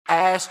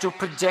astral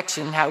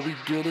projection, how we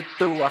get it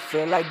through. I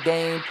feel like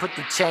they ain't put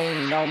the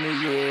chain on me,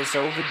 yeah, it's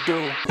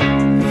overdue.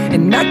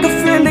 And I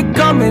can feel it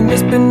coming,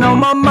 it's been on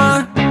my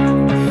mind.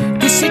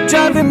 This shit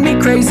driving me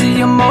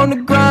crazy, I'm on the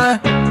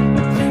grind.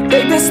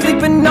 They've been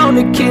sleeping on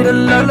the kid, a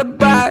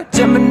lullaby.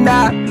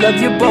 Gemini,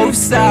 love you both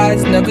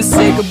sides, never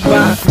say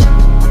goodbye.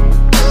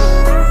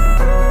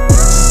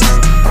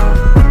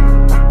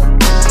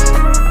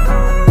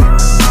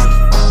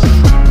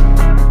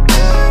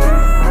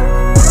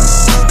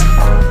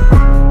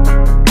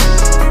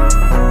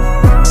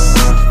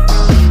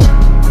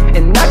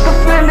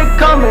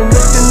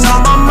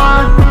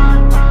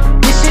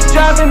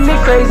 Driving me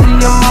crazy,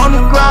 I'm on the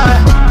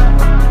grind.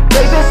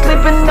 They been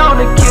sleeping on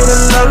the kid, a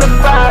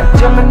lullaby.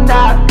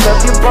 Gemini,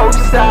 love you both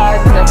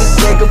sides, never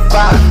say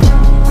goodbye.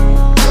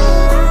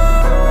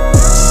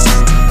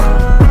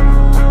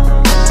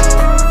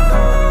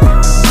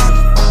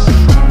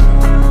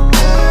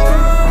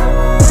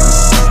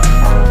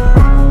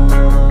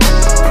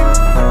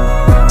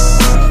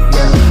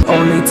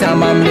 Only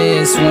time I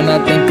miss when I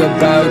think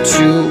about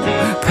you.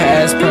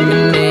 Past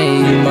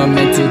permanent, you my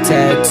mental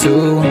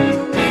tattoo.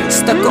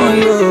 Stuck on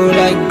you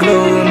like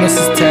glue,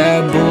 Mrs.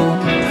 Taboo.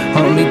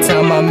 Only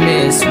time I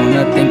miss when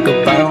I think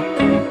about.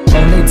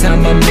 Only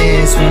time I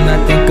miss when I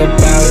think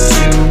about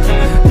you.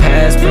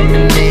 Past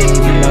permanent,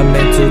 you my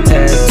mental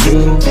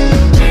tattoo.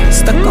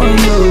 Stuck on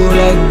you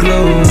like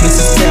glue,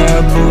 Mrs.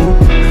 Taboo.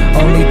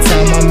 Only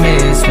time I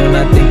miss when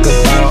I think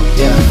about,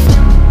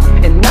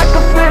 yeah. And I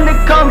can feel it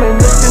coming,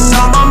 it's been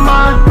on my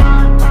mind.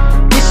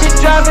 This shit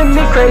driving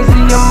me crazy,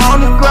 I'm on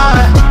the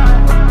grind.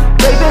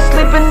 They been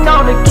sleeping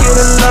on the kid,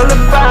 a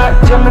lullaby.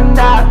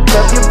 Gemini,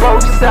 love you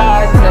both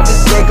sides, never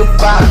say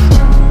goodbye.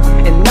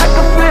 And I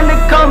can feel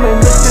it coming,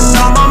 it's been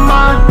on my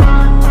mind.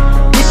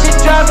 This shit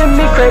driving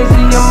me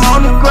crazy, I'm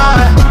on the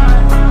grind.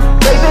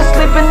 They been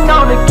sleeping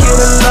on the kid,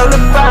 a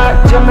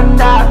lullaby.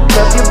 Gemini,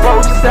 love you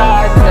both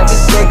sides, never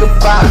say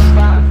goodbye.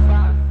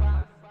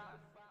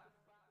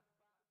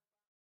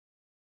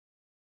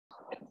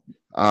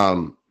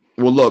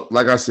 Well, look,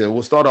 like I said,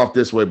 we'll start off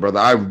this way, brother.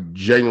 I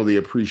genuinely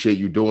appreciate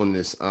you doing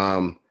this.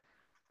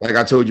 Like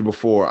I told you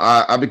before,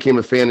 I became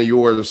a fan of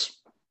yours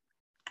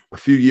a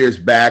few years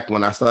back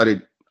when I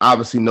started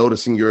obviously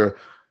noticing your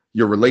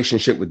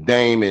relationship with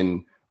Dame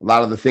and a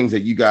lot of the things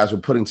that you guys were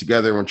putting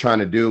together and trying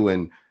to do.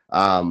 And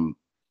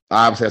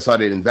obviously I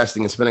started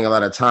investing and spending a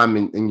lot of time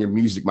in your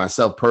music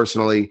myself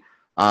personally.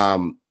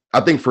 I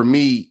think for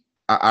me,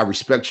 I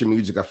respect your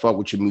music. I fuck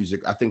with your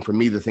music. I think for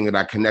me, the thing that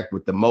I connect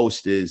with the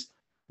most is,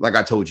 like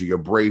I told you, your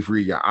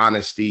bravery, your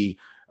honesty.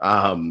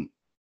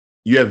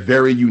 You have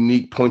very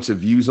unique points of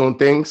views on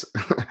things,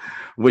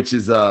 which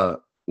is I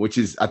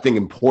think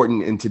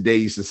important in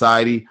today's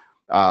society.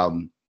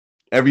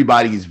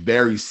 Everybody is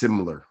very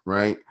similar,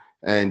 right?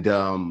 And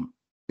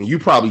you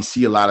probably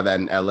see a lot of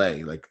that in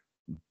LA. Like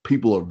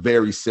people are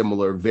very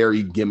similar,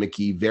 very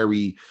gimmicky,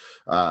 very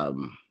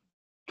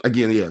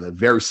again, yeah, they're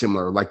very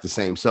similar, like the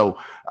same. So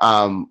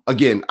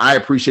again, I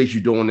appreciate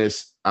you doing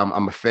this.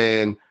 I'm a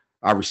fan.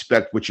 I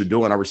respect what you're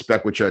doing. I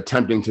respect what you're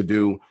attempting to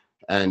do.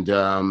 And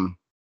I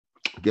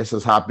guess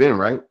let's hop in,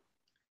 right?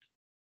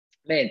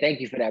 Man,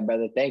 thank you for that,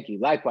 brother. Thank you.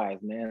 Likewise,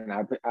 man.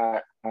 I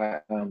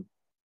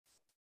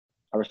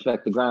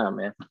respect the grind,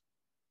 man.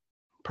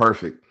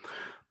 Perfect.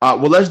 Well,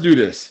 let's do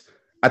this.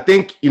 I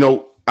think,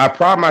 I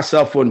pride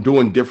myself on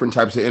doing different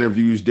types of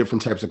interviews,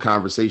 different types of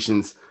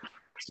conversations.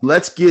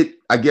 Let's get,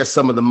 I guess,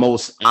 some of the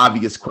most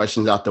obvious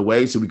questions out the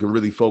way so we can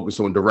really focus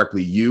on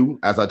directly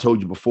you. As I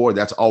told you before,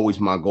 that's always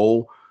my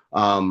goal.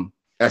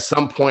 At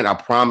some point, I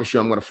promise you,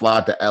 I'm going to fly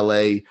out to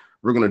LA.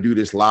 We're going to do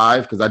this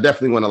live because I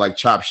definitely want to like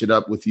chop shit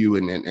up with you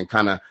and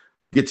kind of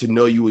get to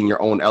know you in your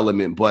own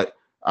element. But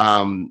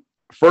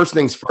first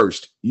things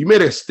first, you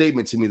made a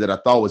statement to me that I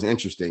thought was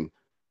interesting.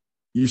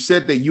 You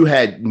said that you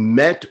had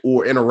met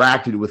or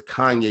interacted with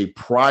Kanye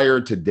prior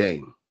to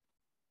Dame.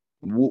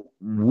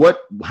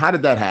 How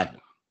did that happen?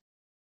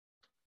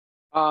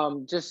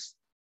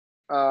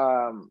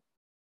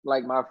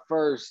 Like my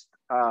first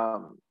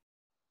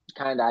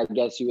kind of, I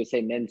guess you would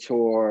say,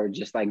 mentor,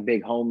 just like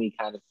big homie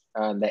kind of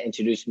that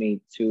introduced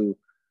me to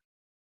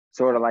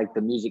sort of like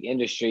the music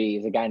industry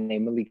is a guy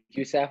named Malik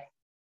Youssef.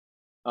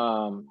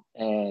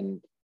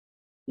 And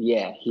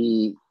yeah,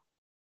 he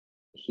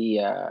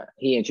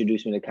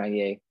introduced me to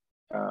Kanye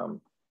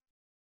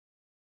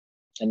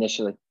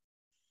initially.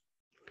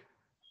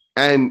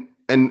 And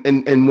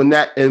when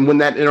that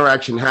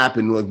interaction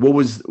happened, like what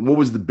was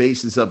the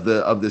basis of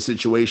the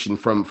situation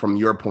from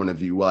your point of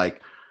view?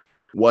 Like,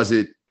 was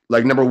it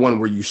like, number one,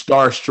 were you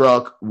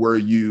starstruck? Were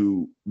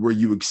you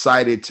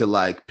excited to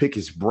like pick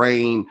his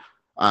brain?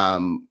 How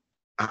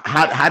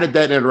did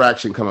that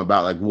interaction come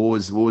about? Like,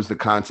 what was the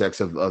context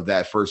of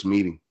that first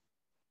meeting?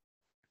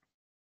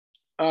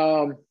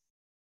 Yeah,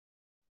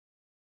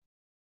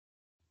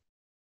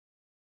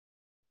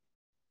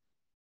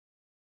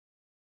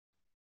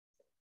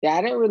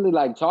 I didn't really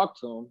like talk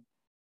to him.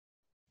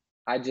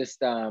 I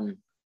just, I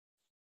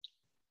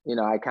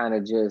kind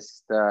of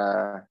just,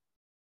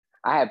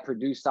 I had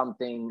produced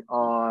something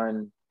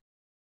on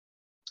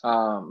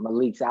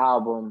Malik's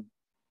album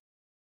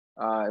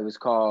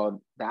The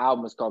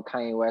album was called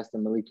Kanye West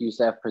and Malik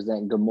Youssef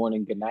Present Good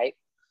Morning, Good Night.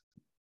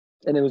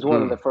 And it was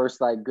one of the first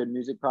like good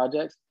music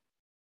projects.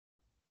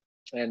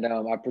 And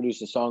I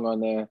produced a song on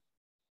there.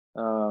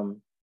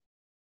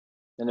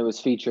 And it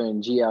was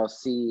featuring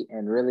GLC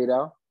and Really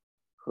Though,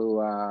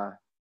 who,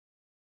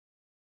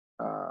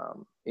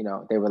 you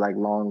know, they were like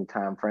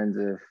longtime friends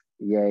of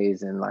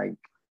Ye's and like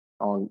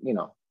on, you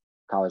know,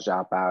 College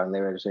Dropout and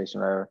Late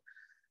Registration, whatever.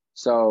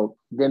 So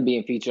them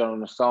being featured on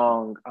the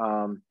song,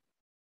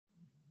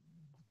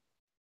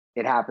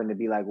 it happened to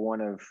be like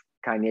one of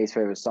Kanye's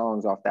favorite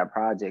songs off that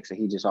project. So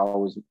he just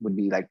always would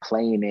be like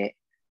playing it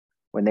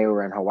when they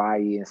were in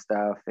Hawaii and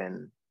stuff.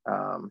 And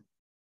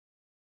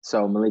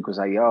so Malik was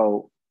like,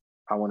 yo,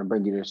 I want to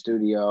bring you to the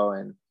studio.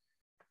 And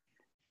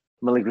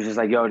Malik was just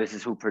like, yo, this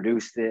is who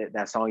produced it.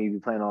 That song you be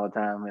playing all the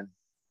time. And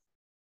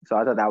so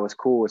I thought that was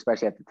cool,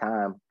 especially at the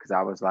time, because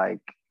I was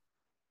like,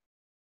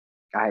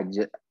 I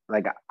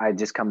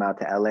just come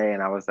out to LA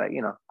and I was like,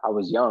 you know, I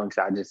was young.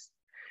 So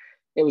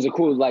it was a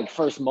cool like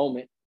first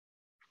moment.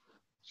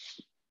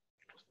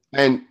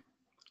 And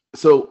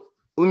so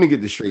let me get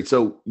this straight.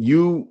 So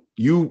you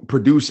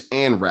produce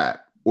and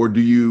rap, or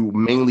do you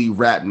mainly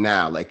rap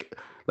now? Like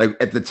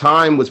at the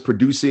time, was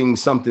producing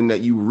something that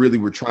you really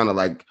were trying to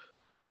like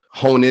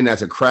hone in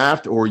as a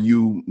craft, or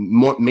you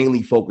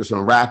mainly focus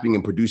on rapping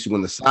and producing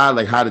on the side?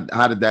 Like how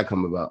did that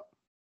come about?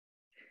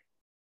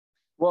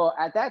 Well,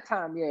 at that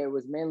time, yeah, it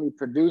was mainly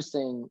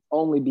producing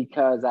only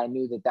because I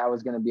knew that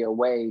was going to be a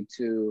way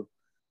to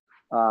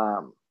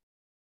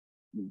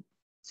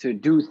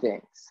do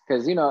things.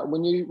 Because, you know,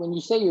 when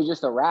you say you're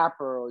just a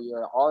rapper or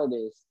you're an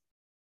artist,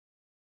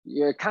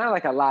 you're kind of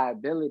like a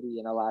liability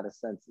in a lot of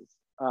senses.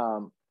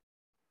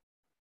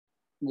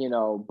 You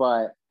know,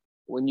 but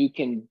when you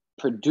can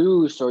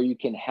produce or you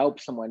can help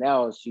someone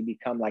else, you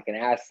become like an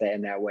asset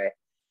in that way.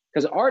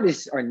 Because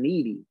artists are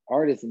needy.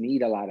 Artists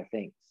need a lot of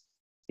things,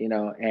 you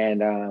know,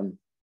 and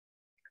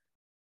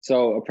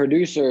so a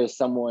producer is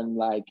someone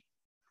like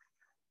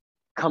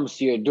comes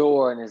to your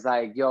door and is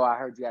like, yo, I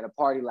heard you had a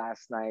party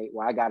last night.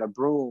 Well, I got a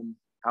broom.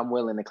 I'm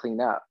willing to clean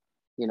up.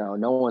 You know,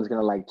 no one's going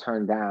to like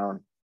turn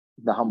down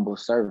the humble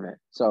servant.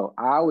 So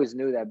I always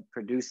knew that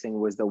producing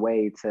was the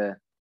way to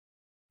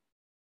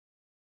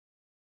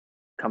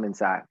come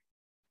inside.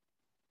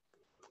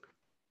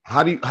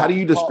 How do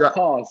you describe?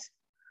 Pause.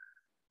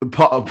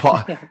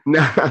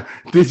 Now,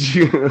 did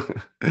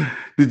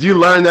you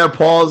learn that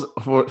pause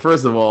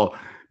first of all?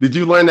 Did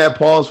you learn that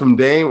pause from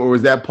Dame, or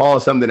was that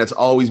pause something that's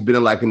always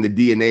been like in the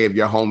DNA of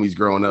your homies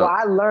growing up? Well,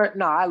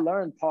 I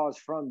learned pause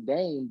from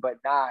Dame, but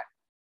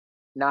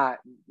not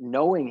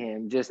knowing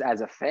him, just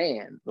as a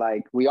fan.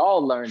 Like we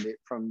all learned it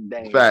from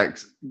Dame.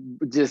 Facts.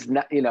 Just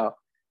not, you know.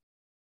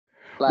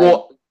 Like,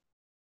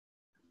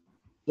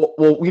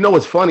 well, you know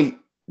what's funny?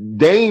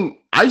 Dame,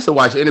 I used to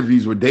watch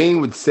interviews where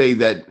Dame would say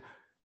that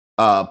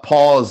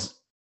pause,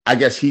 I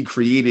guess he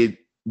created,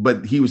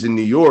 but he was in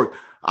New York.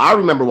 I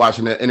remember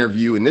watching that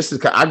interview, and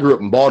I grew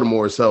up in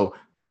Baltimore, so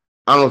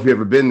I don't know if you've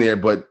ever been there,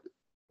 but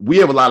we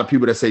have a lot of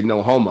people that say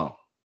no homo.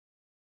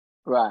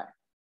 Right.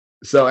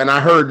 So, and I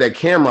heard that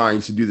Cameron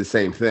used to do the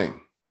same thing.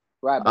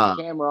 Right, but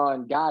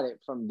Cameron got it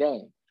from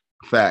Dame.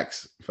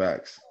 Facts.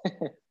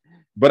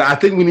 But I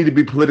think we need to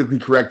be politically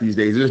correct these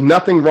days. There's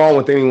nothing wrong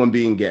with anyone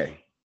being gay.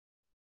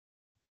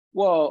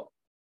 Well,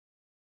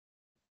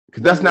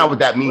 because that's not what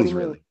that means,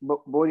 really.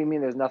 But what do you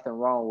mean there's nothing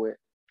wrong with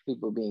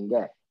people being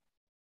gay?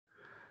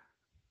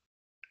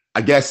 I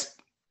guess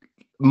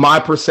my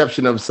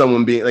perception of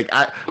someone being like,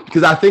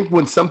 because I think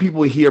when some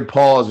people hear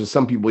pause or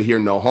some people hear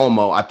no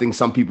homo, I think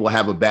some people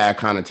have a bad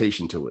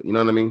connotation to it. You know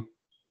what I mean?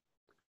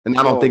 And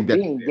I don't think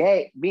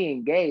that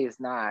being gay is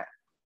not,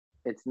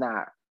 it's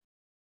not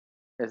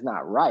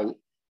right.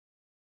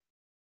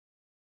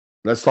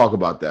 Let's talk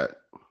about that.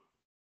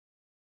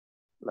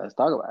 Let's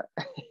talk about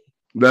it.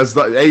 That's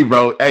like, hey,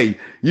 bro. Hey,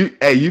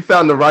 you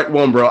found the right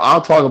one, bro.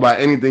 I'll talk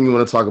about anything you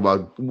want to talk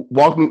about.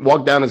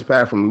 Walk down this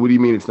path for me. What do you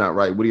mean it's not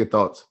right? What are your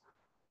thoughts?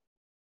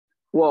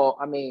 Well,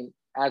 I mean,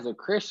 as a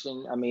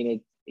Christian, I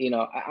mean,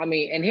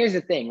 and here's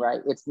the thing,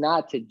 right? It's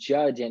not to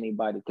judge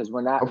anybody because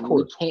we're not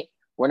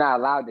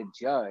allowed to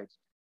judge.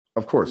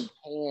 Of course.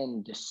 We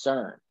can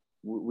discern.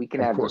 We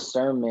can have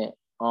discernment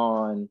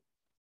on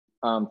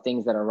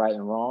things that are right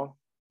and wrong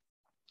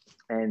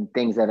and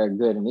things that are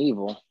good and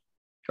evil.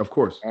 Of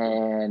course.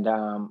 And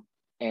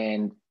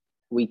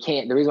we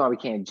can't, the reason why we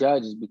can't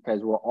judge is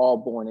because we're all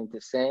born into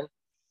sin.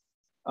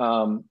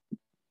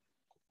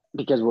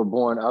 Because we're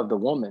born of the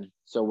woman.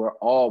 So we're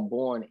all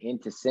born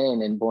into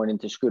sin and born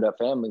into screwed up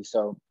families.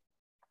 So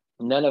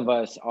none of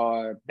us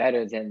are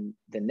better than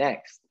the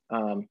next.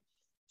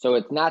 So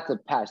it's not to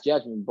pass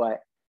judgment,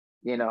 but,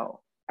 you know,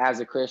 as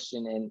a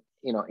Christian and,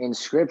 you know, in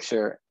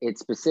scripture, it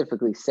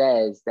specifically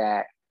says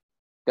that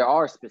there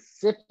are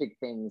specific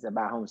things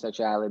about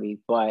homosexuality,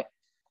 but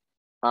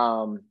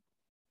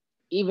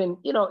even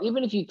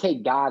if you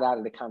take God out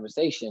of the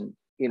conversation,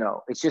 you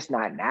know, it's just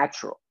not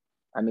natural.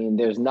 I mean,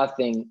 there's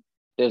nothing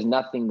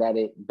that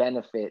it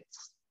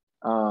benefits.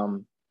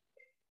 You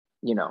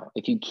know,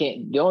 if you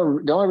can't, the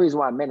only reason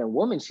why men and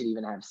women should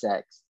even have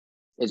sex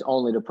is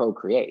only to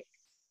procreate.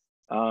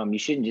 You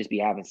shouldn't just be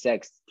having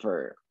sex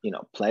for,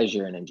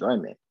 pleasure and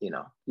enjoyment.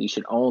 You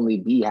should only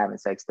be having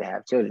sex to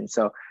have children.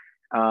 So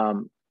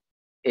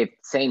if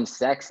same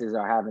sexes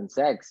are having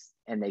sex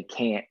and they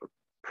can't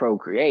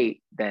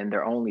procreate, then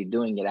they're only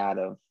doing it out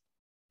of,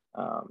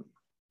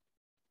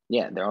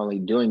 they're only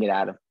doing it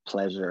out of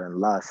pleasure and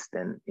lust,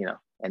 and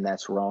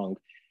that's wrong.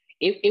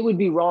 It would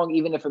be wrong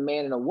even if a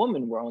man and a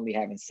woman were only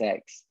having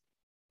sex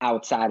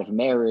outside of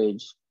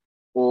marriage,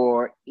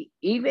 or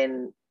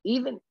even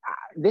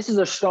this is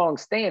a strong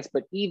stance,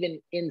 but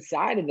even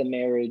inside of the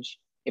marriage,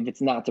 if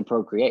it's not to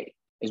procreate,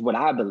 is what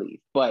I believe.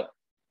 But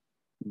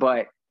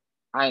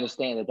I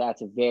understand that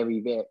that's a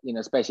very, very,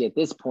 especially at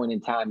this point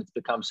in time, it's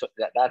become so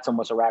that's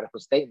almost a radical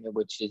statement,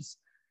 which is,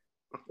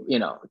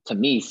 to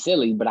me,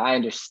 silly, but I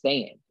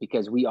understand,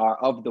 because we are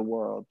of the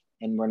world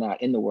and we're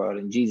not in the world.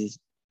 And Jesus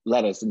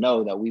let us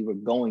know that we were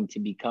going to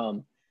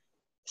become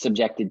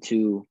subjected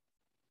to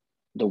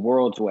the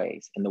world's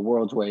ways, and the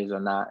world's ways are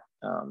not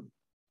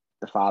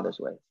the Father's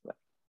ways.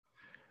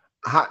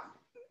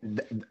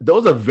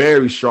 Those are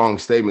very strong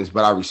statements,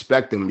 but I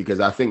respect them, because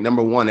I think,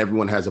 number one,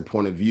 everyone has a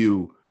point of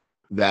view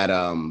that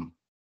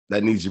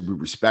needs to be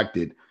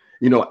respected,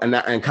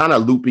 and kind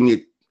of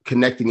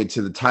connecting it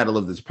to the title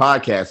of this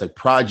podcast, like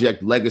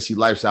Project, Legacy,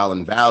 Lifestyle,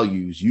 and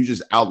Values. You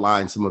just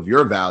outlined some of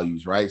your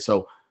values, right?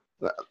 So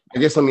I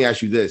guess let me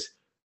ask you this.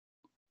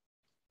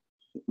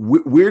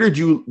 Where did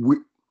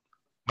you,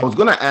 I was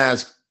going to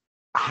ask,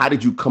 how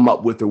did you come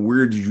up with, or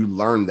where did you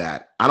learn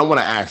that? I don't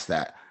want to ask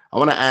that. I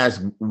want to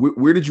ask,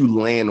 where did you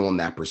land on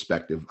that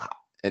perspective?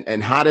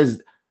 And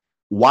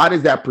why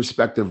does that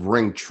perspective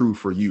ring true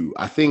for you?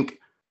 I think,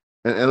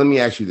 and let me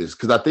ask you this,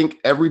 because I think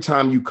every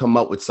time you come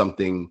up with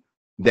something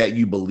that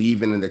you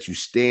believe in and that you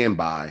stand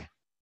by,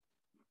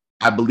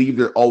 I believe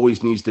there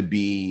always needs to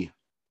be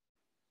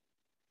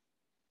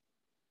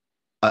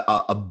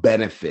a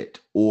benefit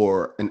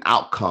or an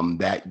outcome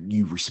that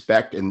you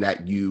respect and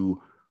that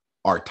you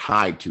are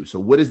tied to. So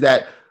what is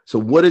that? So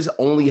what is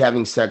only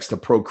having sex to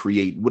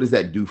procreate? What does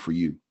that do for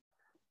you?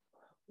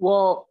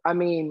 Well, I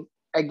mean,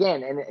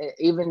 again, and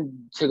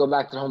even to go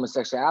back to the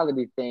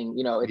homosexuality thing,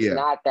 it's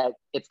not that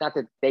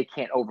they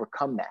can't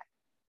overcome that.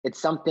 It's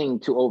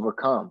something to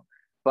overcome.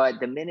 But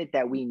the minute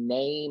that we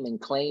name and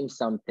claim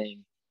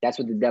something, that's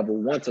what the devil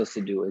wants us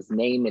to do, is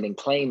name it and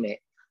claim it,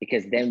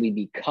 because then we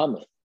become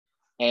it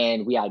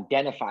and we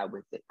identify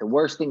with it. The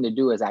worst thing to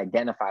do is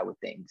identify with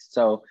things.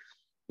 So,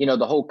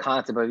 the whole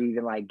concept of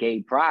even like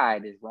gay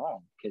pride is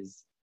wrong,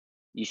 because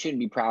you shouldn't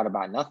be proud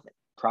about nothing.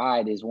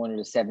 Pride is one of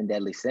the 7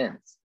 deadly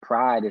sins.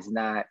 Pride is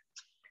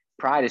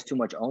too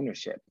much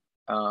ownership.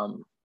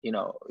 You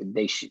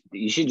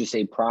should just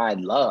say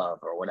pride, love,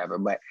 or whatever.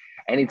 But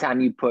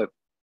anytime you put,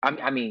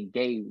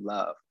 gay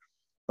love,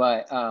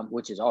 but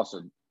which is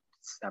also,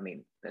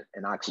 an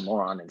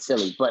oxymoron and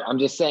silly. But I'm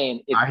just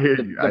saying,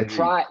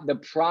 the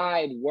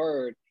pride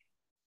word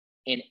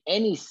in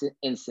any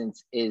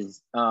instance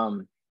is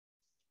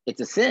it's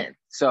a sin.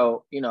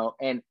 So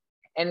and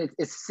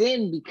it's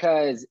sin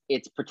because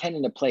it's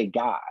pretending to play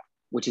God,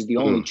 which is the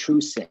only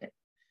true sin.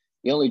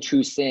 The only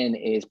true sin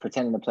is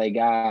pretending to play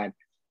God,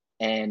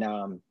 and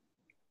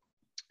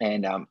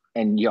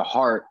your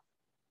heart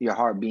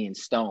being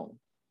stone.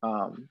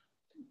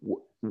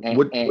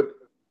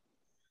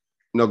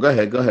 No, go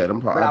ahead.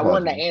 But I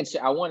wanted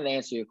to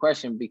answer your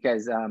question,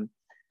 because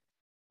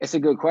it's a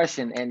good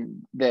question,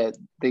 and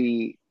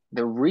the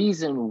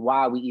reason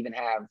why we even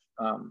have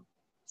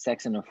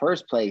sex in the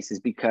first place is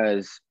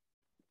because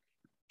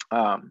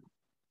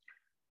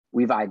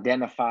we've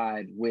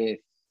identified with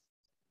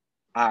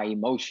our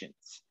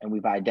emotions, and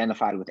we've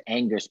identified with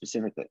anger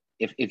specifically.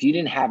 If you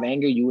didn't have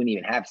anger, you wouldn't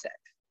even have sex.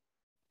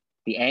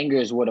 The anger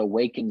is what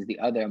awakens the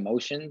other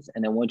emotions,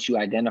 and then once you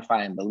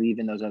identify and believe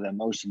in those other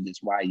emotions,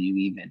 it's why we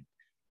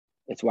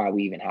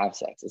even have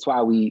sex. It's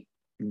why we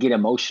get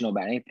emotional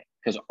about anything,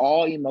 because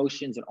all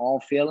emotions and all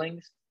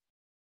feelings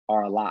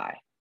are a lie.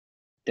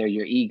 They're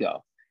your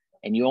ego.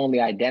 And you only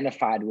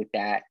identified with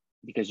that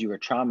because you were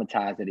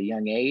traumatized at a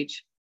young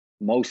age,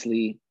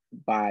 mostly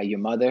by your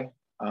mother.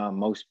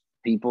 Most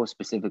people,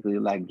 specifically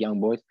like young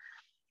boys,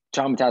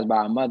 traumatized by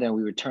our mother, and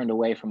we were turned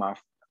away from our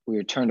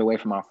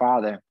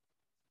father.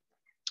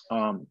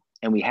 And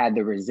we had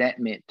the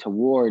resentment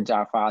towards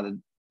our father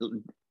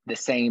the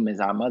same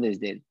as our mothers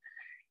did.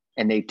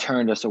 And they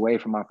turned us away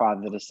from our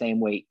father the same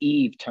way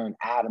Eve turned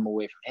Adam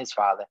away from his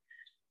father.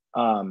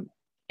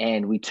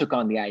 And we took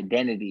on the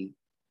identity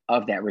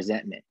of that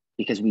resentment,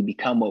 because we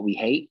become what we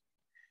hate.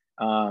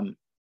 When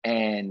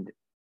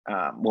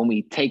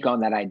we take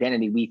on that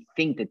identity, we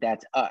think that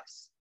that's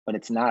us, but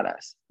it's not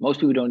us. Most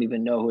people don't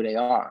even know who they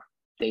are.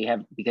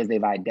 Because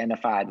they've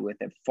identified with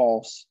a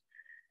false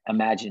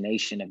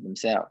imagination of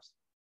themselves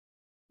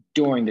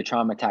during the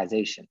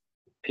traumatization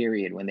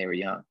period when they were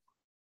young.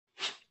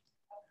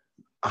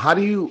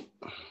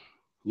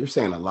 You're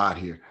saying a lot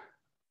here.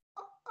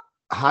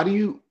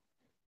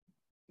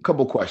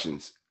 Couple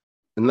questions.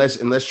 And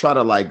let's try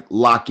to like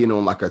lock in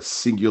on like a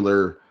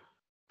singular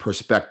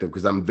perspective,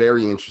 because I'm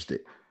very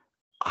interested.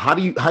 how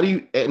do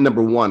you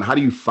number one, how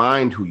do you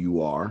find who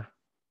you are?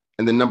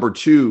 And then number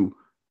two,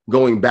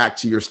 going back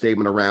to your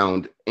statement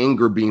around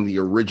anger being the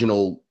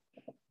original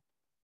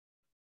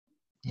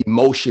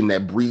emotion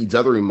that breeds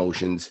other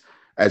emotions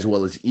as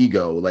well as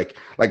ego. Like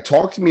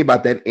talk to me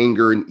about that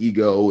anger and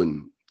ego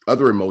and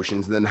other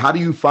emotions. And then how do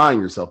you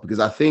find yourself? Because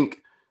I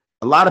think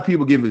a lot of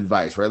people give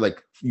advice, right?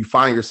 Like you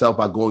find yourself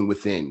by going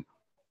within.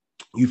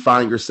 You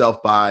find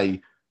yourself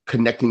by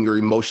connecting your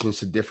emotions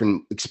to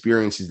different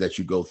experiences that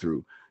you go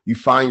through. You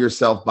find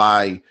yourself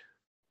by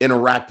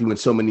interacting with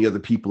so many other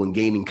people and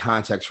gaining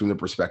context from their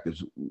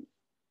perspectives.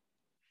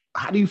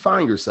 How do you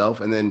find yourself?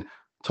 And then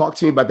talk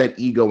to me about that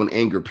ego and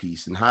anger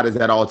piece, and how does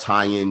that all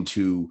tie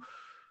into,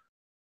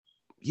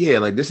 yeah,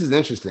 like this is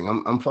interesting.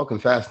 I'm fucking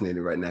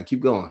fascinated right now.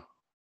 Keep going.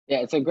 Yeah,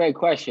 it's a great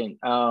question.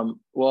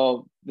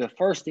 Well, the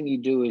first thing you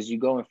do is you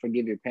go and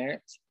forgive your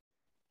parents.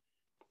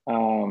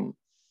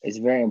 It's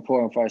very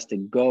important for us to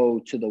go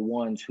to the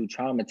ones who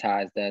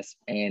traumatized us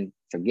and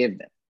forgive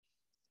them.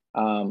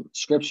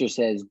 Scripture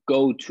says,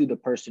 go to the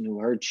person who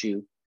hurt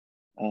you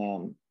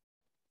and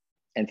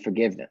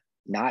forgive them.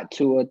 Not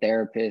to a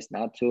therapist,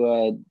 not to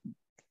a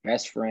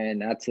best friend,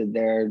 not to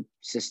their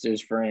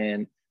sister's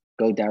friend.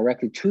 Go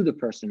directly to the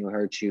person who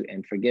hurt you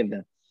and forgive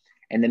them.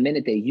 And the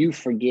minute that you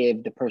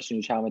forgive the person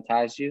who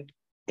traumatized you,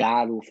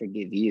 God will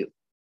forgive you.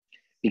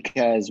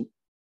 Because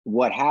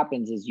what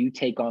happens is you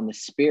take on the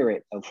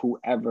spirit of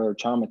whoever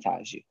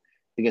traumatized you,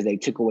 because they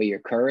took away your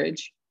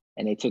courage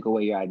and they took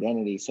away your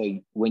identity. So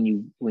when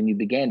you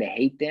began to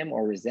hate them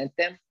or resent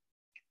them,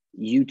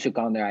 you took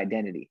on their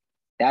identity.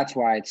 That's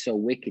why it's so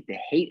wicked to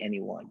hate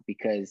anyone,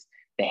 because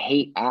the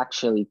hate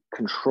actually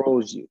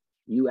controls you.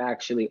 You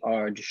actually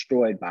are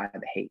destroyed by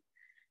the hate.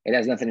 It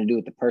has nothing to do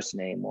with the person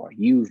anymore.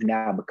 You've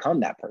now become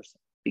that person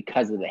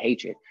because of the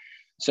hatred.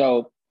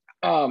 So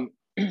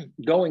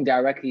going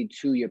directly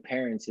to your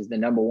parents is the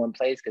number one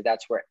place, because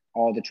that's where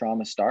all the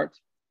trauma starts.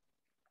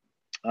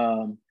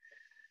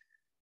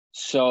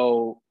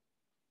 So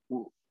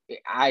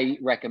I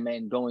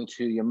recommend going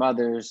to your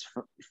mother's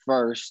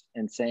first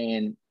and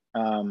saying,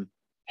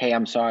 hey,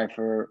 I'm sorry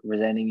for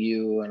resenting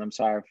you, and I'm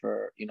sorry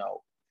for,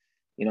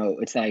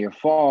 it's not your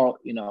fault.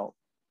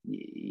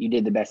 You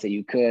did the best that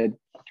you could.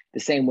 The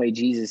same way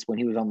Jesus, when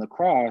he was on the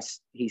cross,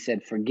 he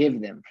said,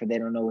 forgive them, for they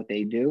don't know what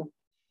they do.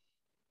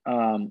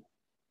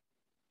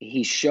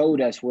 He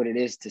showed us what it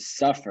is to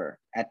suffer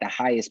at the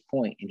highest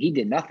point, and he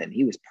did nothing.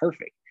 He was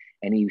perfect,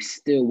 and he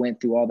still went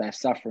through all that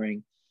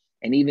suffering.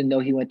 And even though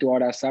he went through all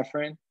that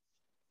suffering,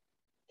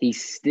 he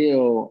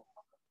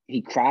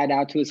cried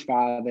out to his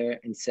Father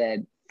and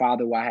said,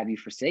 Father, why have you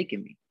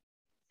forsaken me?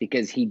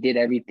 Because he did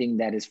everything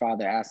that his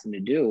Father asked him to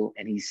do,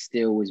 and he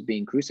still was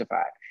being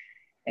crucified.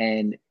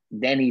 And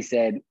then he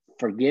said,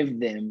 forgive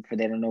them, for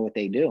they don't know what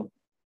they do.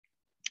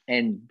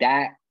 And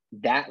that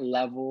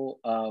level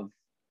of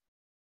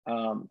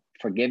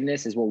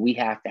forgiveness is what we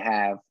have to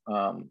have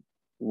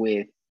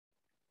with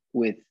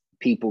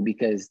people,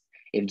 because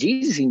if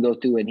Jesus can go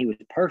through it and he was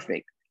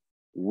perfect,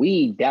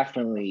 we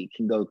definitely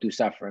can go through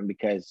suffering,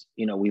 because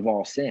we've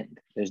all sinned.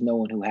 There's no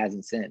one who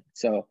hasn't sinned.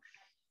 So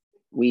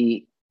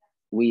we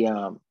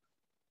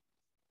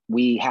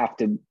have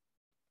to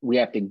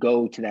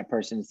go to that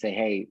person and say,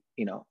 hey,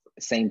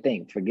 same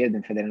thing, forgive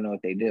them, for they don't know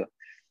what they do.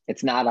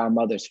 It's not our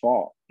mother's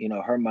fault.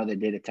 Her mother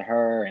did it to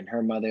her, and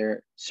her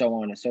mother, so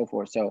on and so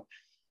forth. So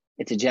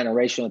it's a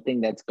generational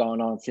thing that's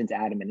gone on since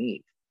Adam and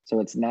Eve. So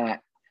it's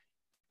not,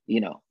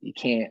 you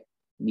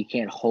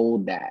can't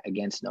hold that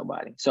against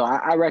nobody. So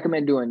I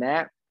recommend doing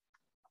that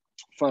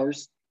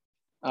first.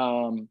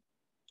 And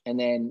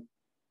then,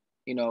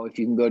 if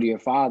you can go to your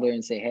father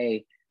and say,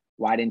 hey,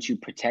 why didn't you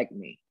protect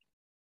me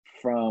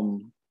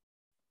from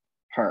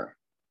her?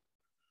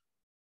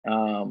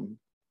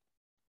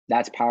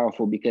 That's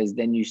powerful, because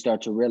then you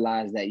start to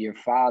realize that your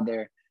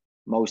father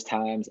most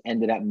times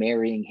ended up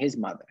marrying his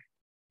mother,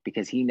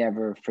 because he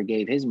never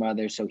forgave his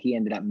mother. So he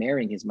ended up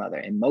marrying his mother.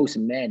 And most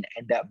men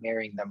end up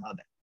marrying their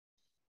mother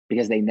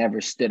because they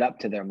never stood up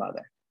to their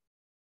mother.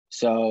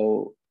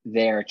 So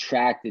they're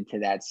attracted to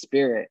that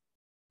spirit.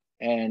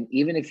 And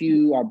even if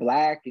you are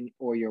Black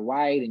or you're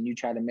white and you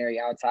try to marry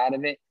outside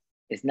of it,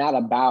 it's not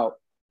about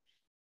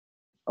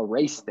a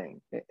race thing.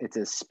 It's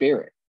a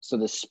spirit. So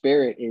the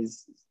spirit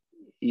is,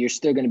 you're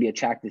still going to be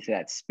attracted to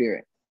that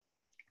spirit,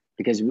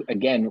 because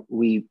again,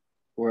 we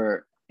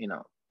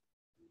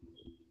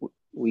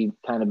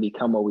kind of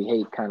become what we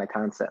hate kind of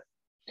concept.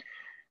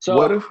 So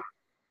what if,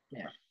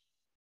 yeah.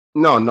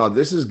 No,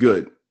 this is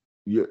good.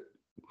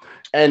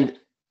 And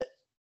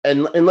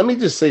let me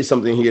just say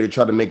something here to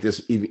try to make this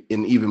an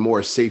even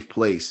more safe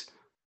place.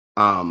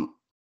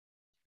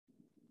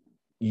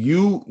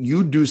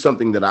 You do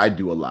something that I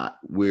do a lot,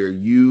 where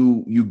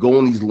you go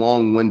on these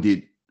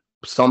long-winded,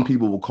 some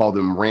people will call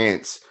them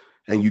rants,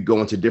 and you go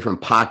into different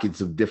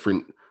pockets of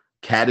different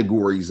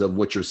categories of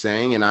what you're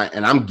saying, and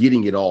I'm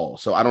getting it all.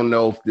 So I don't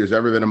know if there's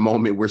ever been a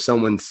moment where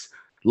someone's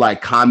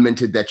like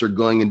commented that you're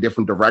going in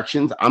different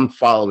directions. I'm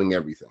following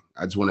everything.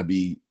 I just want to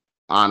be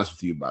honest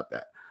with you about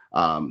that,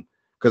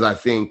 because I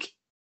think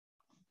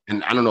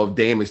and I don't know if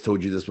Dame has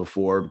told you this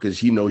before because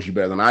he knows you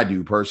better than I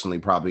do personally,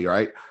 probably,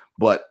 right?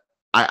 But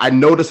I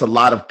notice a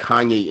lot of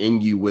Kanye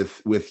in you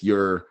with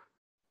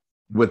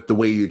the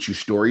way that you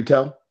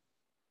storytell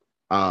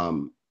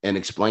and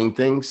explain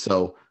things.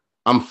 So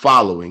I'm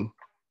following.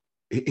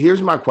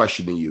 Here's my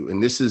question to you,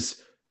 and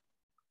there's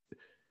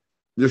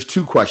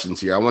two questions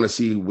here. I want to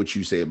see what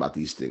you say about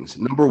these things.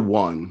 Number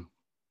one,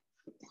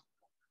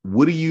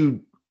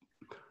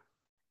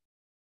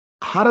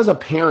 how does a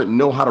parent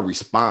know how to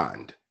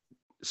respond?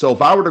 So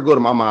if I were to go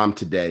to my mom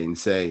today and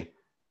say,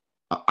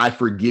 I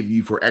forgive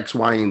you for X,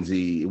 Y, and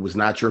Z, it was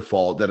not your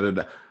fault, da, da,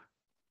 da.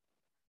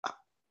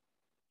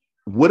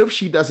 What if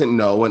she doesn't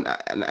know? And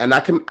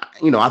I can,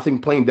 I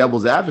think playing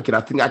devil's advocate,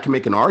 I think I can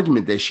make an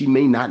argument that she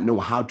may not know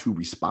how to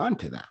respond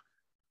to that.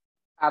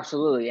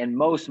 Absolutely. And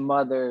most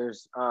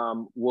mothers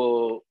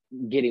will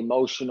get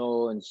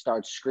emotional and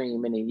start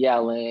screaming and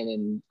yelling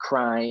and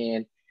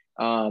crying.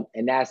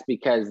 And that's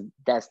because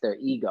that's their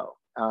ego.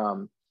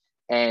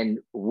 And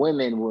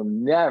women will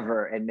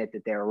never admit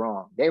that they're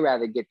wrong. They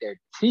rather get their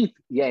teeth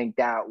yanked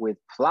out with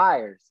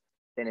pliers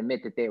than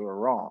admit that they were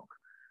wrong.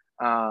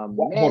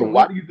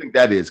 Why do you think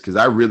that is? Because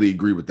I really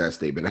agree with that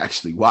statement,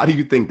 actually. Why do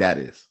you think that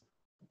is?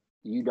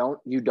 You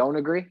don't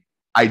agree?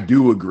 I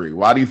do agree.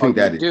 Why do you think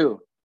that is? You do.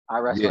 I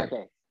rest my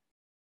case.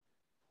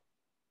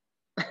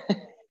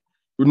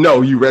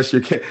 No, you rest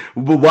your case.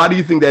 But why do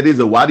you think that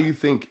is? Or why do you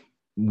think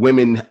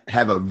women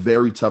have a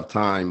very tough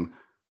time,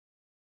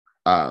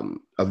 a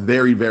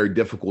very, very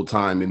difficult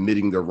time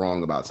admitting they're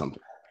wrong about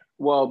something?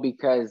 Well,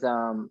 because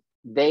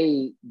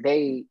they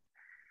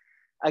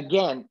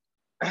again,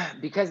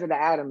 because of the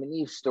Adam and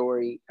Eve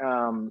story,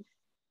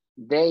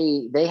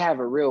 they have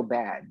it real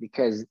bad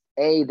because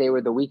they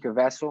were the weaker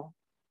vessel,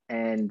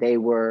 and they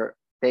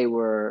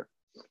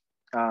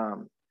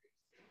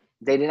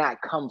did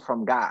not come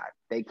from God.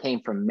 They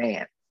came from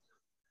man.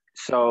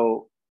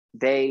 So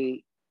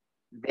they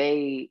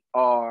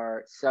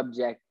are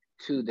subject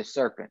to the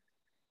serpent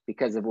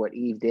because of what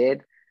Eve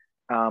did.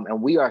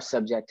 And we are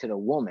subject to the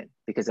woman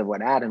because of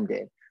what Adam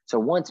did. So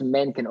once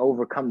men can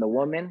overcome the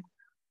woman,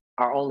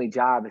 our only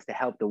job is to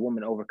help the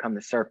woman overcome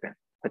the serpent.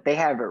 But they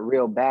have it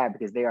real bad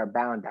because they are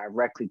bound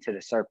directly to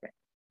the serpent.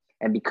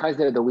 And because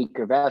they're the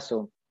weaker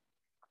vessel,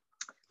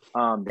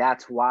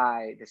 that's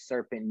why the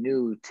serpent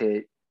knew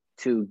to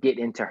get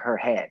into her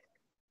head,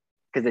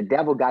 because the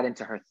devil got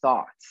into her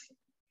thoughts,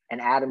 and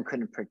Adam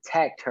couldn't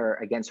protect her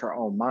against her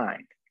own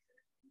mind.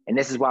 And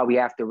this is why we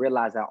have to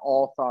realize that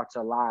all thoughts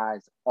are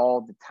lies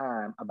all the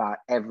time about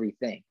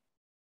everything.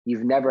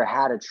 You've never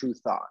had a true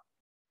thought.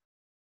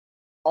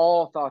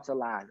 All thoughts are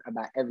lies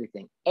about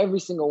everything. Every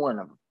single one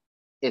of them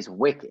is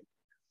wicked.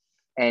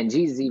 And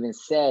Jesus even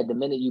said, the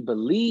minute you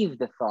believe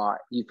the thought,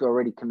 you've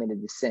already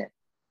committed the sin.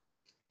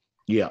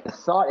 Yeah. The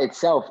thought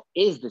itself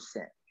is the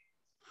sin.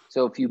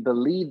 So if you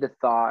believe the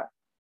thought,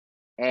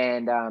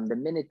 and the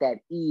minute that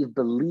Eve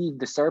believed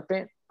the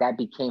serpent, that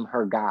became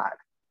her God.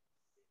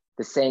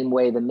 The same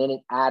way the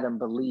minute Adam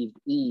believed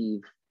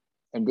Eve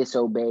and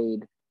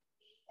disobeyed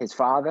his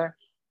father,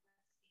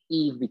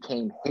 Eve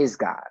became his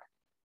God.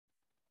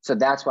 So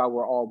that's why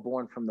we're all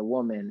born from the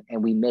woman,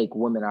 and we make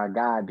women our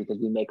God, because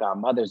we make our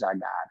mothers our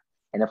God.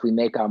 And if we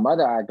make our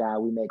mother our God,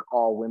 we make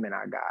all women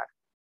our God,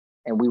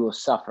 and we will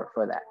suffer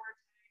for that.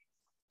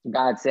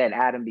 God said,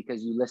 Adam,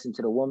 because you listen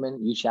to the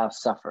woman, you shall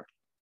suffer.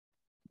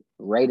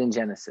 Right in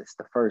Genesis,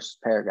 the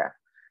first paragraph.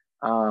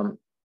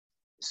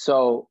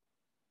 So,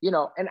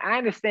 and I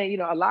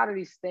understand, a lot of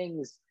these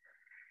things,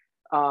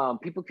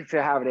 people can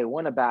feel however they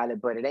want about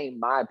it, but it ain't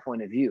my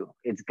point of view.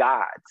 It's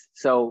God's.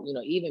 So,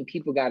 even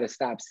people got to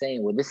stop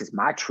saying, well, this is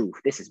my truth.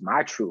 This is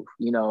my truth.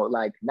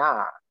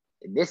 Nah,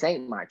 this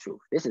ain't my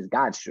truth. This is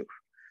God's truth.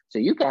 So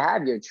you can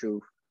have your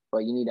truth, but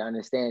you need to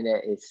understand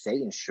that it's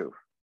Satan's truth.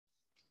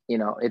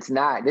 It's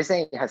not, this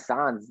ain't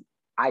Hassan's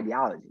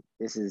ideology.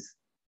 This is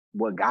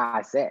what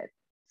God said.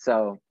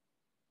 So,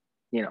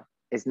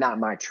 it's not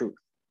my truth.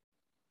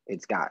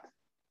 It's God.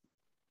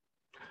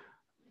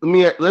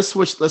 Let's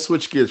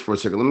switch gears for a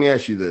second. Let me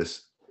ask you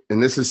this.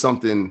 And this is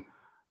something,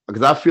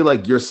 because I feel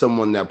like you're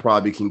someone that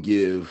probably can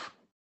give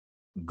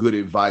good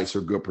advice or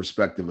good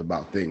perspective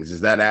about things.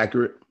 Is that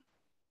accurate?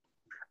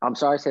 I'm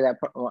sorry, say that.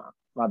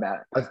 My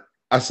bad.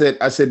 I said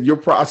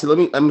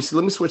let me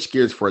switch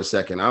gears for a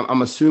second.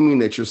 I'm assuming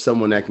that you're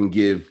someone that can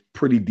give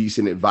pretty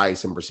decent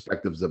advice and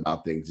perspectives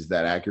about things. Is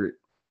that accurate?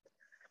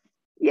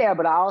 Yeah,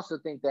 but I also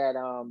think that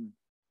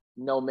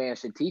no man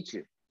should teach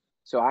you.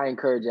 So I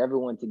encourage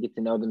everyone to get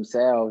to know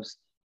themselves.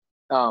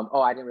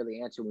 I didn't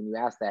really answer when you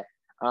asked that.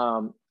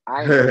 I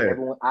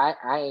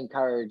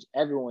encourage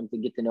everyone to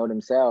get to know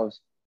themselves,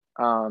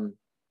 and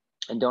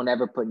don't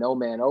ever put no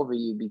man over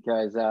you,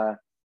 because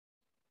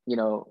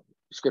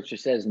Scripture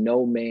says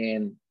no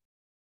man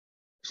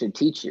should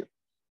teach you.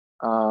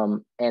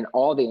 And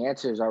all the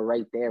answers are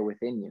right there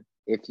within you.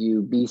 If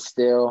you be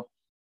still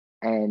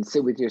and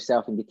sit with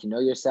yourself and get to know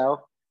yourself,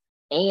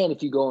 and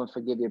if you go and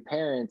forgive your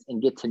parents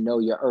and get to know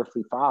your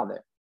earthly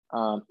father,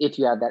 if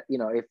you have that,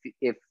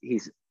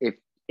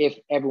 if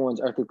everyone's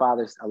earthly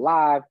father's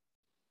alive,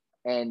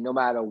 And no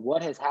matter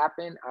what has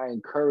happened, I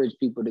encourage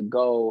people to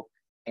go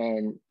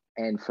and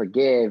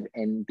forgive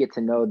and get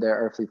to know their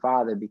earthly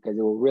father, because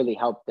it will really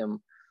help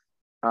them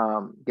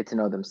get to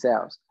know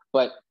themselves.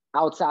 But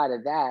outside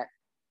of that,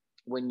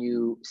 when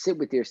you sit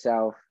with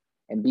yourself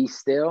and be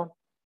still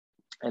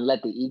and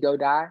let the ego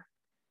die,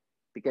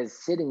 because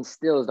sitting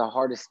still is the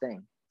hardest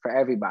thing for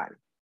everybody.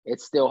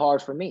 It's still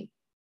hard for me.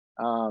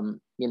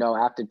 You know,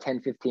 after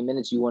 10, 15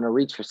 minutes, you want to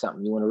reach for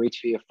something. You want to reach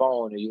for your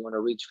phone, or you want to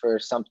reach for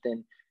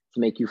something to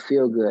make you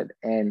feel good.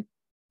 And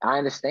I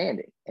understand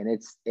it. And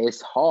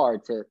it's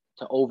hard to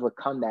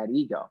overcome that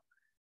ego,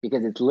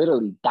 because it's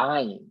literally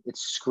dying.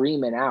 It's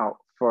screaming out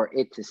for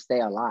it to stay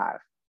alive.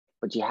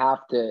 But you have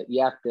to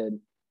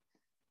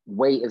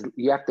wait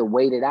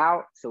it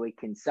out so it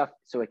can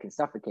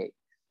suffocate.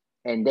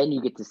 And then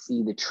you get to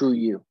see the true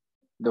you,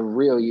 the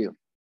real you.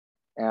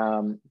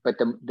 But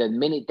the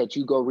minute that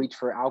you go reach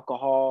for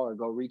alcohol, or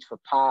go reach for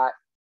pot,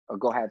 or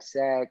go have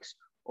sex,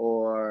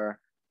 or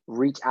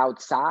reach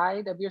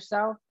outside of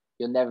yourself,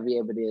 you'll never be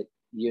able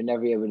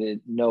to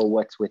know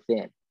what's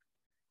within.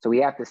 So we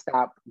have to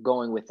stop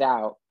going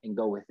without and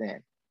go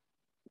within.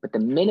 But the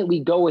minute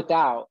we go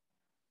without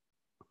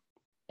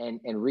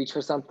and reach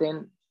for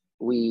something,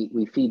 we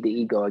feed the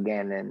ego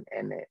again,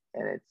 and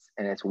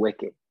it's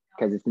wicked,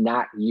 because it's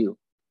not you.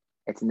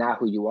 It's not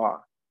who you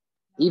are.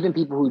 Even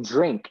people who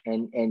drink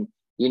and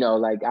you know,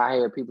 like I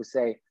hear people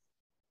say,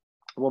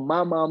 well,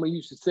 my mama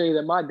used to say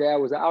that my dad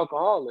was an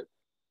alcoholic.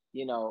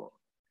 You know,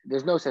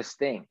 there's no such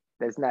thing.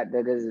 That's not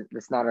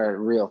a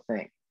real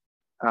thing.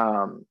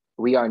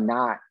 We are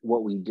not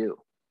what we do.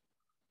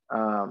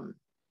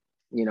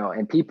 You know,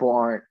 and people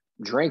aren't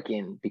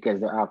drinking because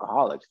they're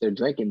alcoholics. They're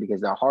drinking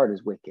because their heart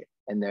is wicked,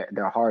 and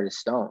their heart is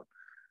stone.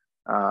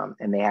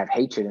 And they have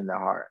hatred in their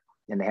heart,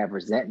 and they have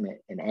resentment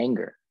and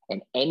anger.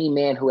 And any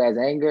man who has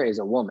anger is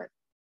a woman.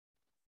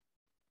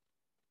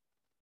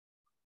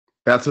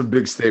 That's a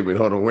big statement.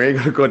 Hold on, we ain't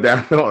gonna go down.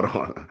 Hold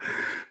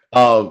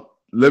on.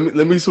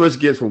 Let me switch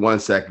gears for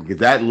 1 second, because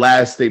that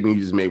last statement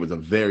you just made was a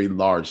very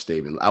large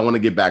statement. I want to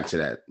get back to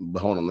that,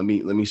 but hold on. Let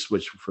me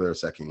switch for a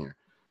second here.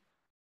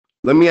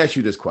 Let me ask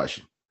you this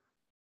question.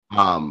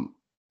 I'm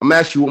gonna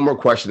ask you one more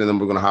question, and then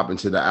we're gonna hop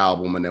into the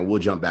album, and then we'll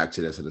jump back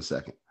to this in a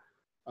second.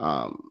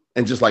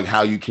 And just like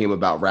how you came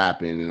about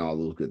rapping and all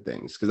those good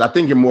things, because I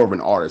think you're more of an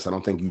artist. I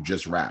don't think you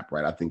just rap,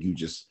 right? I think you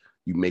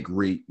make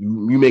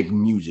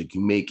music.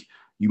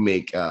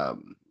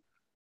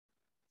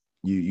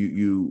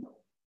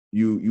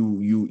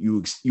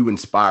 You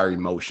inspire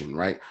emotion,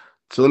 right?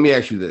 So let me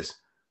ask you this.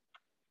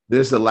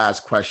 This is the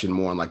last question,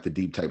 more on like the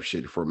deep type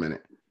shit for a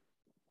minute.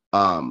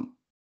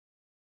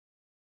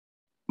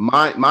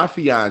 My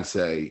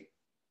fiance,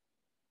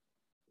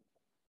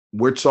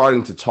 we're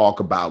starting to talk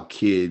about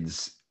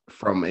kids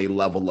from a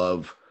level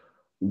of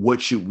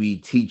what should we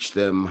teach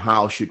them?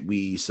 How should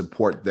we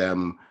support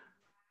them?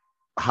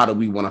 How do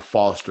we want to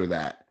foster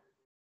that?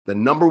 The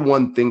number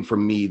one thing for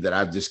me that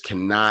I just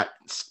cannot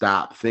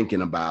stop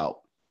thinking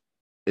about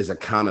is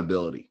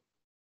accountability.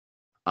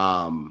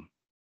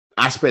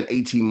 I spent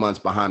 18 months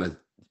behind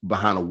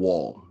a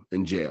wall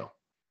in jail.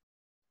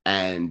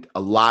 And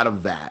a lot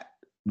of that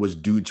was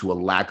due to a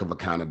lack of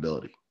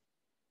accountability.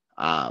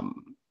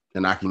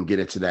 And I can get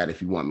into that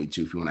if you want me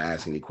to, if you want to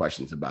ask any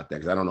questions about that.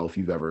 Because I don't know if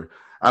you've ever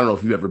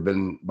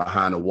been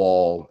behind a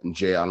wall in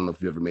jail. I don't know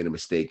if you've ever made a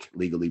mistake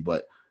legally,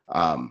 but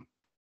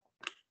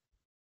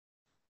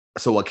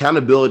so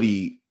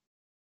accountability,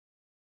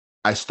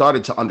 I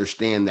started to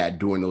understand that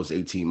during those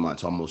 18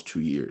 months, almost 2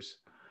 years.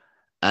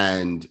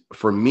 And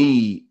for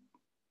me,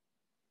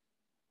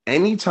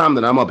 anytime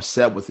that I'm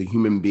upset with a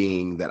human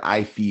being that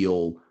I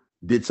feel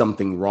did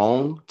something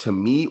wrong to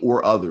me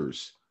or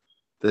others,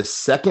 the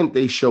second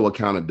they show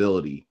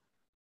accountability,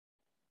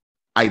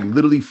 I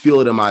literally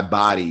feel it in my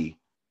body.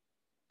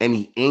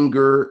 Any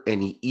anger,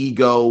 any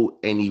ego,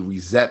 any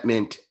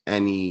resentment,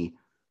 any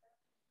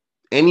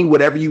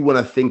whatever you want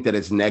to think that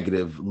is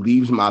negative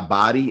leaves my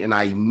body, and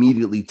I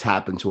immediately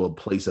tap into a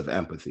place of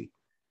empathy.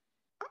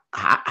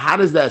 How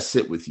does that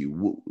sit with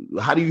you?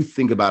 How do you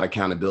think about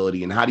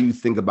accountability, and how do you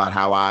think about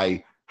how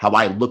I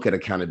look at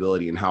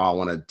accountability, and how I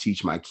want to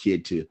teach my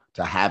kid to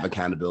have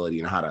accountability,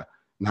 and how to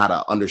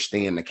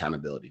understand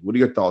accountability? What are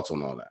your thoughts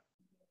on all that?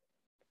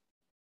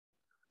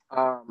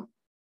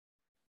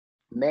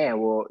 Man,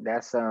 well,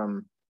 that's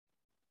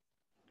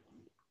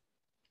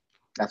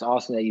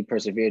awesome that you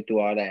persevered through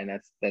all that, and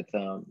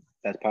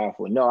that's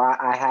powerful. No,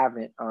 I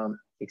haven't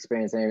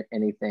experienced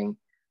anything,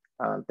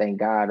 thank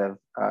God, of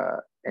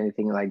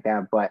anything like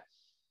that. But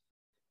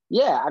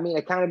yeah, I mean,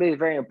 accountability is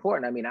very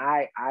important. I mean,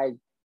 I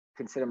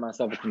consider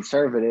myself a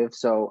conservative,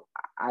 so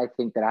I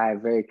think that I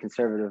have very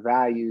conservative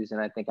values,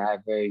 and I think I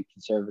have very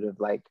conservative,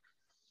 like,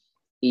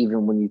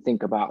 even when you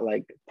think about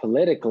like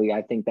politically,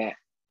 I think that,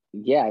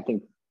 yeah, I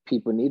think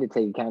people need to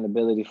take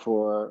accountability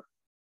for,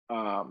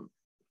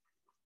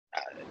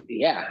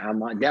 yeah,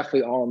 I'm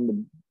definitely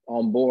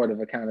on board of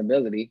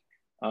accountability.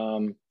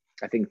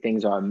 I think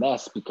things are a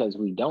mess because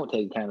we don't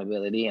take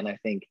accountability, and I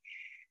think,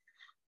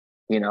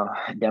 you know,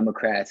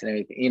 Democrats and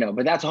everything, you know,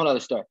 but that's a whole other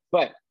story.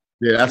 But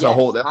Yeah, that's a yes,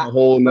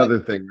 whole nother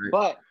thing,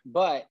 right?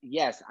 but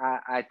yes,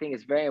 I think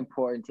it's very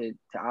important to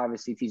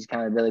obviously teach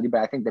accountability.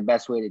 But I think the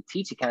best way to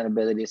teach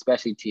accountability,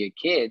 especially to your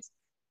kids,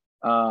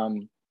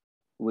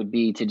 would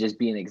be to just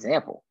be an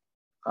example.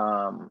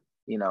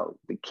 You know,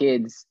 the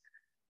kids,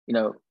 you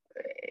know,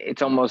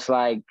 it's almost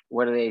like,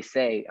 what do they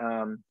say?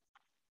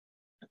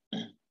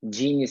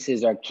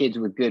 Geniuses are kids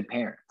with good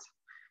parents.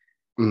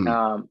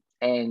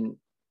 And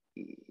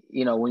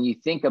you know, when you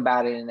think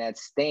about it in that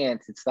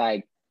stance, it's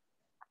like,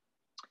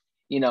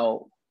 you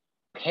know,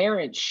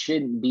 parents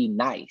shouldn't be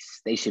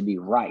nice, they should be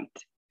right.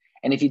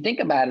 And if you think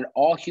about it,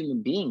 all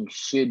human beings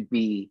shouldn't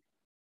be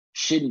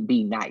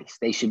nice,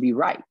 they should be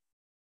right.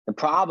 The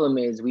problem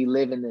is we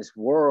live in this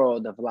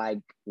world of like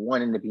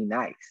wanting to be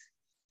nice,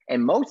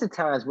 and most of the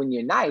times when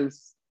you're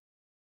nice,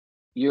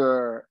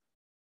 you're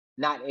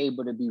not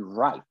able to be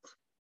right.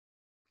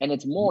 And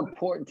it's more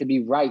important to be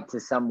right to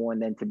someone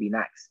than to be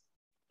nice.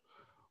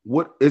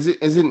 What is it?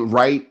 Isn't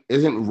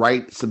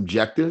right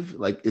subjective?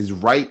 Like, is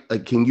right,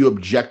 like, can you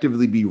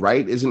objectively be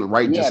right? Isn't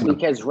right just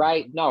because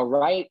right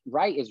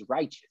is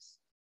righteous.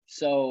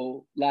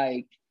 So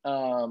like,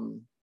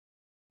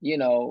 you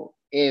know,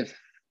 if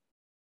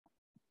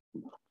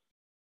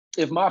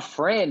my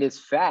friend is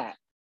fat,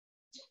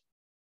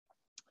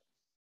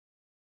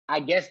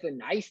 I guess the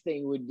nice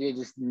thing would be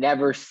just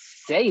never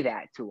say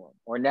that to him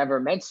or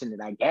never mention it.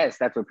 I guess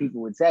that's what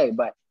people would say.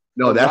 But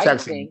no, that's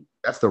actually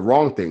that's the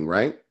wrong thing,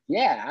 right?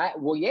 Yeah.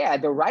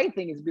 The right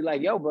thing is to be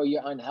like, yo, bro,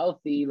 you're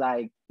unhealthy.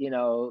 Like, you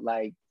know,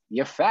 like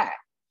you're fat.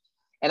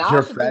 And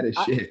you're fat as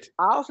shit.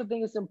 I also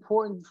think it's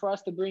important for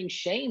us to bring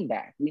shame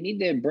back. We need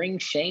to bring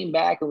shame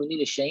back, and we need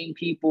to shame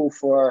people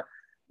for,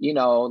 you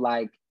know,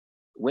 like,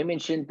 women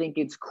shouldn't think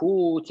it's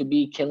cool to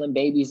be killing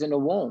babies in the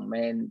womb.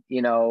 And,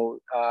 you know,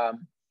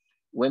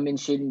 women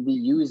shouldn't be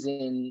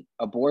using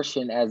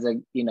abortion as a,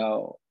 you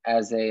know,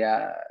 as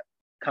a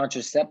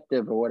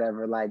contraceptive or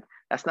whatever. Like,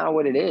 that's not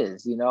what it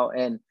is, you know.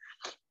 And,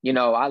 you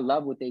know, I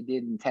love what they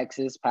did in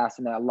Texas,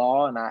 passing that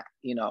law. And I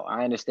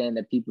understand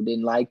that people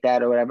didn't like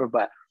that or whatever,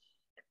 but,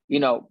 you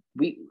know,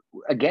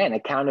 again,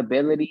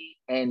 accountability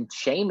and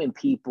shaming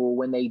people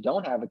when they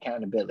don't have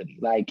accountability.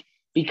 Like,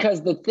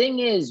 because the thing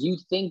is, you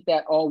think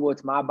that, oh, well,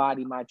 it's my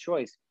body, my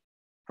choice.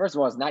 First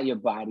of all, it's not your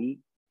body.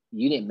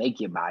 You didn't make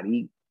your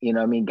body. You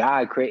know what I mean?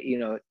 God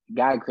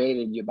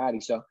created your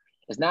body. So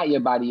it's not your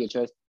body, your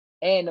choice.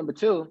 And number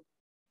two,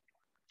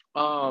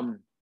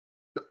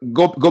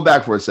 go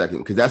back for a second,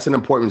 because that's an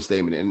important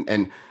statement.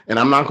 And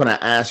I'm not going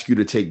to ask you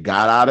to take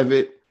God out of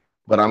it,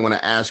 but I'm going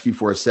to ask you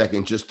for a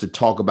second just to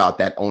talk about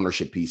that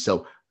ownership piece.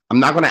 So I'm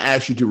not going to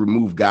ask you to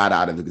remove God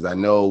out of it, because I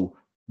know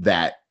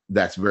that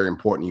that's very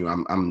important to you.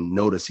 I'm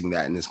noticing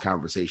that in this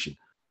conversation.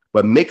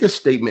 But make a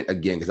statement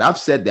again, because I've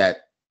said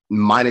that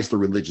minus the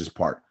religious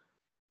part.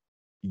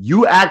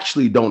 You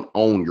actually don't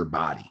own your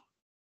body.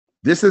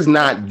 This is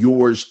not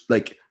yours.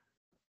 Like,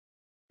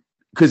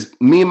 because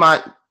me and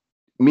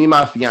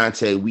my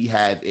fiance, we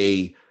have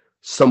a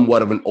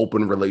somewhat of an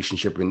open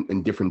relationship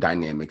in different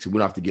dynamics. And we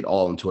don't have to get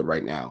all into it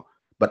right now.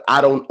 But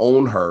I don't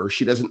own her.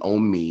 She doesn't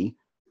own me.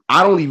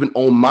 I don't even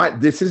own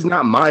this is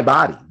not my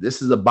body.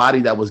 This is a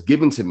body that was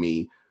given to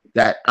me,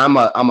 that I'm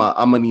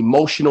an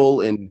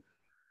emotional and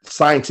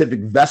scientific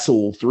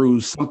vessel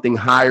through something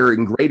higher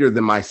and greater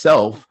than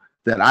myself,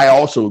 that I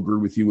also agree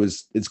with you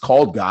is, it's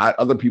called God.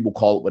 Other people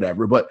call it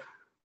whatever. But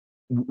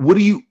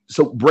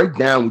so break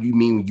down what you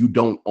mean when you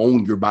don't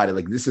own your body.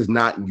 Like, this is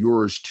not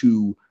yours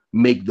to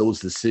make those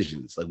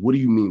decisions. Like, what do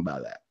you mean by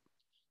that?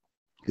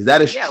 Because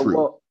that is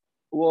true.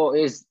 Well,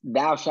 is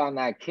thou shalt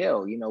not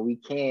kill. You know, we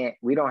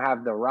don't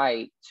have the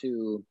right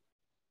to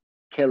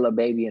kill a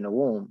baby in the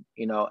womb,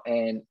 you know.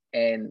 And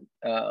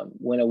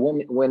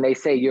when they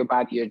say your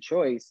body, your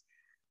choice,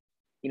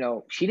 you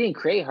know, she didn't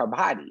create her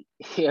body.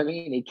 You know what I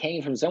mean? It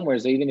came from somewhere.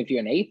 So even if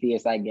you're an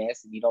atheist, I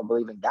guess, and you don't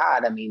believe in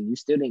God, I mean, you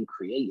still didn't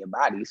create your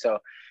body. So,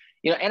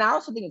 you know, and I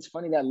also think it's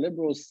funny that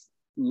liberals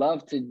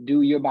love to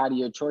do your body,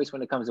 your choice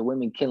when it comes to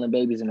women killing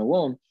babies in the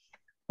womb.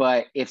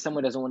 But if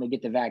someone doesn't want to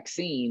get the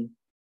vaccine,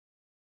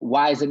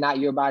 why is it not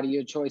your body,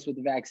 your choice with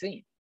the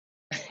vaccine?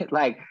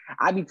 Like,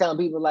 I be telling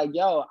people like,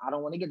 yo, I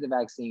don't want to get the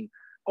vaccine.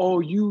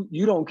 Oh, you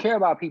don't care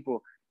about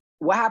people.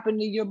 What happened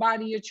to your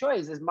body, your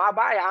choice? It's my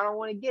body. I don't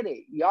want to get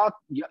it. Y'all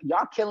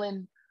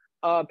killing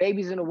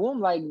babies in the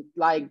womb like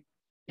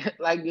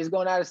it's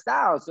going out of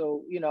style.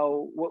 So, you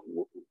know,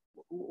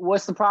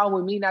 what's the problem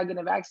with me not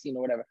getting a vaccine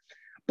or whatever?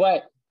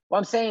 But what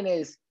I'm saying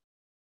is,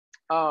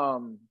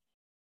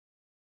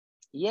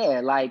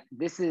 yeah, like,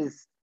 this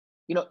is,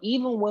 you know,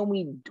 even when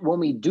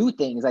we do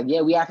things, like,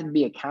 yeah, we have to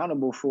be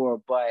accountable for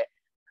it, but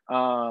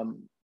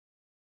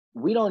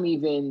we don't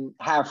even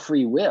have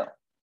free will.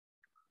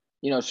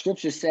 You know,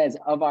 scripture says,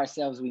 of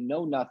ourselves we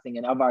know nothing,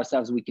 and of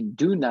ourselves we can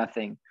do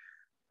nothing.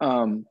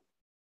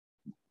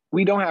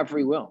 We don't have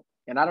free will.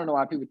 And I don't know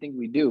why people think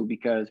we do,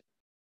 because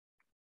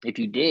if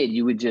you did,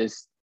 you would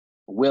just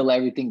will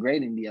everything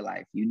great into your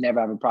life. You'd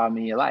never have a problem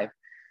in your life.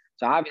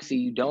 So obviously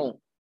you don't.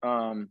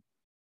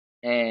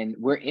 And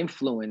we're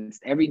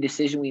influenced. Every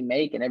decision we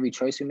make and every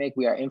choice we make,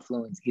 we are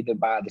influenced either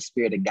by the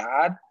Spirit of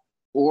God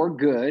or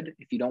good.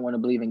 If you don't want to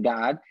believe in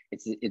God,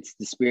 it's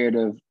the spirit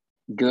of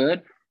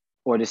good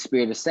or the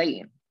spirit of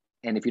Satan.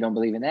 And if you don't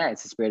believe in that,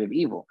 it's the spirit of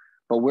evil.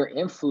 But we're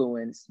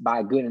influenced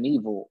by good and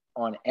evil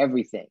on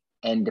everything.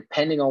 And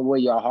depending on where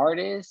your heart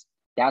is,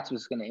 that's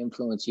what's going to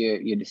influence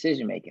your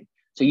decision making.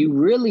 So you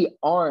really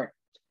aren't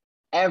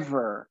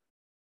ever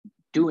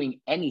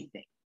doing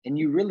anything, and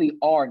you really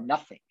are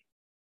nothing.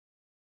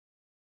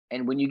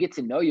 And when you get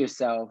to know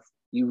yourself,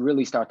 you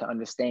really start to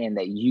understand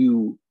that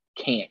you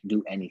can't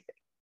do anything.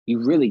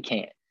 You really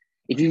can't.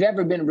 If you've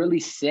ever been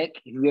really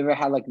sick, if you've ever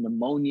had like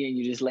pneumonia and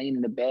you're just laying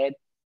in the bed,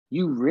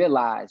 you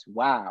realize,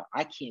 wow,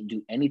 I can't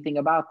do anything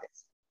about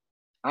this.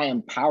 I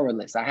am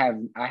powerless. I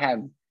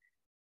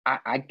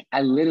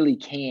literally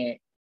can't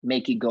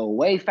make it go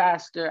away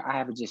faster. I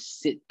have to just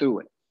sit through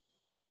it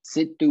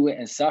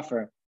and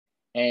suffer.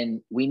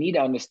 And we need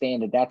to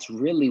understand that that's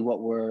really what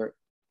we're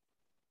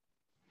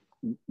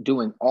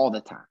doing all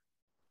the time.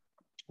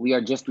 We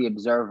are just the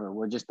observer.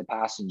 We're just the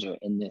passenger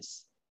in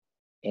this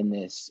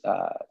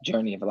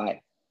journey of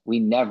life. We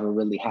never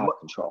really have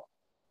control.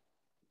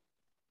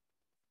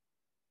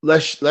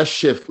 Let's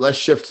shift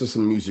to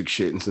some music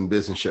shit and some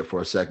business shit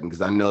for a second,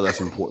 because I know that's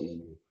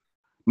important.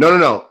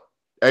 No.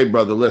 Hey,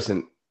 brother,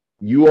 listen.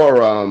 You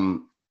are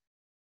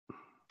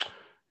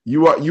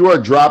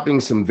dropping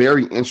some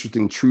very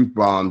interesting truth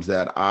bombs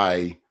that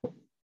I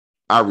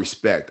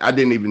respect. I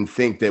didn't even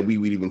think that we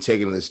would even take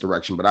it in this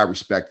direction, but I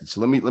respect it.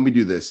 So let me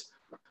do this.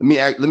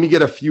 Let me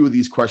get a few of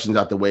these questions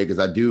out the way, because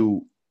I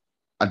do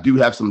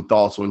have some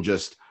thoughts on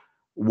just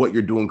what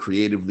you're doing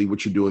creatively,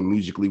 what you're doing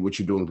musically, what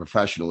you're doing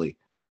professionally.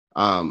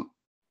 What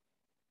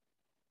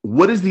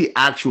is the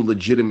actual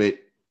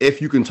legitimate,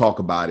 if you can talk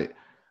about it,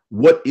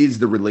 what is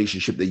the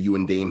relationship that you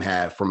and Dame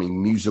have from a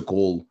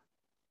musical,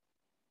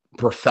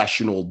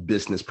 professional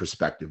business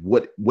perspective?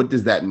 What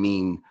does that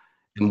mean,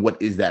 and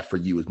what is that for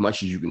you, as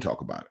much as you can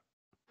talk about it?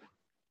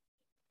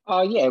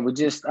 Yeah, we're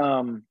just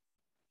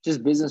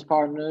business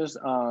partners.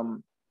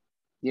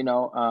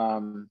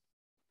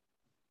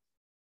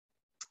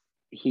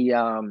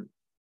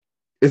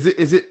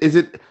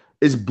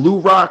 Is Blue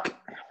Rock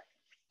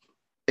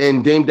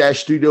and Dame Dash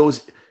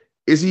Studios,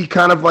 is he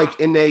kind of like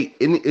in a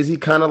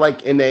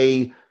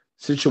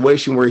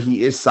situation where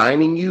he is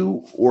signing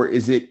you, or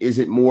is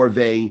it more of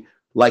a,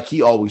 like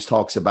he always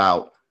talks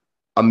about,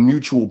 a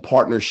mutual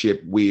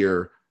partnership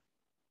where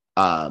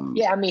I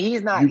mean,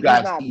 he's not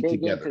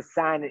big into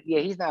signing.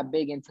 Yeah, he's not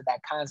big into that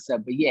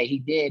concept, but yeah, he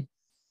did.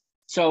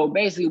 So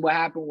basically what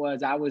happened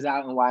was I was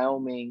out in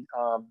Wyoming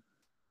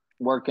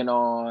working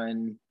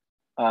on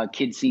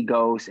Kids See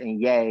Ghosts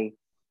and Yay.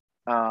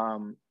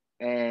 And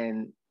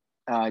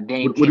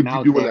Dame came out there. What did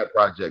you do in that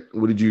project?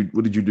 What did you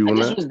do in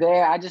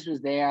that? I just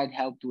was there. I'd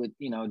helped with,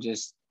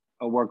 just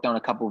worked on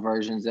a couple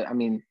versions. I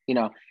mean,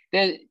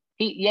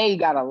 Ye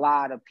got a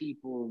lot of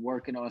people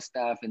working on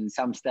stuff, and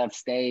some stuff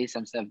stays,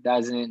 some stuff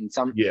doesn't, and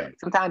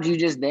sometimes you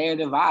just there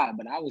to vibe.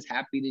 But I was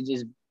happy to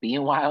just be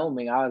in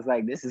Wyoming. I was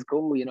like, this is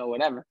cool,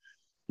 whatever.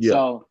 Yeah.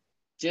 So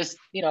just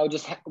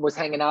was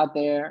hanging out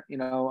there,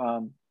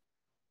 doing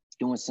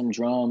some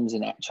drums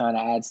and trying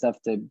to add stuff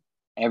to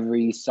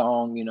every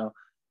song,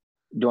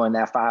 during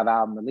that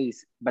 5-album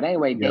release. But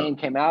anyway, Dame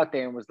came out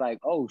there and was like,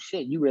 oh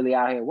shit, you really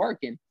out here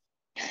working.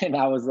 And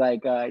I was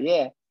like,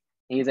 yeah.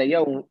 And he's like,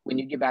 yo, when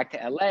you get back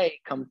to LA,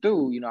 come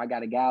through. I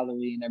got a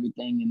gallery and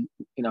everything.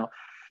 And,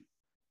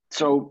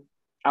 so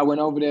I went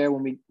over there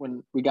when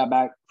we got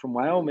back from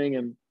Wyoming,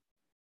 and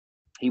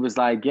he was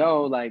like,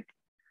 yo, like,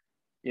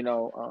 you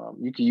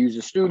can use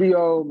the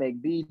studio,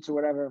 make beats or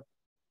whatever.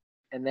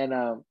 And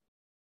then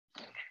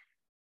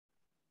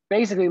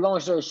basically,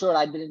 long story short,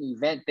 I did an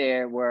event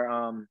there where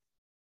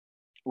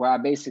I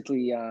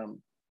basically I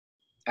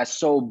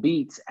sold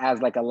beats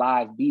as like a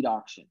live beat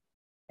auction.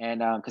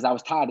 And because I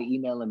was tired of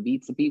emailing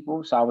beats to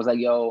people. So I was like,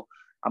 yo,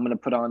 I'm going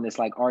to put on this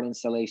like art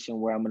installation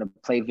where I'm going to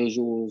play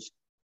visuals,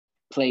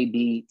 play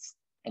beats.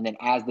 And then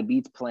as the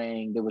beat's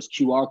playing, there was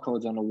QR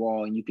codes on the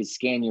wall, and you could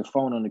scan your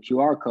phone on the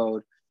QR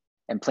code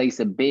and place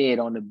a bid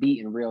on the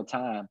beat in real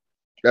time.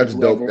 That's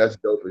dope. That's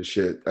dope as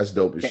shit. That's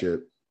dope as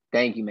shit.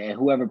 Thank you, man.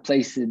 Whoever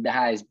placed the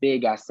highest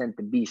bid, I sent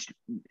the beats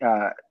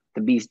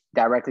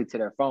directly to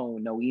their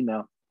phone, no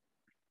email.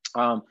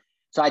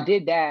 So I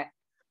did that,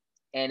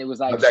 and it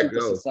was like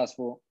super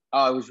successful.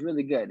 Oh, it was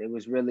really good. It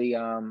was really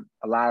a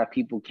lot of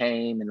people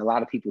came, and a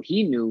lot of people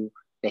he knew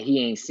that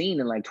he ain't seen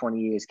in like 20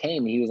 years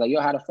came, and he was like,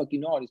 yo, how the fuck you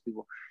know all these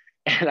people?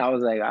 And I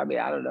was like, I mean,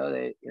 I don't know,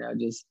 that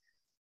just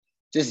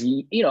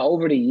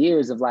over the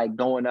years of like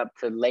going up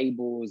to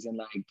labels and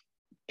like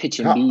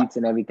pitching beats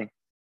and everything.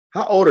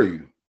 How old are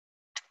you?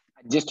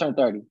 I just turned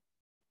 30.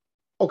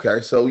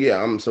 Okay, so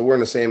yeah, so we're in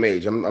the same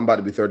age. I'm about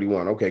to be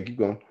 31. Okay, keep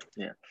going.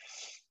 Yeah.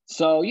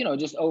 So,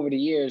 just over the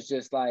years,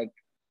 just like,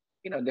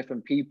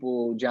 different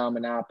people, John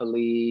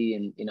Monopoly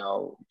and,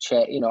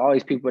 Chet, all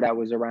these people that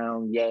was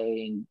around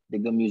Yay and the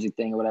good music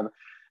thing or whatever.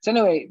 So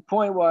anyway,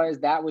 point was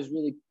that was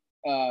really,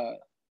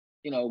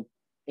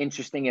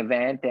 interesting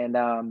event. And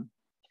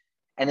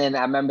then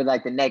I remember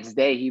like the next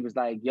day he was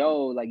like,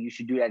 yo, like you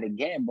should do that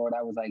again, bro.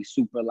 That was like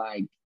super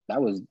like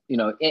that was,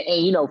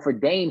 and you know, for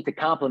Dame to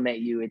compliment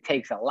you, it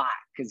takes a lot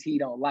because he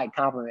don't like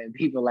complimenting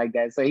people like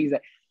that. So he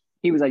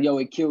was like, yo,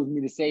 it kills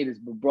me to say this,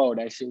 but bro,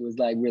 that shit was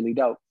like really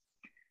dope.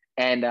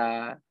 And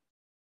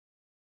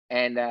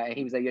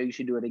he was like, yo, you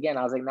should do it again.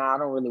 I was like, nah, I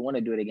don't really want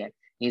to do it again.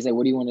 He's like,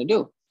 what do you want to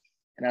do?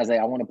 And I was like,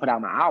 I want to put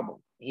out my album.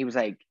 He was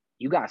like,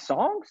 you got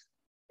songs?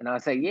 And I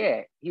was like,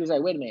 yeah. He was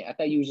like, wait a minute, I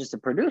thought you was just a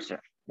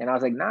producer. And I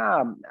was like,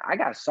 nah, I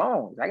got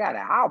songs. I got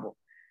an album.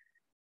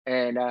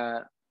 And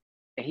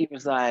he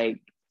was like,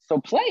 so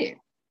play it.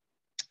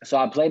 So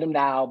I played him the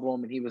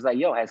album, and he was like,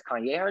 yo, has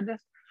Kanye heard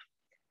this?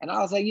 And I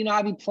was like,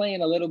 I be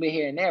playing a little bit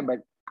here and there, but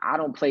I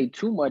don't play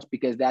too much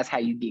because that's how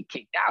you get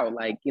kicked out,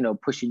 like,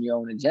 pushing your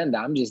own agenda.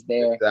 I'm just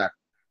there. Exactly.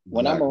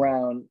 When I'm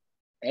around,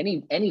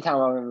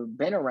 anytime I've ever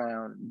been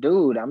around,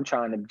 dude, I'm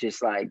trying to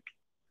just like,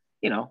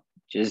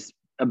 just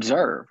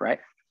observe, right?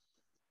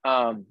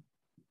 So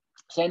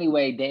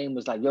anyway, Dame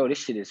was like, yo, this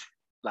shit is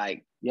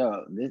like,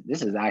 yo,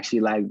 this is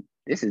actually like,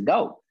 this is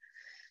dope.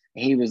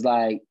 And he was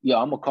like, yo,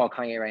 I'm gonna call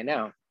Kanye right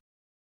now.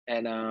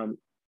 And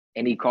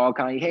he called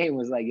Kanye and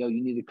was like, yo,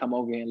 you need to come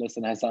over here and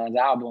listen to Hassan's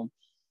album.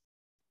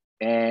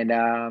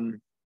 And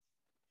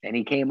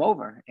he came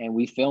over and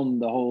we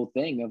filmed the whole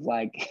thing of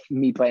like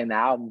me playing the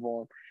album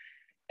for him.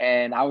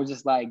 And I was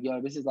just like,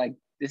 yo, this is like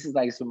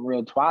some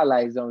real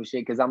Twilight Zone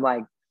shit. Cause I'm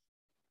like,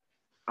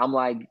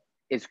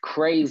 it's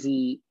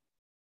crazy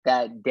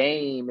that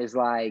Dame is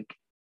like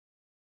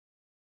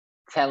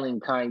telling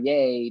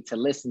Kanye to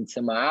listen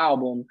to my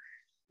album.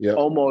 Yep.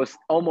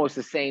 Almost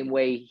the same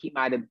way he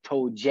might have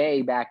told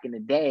Jay back in the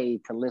day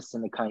to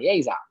listen to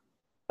Kanye's album.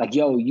 Like,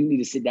 yo, you need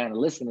to sit down and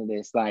listen to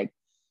this. Like,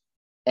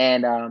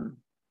 and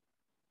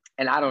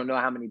I don't know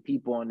how many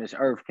people on this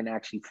earth can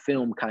actually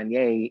film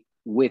Kanye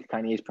with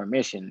Kanye's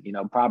permission.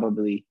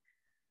 Probably,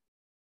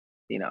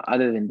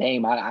 other than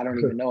Dame, I don't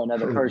even know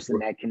another person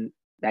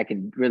that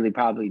can really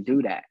probably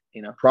do that.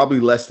 Probably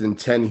less than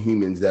 10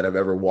 humans that have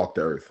ever walked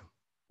the earth.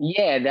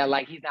 Yeah, that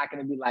like he's not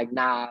gonna be like,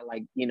 nah,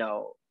 like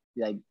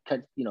like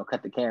cut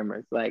the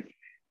cameras, like,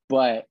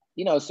 but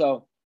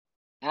so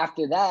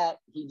after that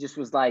he just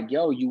was like,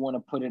 yo, you want to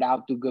put it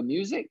out through Good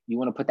Music? You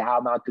want to put the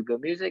album out through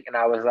Good Music? And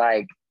I was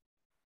like,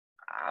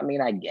 I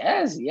mean, I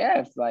guess,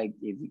 yeah.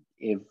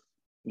 If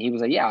he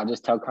was like, yeah, I'll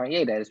just tell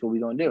Kanye that it's what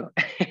we're gonna do.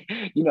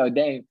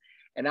 Dame.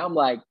 And I'm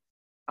like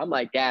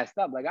gassed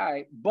up, like, all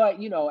right.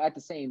 But at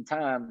the same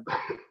time,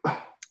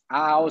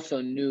 I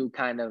also knew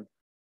kind of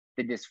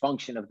the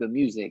dysfunction of Good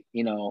Music,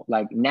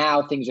 like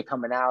now things are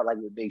coming out like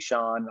with Big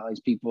Sean, all these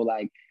people,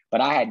 like,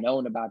 but I had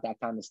known about that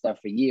kind of stuff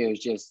for years,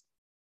 just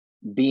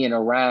being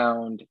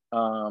around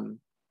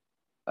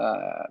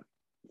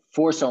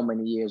for so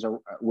many years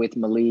with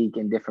Malik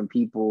and different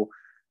people.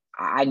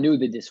 I knew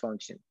the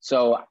dysfunction.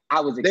 So I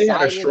was excited. They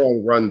had a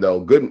strong run though.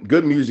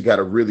 Good Music had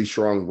a really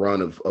strong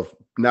run of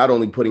not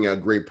only putting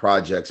out great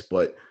projects,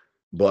 but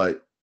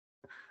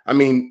I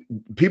mean,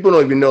 people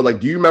don't even know, like,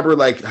 do you remember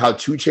like how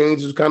 2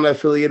 Chainz was kind of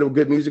affiliated with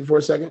Good Music for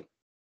a second?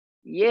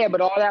 Yeah,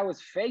 but all that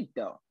was fake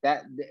though.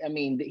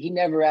 He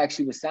never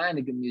actually was signed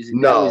to Good Music.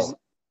 No.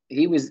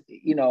 He was,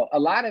 a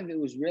lot of it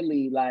was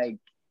really like,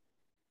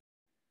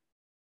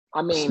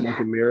 Smoke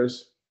and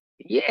Mirrors.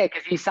 Yeah,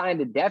 because he signed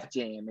to Def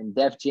Jam, and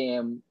Def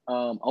Jam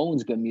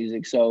owns Good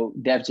Music. So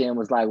Def Jam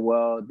was like,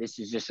 well, this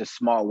is just a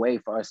smart way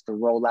for us to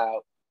roll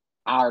out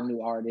our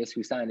new artist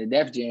who signed to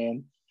Def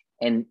Jam.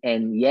 And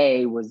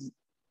Ye was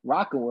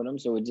rocking with him.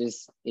 So it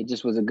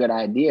just was a good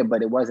idea,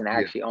 but it wasn't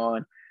actually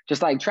on.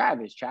 Just like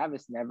Travis.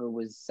 Travis never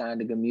was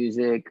signed to Good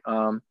Music.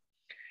 But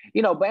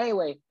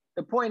anyway,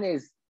 the point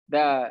is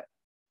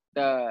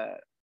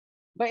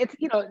but it's,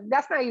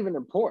 that's not even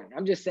important.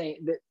 I'm just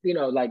saying that,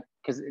 like,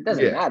 because it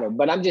doesn't matter,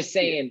 but I'm just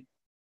saying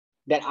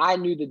that I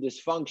knew the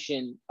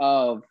dysfunction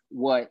of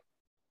what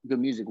Good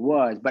Music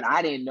was, but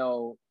I didn't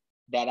know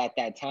that at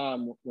that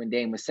time when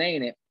Dame was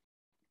saying it,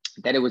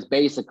 that it was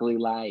basically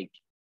like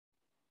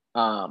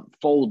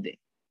folding,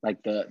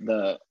 like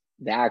the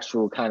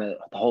actual kind of,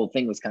 the whole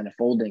thing was kind of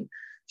folding.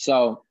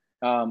 So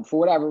for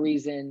whatever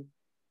reason,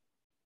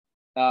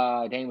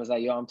 Dame was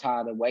like, yo, I'm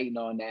tired of waiting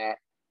on that.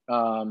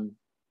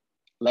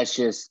 Let's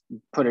just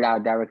put it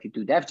out directly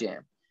through Def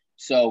Jam.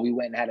 So we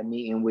went and had a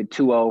meeting with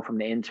 2-0 from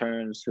the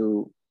interns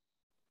who,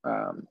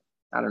 I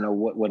don't know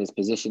what his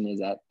position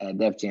is at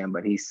Def Jam,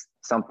 but he's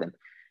something.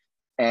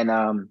 And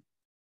I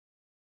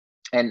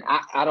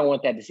don't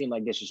want that to seem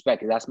like disrespect,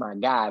 because that's my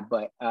guy,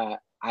 but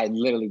I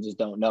literally just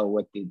don't know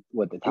what the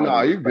title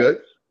No, you're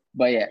good.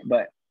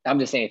 But I'm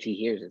just saying if he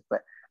hears it.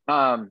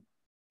 And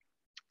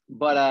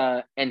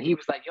he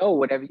was like, yo,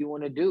 whatever you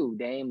want to do,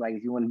 Dame, like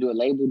if you want to do a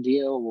label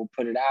deal, we'll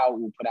put it out,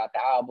 we'll put out the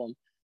album.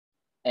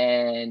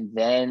 And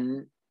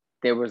then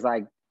there was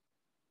like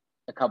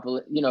a couple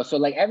of, so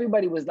like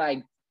everybody was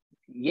like,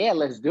 yeah,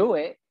 let's do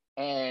it.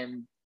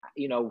 And,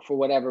 for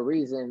whatever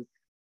reason,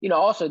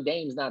 also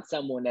Dame's not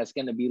someone that's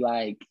going to be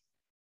like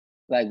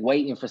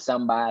waiting for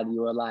somebody,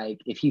 or like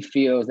if he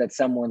feels that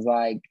someone's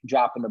like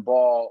dropping the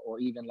ball or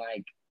even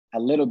like a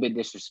little bit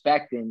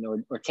disrespecting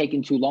or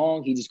taking too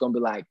long, he's just going to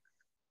be like,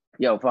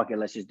 yo, fuck it,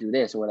 let's just do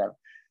this or whatever.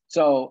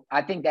 So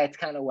I think that's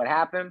kind of what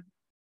happened.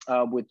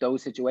 with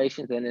those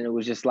situations. And then it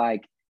was just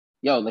like,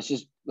 yo, let's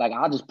just like,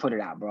 I'll just put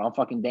it out, bro. I'm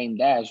fucking Dame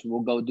Dash.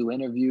 We'll go do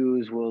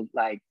interviews. We'll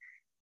like,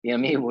 you know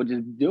what I mean? We'll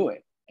just do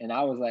it. And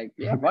I was like,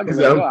 yeah, fuck it, let's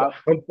go.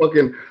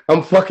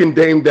 I'm fucking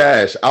Dame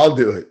Dash. I'll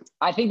do it.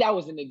 I think that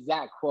was an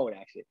exact quote,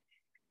 actually.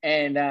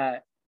 And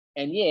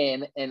yeah,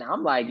 and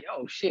I'm like,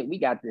 yo, shit, we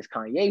got this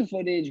Kanye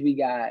footage. We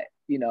got,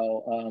 you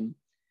know,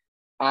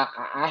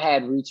 I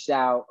had reached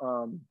out,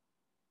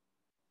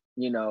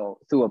 you know,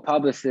 through a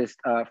publicist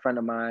friend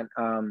of mine.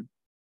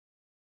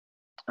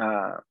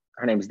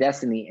 Her name is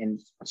Destiny, and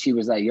she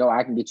was like, yo,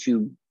 I can get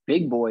you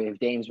Big Boy if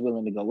Dame's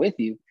willing to go with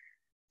you.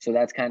 So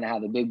that's kind of how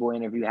the Big Boy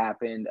interview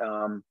happened.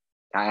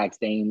 I asked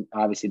Dame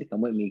obviously to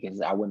come with me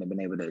because I wouldn't have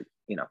been able to,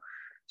 you know.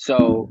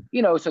 So,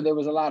 you know, so there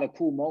was a lot of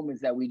cool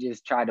moments that we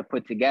just tried to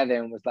put together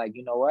and was like,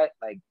 you know what,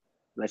 like,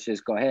 let's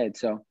just go ahead.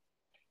 So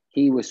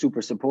he was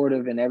super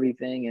supportive and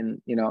everything.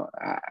 And, you know,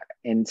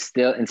 and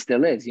still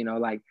is, you know,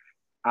 like,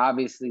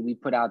 obviously we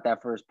put out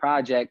that first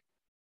project,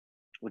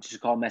 which is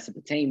called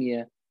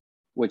Mesopotamia,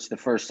 which the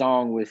first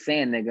song was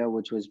Sand Nigga,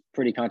 which was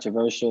pretty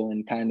controversial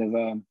and kind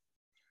of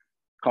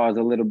caused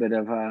a little bit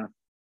of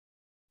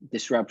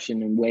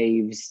disruption and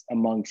waves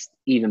amongst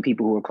even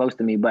people who were close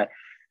to me. But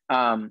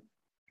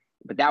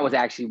that was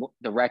actually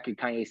the record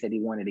Kanye said he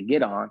wanted to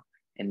get on.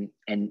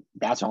 And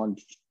that's on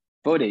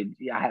footage.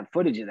 I have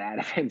footage of that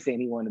of him saying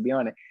he wanted to be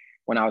on it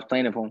when I was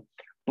playing it for him.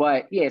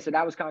 But yeah, so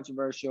that was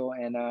controversial.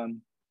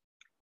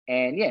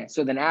 And yeah,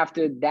 so then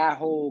after that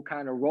whole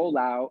kind of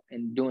rollout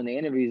and doing the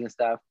interviews and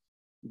stuff,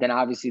 then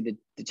obviously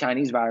the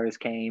Chinese virus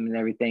came and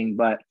everything.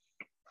 But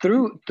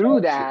through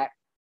that,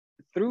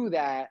 you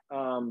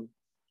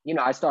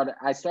know, I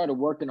started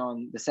working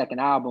on the second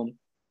album,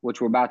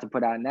 which we're about to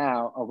put out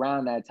now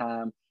around that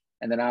time.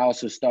 And then I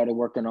also started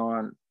working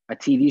on a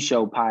TV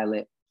show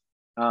pilot,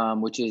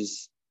 which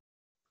is,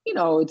 you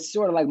know, it's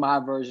sort of like my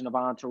version of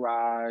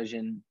Entourage.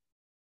 And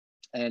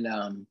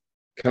Can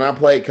I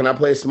play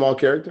a small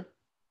character?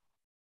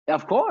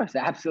 Of course,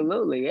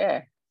 absolutely,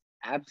 yeah,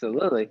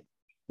 absolutely.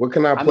 What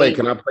can I play? I mean,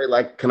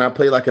 can I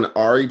play like an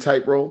Ari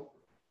type role?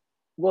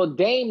 Well,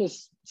 Dame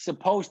is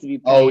supposed to be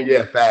playing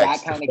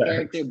facts, that kind of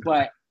character,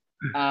 but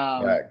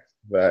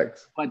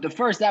facts. But the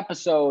first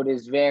episode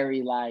is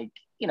very like,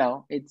 you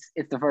know, it's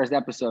the first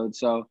episode,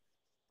 so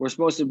we're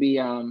supposed to be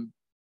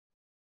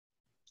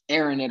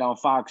airing it on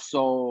Fox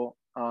Soul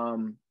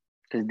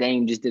because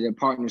Dame just did a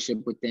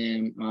partnership with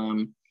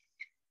them,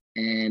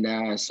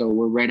 and so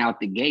we're right out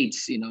the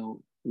gates, you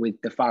know, with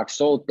the Fox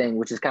Soul thing,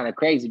 which is kind of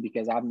crazy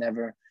because I've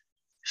never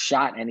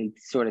shot any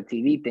sort of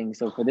TV thing.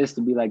 So for this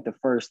to be like the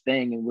first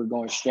thing and we're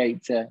going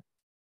straight to,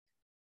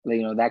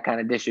 you know, that kind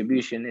of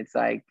distribution, it's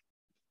like,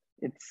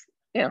 it's,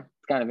 you know,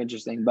 it's kind of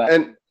interesting. But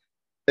and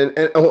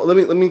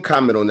let me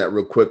comment on that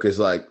real quick. Is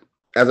like,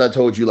 as I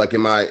told you, like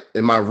in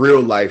my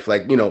real life,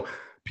 like, you know,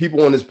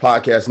 people on this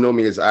podcast know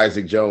me as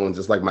Isaac Jones.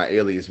 It's like my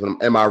alias.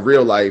 But in my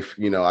real life,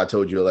 you know, I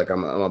told you, like,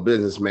 I'm a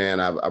businessman.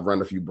 I've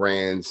run a few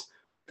brands,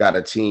 got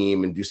a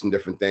team, and do some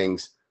different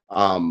things.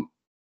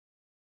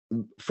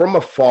 From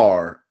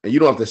afar, and you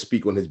don't have to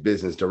speak on his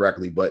business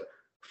directly, but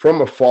from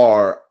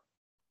afar,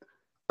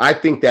 I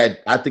think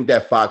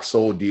that Fox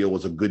Soul deal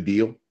was a good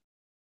deal.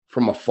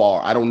 From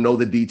afar, I don't know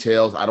the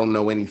details. I don't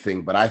know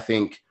anything, but I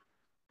think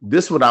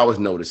this is what I was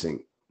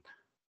noticing.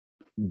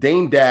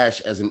 Dame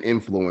Dash as an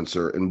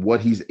influencer and what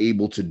he's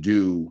able to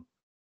do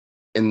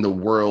in the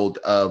world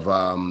of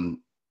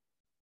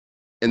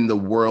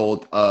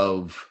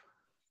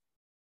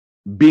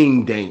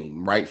being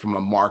Dame, right? From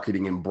a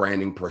marketing and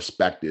branding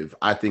perspective,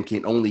 I think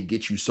can only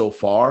get you so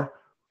far.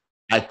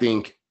 I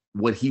think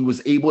what he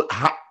was able,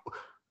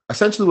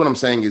 essentially what I'm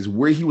saying is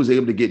where he was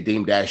able to get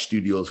Dame Dash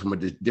Studios from a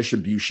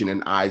distribution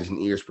and eyes and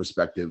ears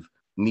perspective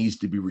needs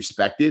to be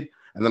respected.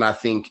 And then I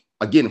think,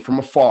 again, from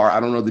afar, I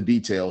don't know the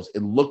details,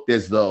 it looked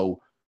as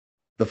though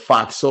the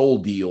Fox Soul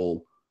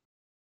deal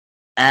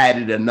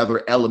added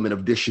another element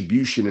of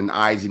distribution and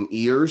eyes and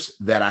ears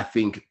that I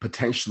think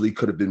potentially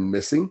could have been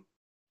missing.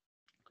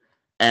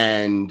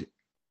 And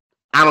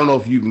I don't know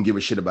if you even give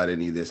a shit about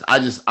any of this. I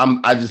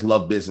just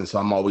love business. So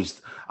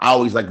I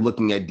always like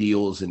looking at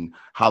deals and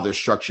how they're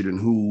structured and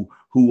who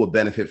will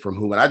benefit from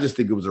who. And I just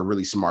think it was a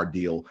really smart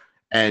deal.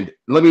 And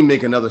let me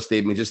make another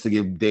statement just to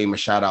give Dame a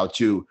shout out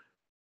too.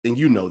 And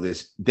you know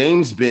this,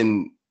 Dame's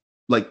been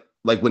like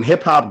when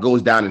hip hop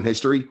goes down in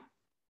history,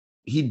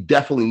 he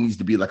definitely needs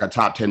to be like a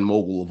top 10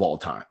 mogul of all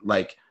time.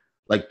 Like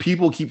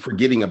people keep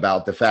forgetting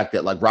about the fact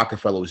that like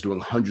Rockefeller was doing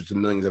hundreds of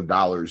millions of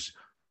dollars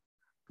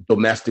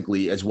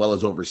domestically as well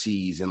as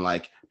overseas, and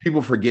like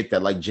people forget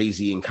that like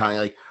Jay-Z and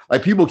Kanye,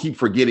 like people keep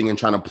forgetting and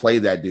trying to play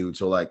that dude.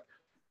 So like,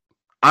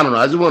 I don't know,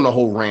 I just want a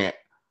whole rant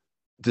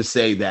to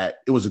say that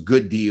it was a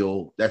good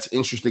deal. That's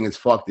interesting as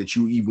fuck that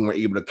you even were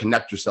able to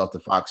connect yourself to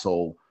Fox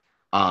Soul.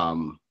 I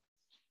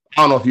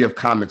don't know if you have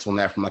comments on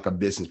that from like a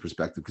business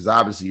perspective, because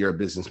obviously you're a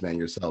businessman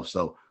yourself.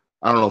 So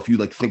I don't know if you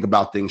like think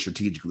about things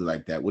strategically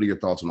like that. What are your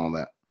thoughts on all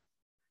that?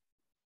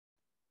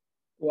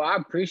 Well, I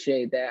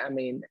appreciate that. I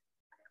mean,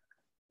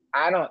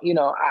 I don't, you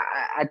know,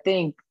 I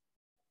think,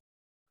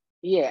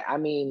 yeah, I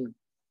mean,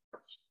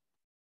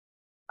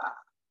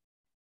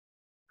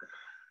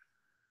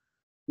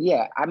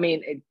 Yeah, I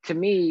mean, to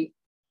me,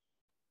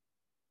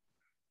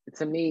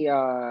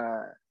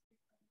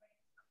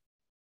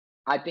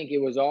 I think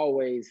it was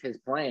always his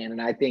plan,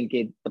 and I think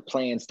the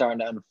plan's starting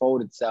to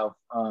unfold itself.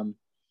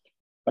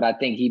 But I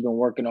think he's been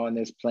working on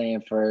this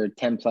plan for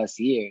 10 plus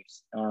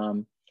years.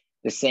 The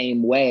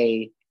same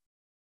way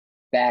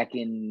back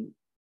in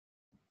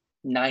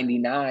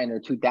 99 or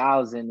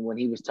 2000 when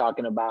he was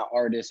talking about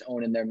artists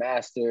owning their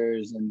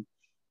masters and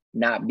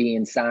not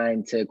being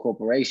signed to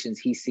corporations,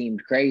 he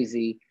seemed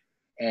crazy.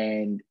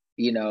 And,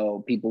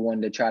 people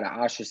wanted to try to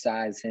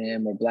ostracize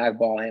him or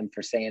blackball him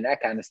for saying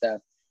that kind of stuff.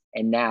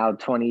 And now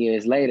 20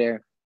 years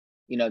later,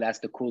 that's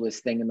the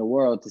coolest thing in the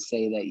world to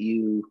say that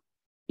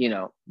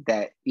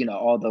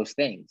all those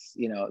things,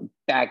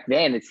 back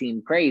then it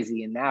seemed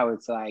crazy. And now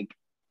it's like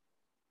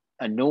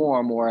a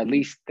norm, or at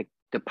least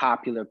the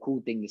popular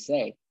cool thing to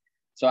say.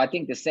 So I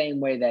think the same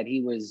way that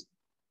he was,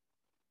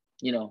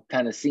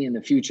 kind of seeing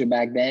the future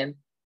back then,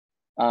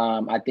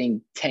 I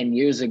think 10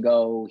 years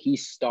ago, he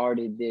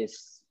started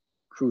this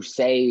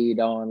crusade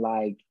on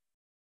like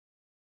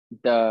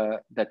the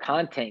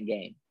content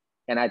game.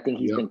 And I think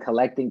he's been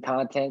collecting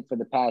content for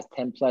the past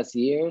 10 plus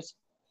years.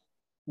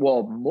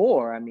 Well,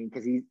 more, I mean,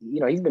 because he's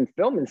been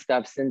filming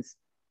stuff since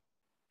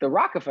the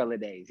Rockefeller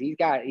days.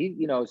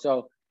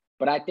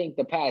 But I think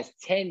the past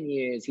 10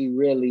 years, he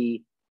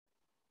really,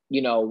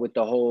 with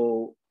the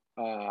whole,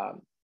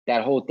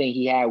 that whole thing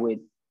he had with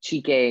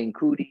Chike and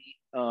Kuti,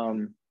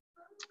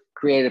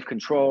 Creative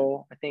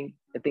Control, I think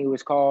it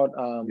was called.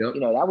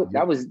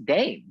 That was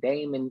Dame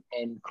and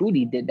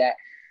Kuti did that.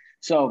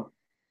 So,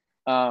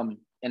 and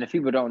if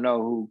people don't know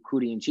who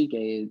Kuti and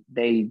Chike is,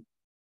 they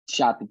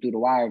shot the Through the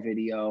Wire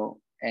video,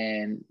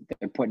 and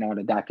they're putting out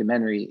a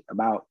documentary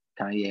about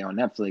Kanye on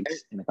Netflix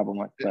in a couple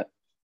months. But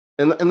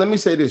and let me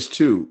say this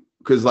too,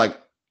 because that's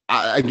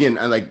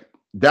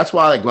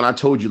why, like, when I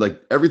told you, like,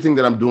 everything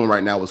that I'm doing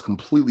right now is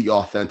completely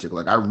authentic.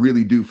 Like, I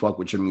really do fuck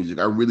with your music.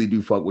 I really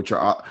do fuck with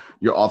your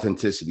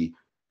authenticity.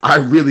 I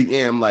really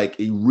am like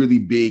a really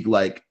big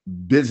like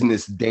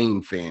business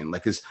Dame fan.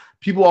 Like, cause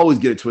people always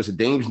get it twisted.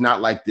 Dame's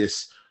not like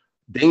this.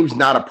 Dame's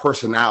not a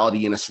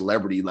personality and a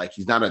celebrity. Like,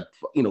 he's not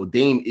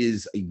Dame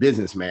is a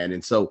businessman.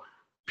 And so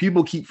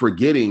people keep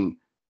forgetting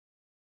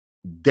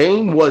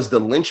Dame was the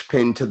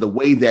linchpin to the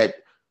way that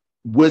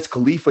Wiz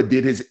Khalifa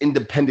did his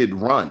independent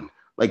run.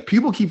 Like,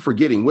 people keep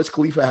forgetting Wiz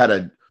Khalifa had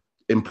an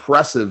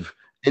impressive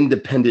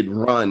independent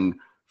run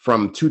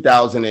from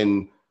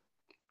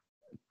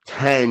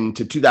 2010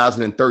 to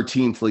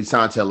 2013 till he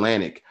signed to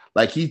Atlantic.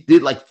 Like, he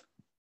did like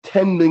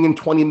 $10 million,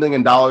 $20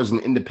 million in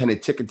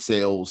independent ticket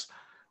sales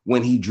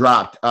when he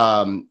dropped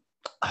when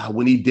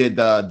he did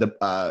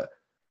the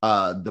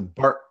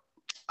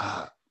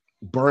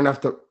burn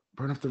after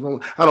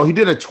rolling. I don't know. He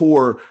did a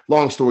tour,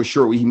 long story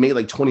short, where he made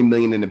like 20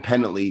 million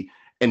independently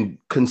and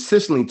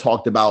consistently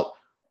talked about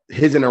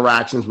his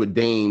interactions with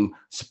Dame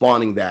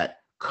spawning that.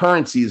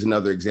 Currency is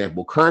another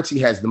example. Currency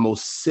has the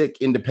most sick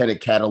independent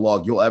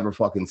catalog you'll ever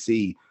fucking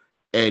see.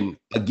 And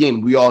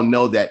again, we all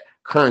know that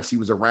Currency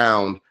was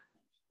around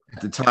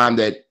at the time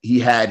that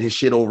he had his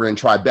shit over in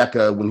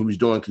Tribeca when he was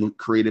doing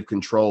Creative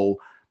Control.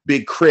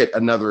 Big Crit,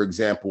 another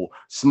example.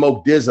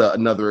 Smoke Dizza,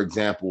 another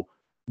example.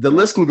 The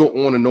list can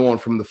go on and on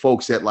from the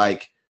folks that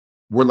like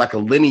were like a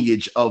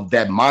lineage of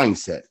that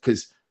mindset.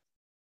 Because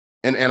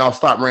and I'll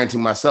stop ranting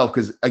myself,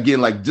 because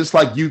again, like, just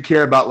like you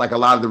care about like a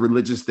lot of the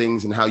religious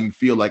things and how you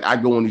feel, like I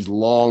go on these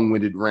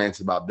long-winded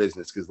rants about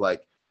business because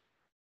like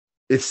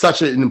it's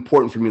such an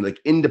important for me, like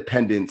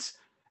independence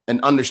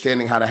and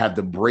understanding how to have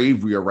the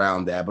bravery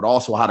around that, but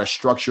also how to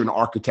structure and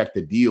architect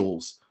the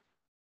deals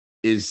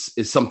is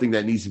something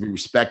that needs to be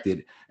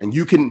respected. And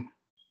you can,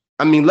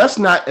 I mean, let's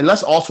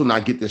also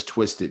not get this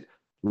twisted.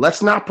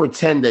 Let's not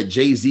pretend that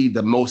Jay-Z,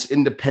 the most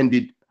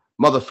independent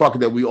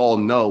motherfucker that we all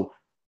know,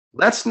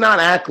 let's not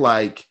act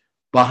like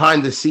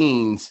behind the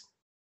scenes,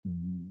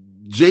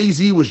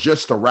 Jay-Z was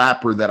just a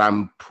rapper that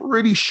I'm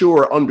pretty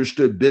sure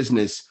understood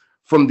business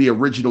from the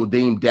original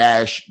Dame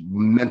Dash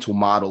mental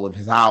model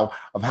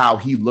of how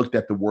he looked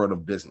at the world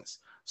of business.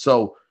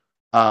 So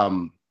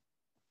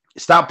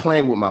stop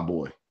playing with my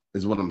boy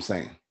is what I'm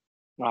saying.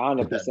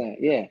 100%.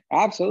 Yeah,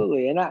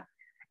 absolutely. And I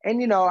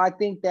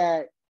think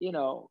that,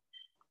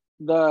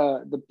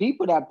 the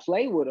people that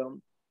play with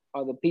him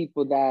are the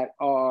people that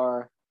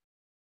are,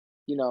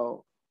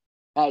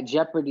 at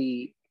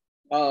jeopardy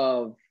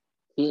of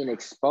being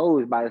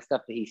exposed by the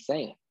stuff that he's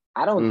saying.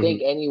 I don't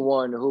think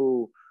anyone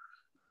who,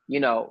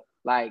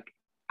 like,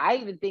 I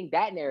even think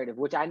that narrative,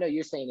 which I know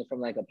you're saying it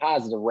from like a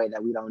positive way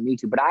that we don't need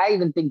to, but I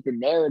even think the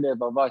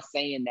narrative of us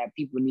saying that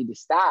people need to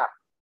stop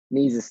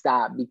needs to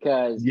stop,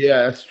 because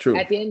yeah, that's true.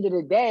 At the end of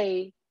the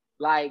day,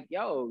 like,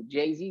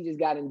 Jay-Z just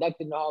got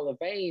inducted in the Hall of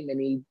Fame and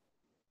he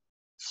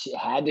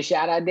had to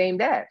shout out Dame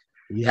Dash.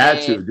 He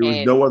had to. There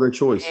was no other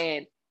choice.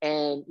 And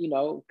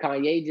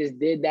Kanye just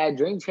did that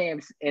Drink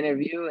Champs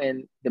interview,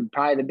 and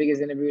probably the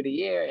biggest interview of the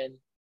year, and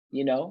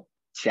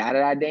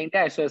shouted out Dame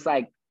Dash. So it's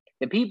like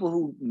the people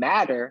who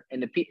matter,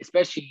 and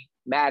especially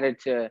matter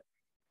to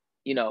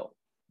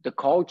the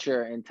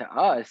culture and to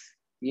us,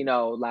 you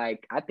know,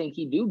 like I think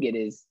he do get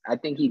his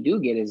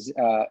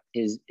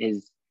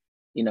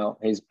you know,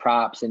 his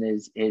props and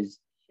his.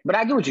 But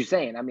I get what you're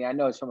saying. I mean, I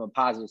know it's from a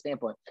positive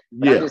standpoint,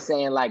 but I'm just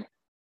saying, like,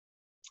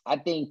 I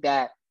think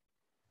that,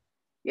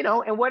 you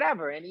know, and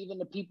whatever, and even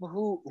the people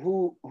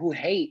who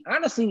hate,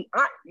 honestly,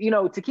 you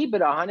know, to keep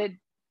it 100,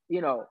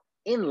 you know,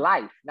 in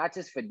life, not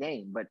just for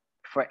Dame, but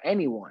for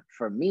anyone,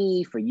 for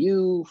me, for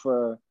you,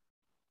 for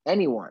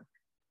anyone,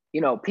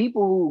 you know,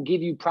 people who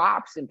give you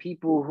props and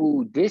people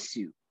who diss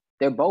you,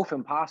 they're both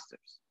imposters.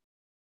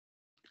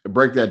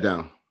 Break that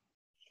down.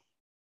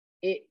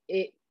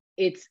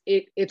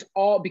 It's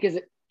all because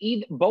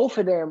both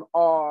of them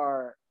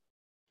are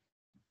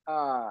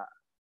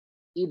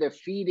either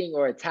feeding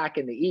or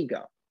attacking the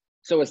ego.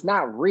 So it's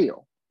not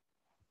real.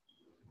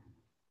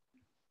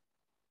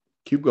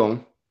 Keep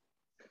going.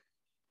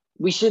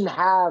 We shouldn't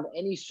have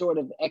any sort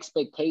of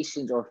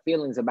expectations or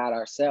feelings about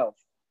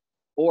ourselves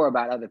or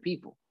about other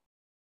people.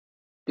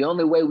 The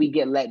only way we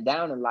get let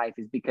down in life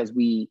is because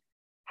we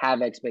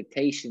have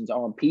expectations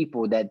on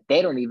people that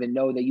they don't even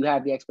know that you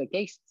have the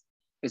expectations.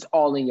 It's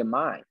all in your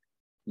mind.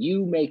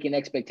 You make an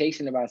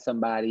expectation about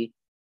somebody,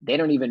 they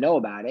don't even know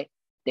about it.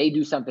 They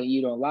do something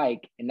you don't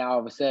like, and now all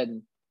of a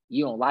sudden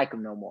you don't like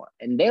them no more.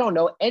 And they don't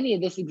know any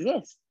of this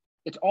exists.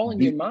 It's all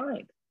in your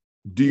mind.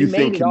 Do you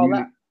think made it all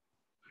up.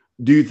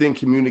 Do you think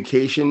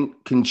communication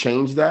can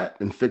change that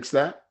and fix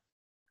that?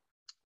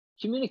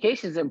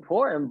 Communication is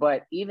important,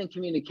 but even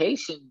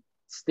communication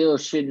still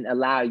shouldn't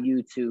allow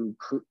you to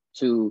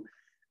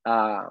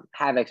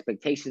have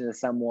expectations of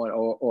someone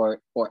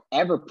or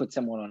ever put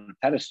someone on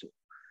a pedestal.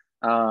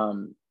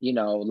 You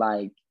know,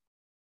 like,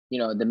 you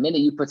know, the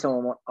minute you put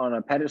someone on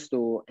a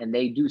pedestal and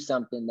they do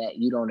something that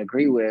you don't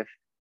agree with,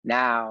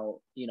 now,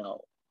 you know,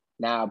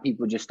 now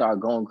people just start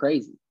going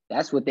crazy.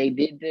 That's what they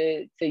did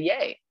to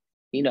Ye.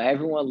 You know,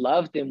 everyone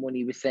loved him when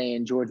he was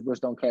saying George Bush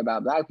don't care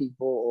about Black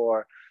people,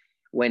 or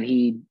when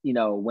he, you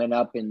know, went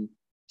up and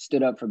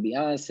stood up for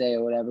Beyonce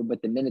or whatever.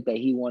 But the minute that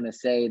he want to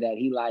say that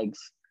he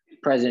likes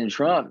President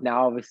Trump,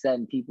 now all of a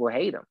sudden people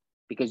hate him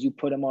because you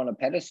put him on a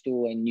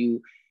pedestal and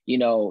you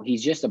know,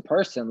 he's just a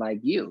person like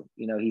you.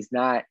 You know, he's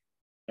not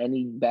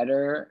any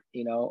better,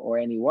 you know, or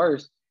any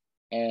worse.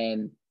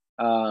 And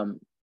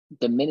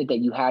the minute that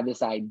you have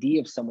this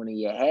idea of someone in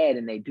your head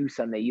and they do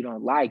something that you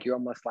don't like, you're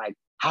almost like,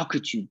 how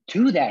could you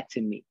do that to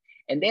me?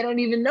 And they don't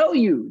even know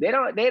you. They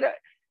don't,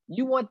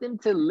 you want them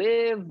to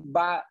live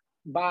by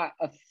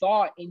a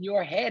thought in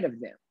your head of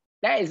them.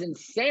 That is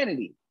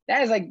insanity.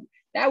 That is like,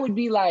 that would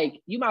be like,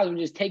 you might as well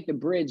just take the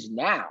bridge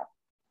now.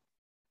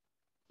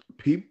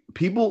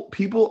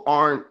 People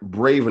aren't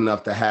brave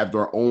enough to have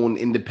their own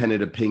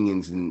independent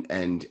opinions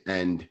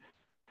and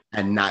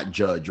not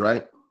judge,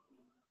 right?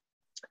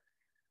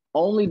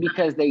 Only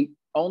because they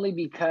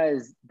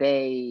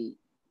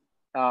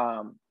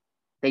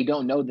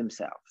don't know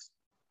themselves.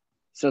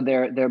 So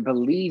they're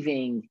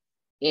believing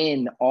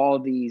in all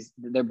these,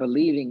 they're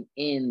believing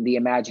in the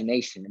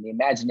imagination, and the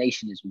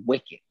imagination is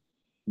wicked.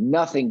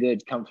 Nothing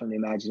good comes from the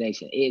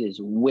imagination. It is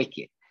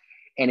wicked.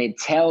 And it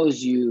tells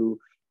you,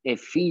 it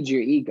feeds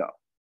your ego.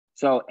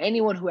 So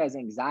anyone who has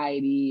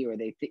anxiety or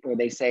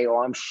they say,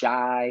 oh, I'm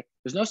shy,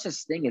 there's no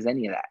such thing as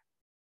any of that.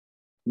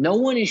 No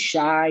one is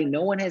shy.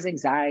 No one has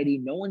anxiety.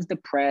 No one's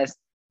depressed.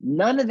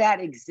 None of that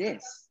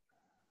exists.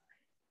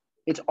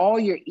 It's all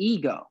your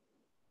ego.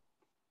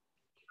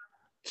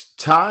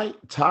 Tie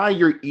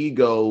your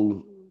ego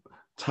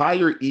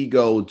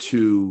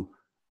to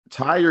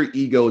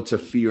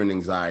fear and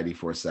anxiety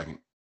for a second.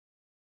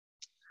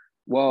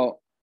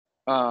 Well,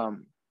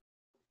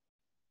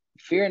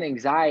 fear and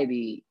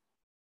anxiety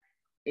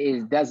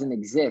doesn't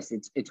exist.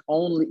 It's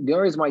only, the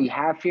only reason why you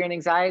have fear and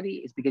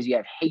anxiety is because you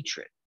have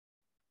hatred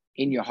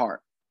in your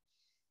heart.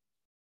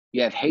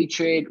 You have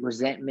hatred,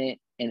 resentment,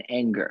 and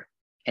anger,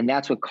 and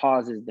that's what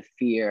causes the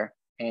fear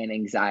and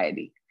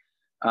anxiety.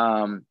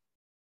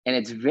 And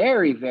it's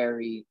very,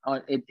 very,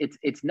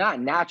 it's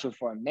not natural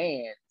for a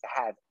man to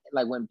have,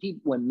 like,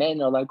 when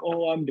men are like,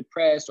 oh, I'm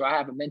depressed or I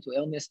have a mental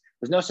illness,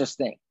 there's no such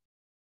thing.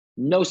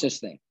 No such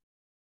thing.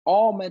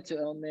 All mental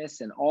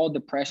illness and all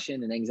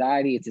depression and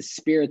anxiety, it's a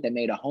spirit that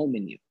made a home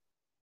in you,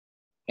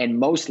 and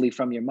mostly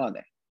from your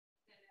mother.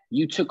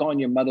 You took on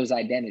your mother's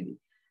identity.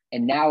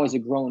 And now as a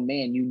grown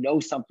man, you know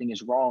something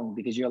is wrong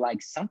because you're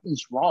like,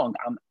 something's wrong.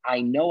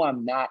 I know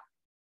I'm not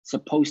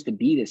supposed to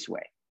be this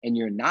way. And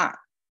you're not,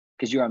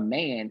 because you're a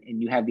man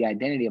and you have the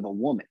identity of a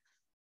woman.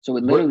 So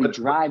it literally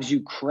drives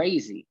you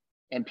crazy.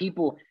 And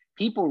people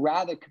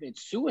rather commit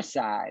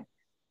suicide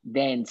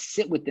than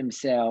sit with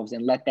themselves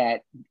and let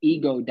that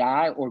ego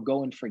die, or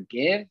go and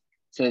forgive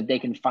so that they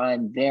can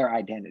find their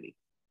identity.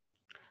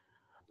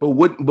 But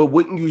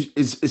wouldn't you,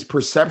 is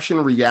perception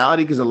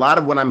reality? Because a lot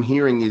of what I'm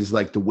hearing is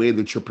like the way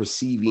that you're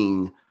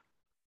perceiving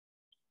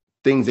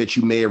things that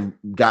you may have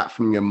got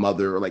from your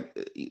mother. Like,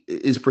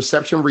 is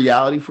perception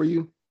reality for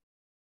you?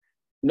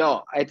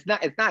 No, it's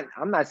not.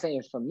 I'm not saying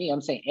it's for me.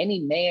 I'm saying any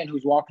man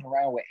who's walking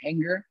around with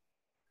anger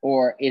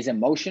or is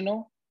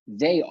emotional,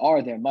 they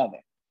are their mother.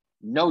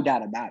 No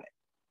doubt about it.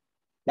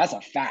 That's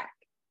a fact.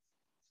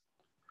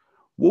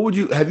 What would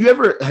you have you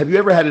ever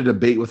had a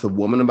debate with a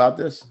woman about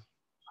this?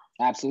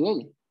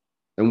 Absolutely.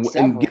 And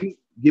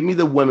give me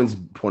the women's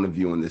point of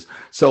view on this.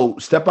 So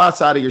step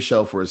outside of your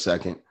shell for a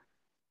second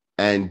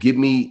and give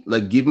me a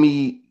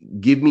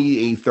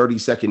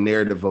 30-second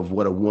narrative of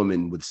what a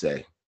woman would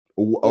say.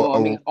 Well, I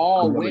mean,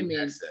 all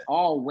women,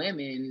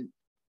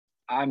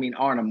 I mean,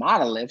 aren't a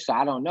monolith. So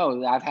I don't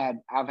know. I've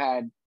had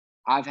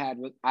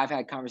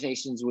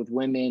conversations with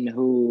women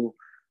who,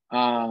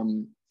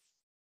 you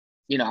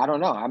know, I don't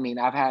know. I mean,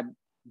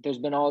 there's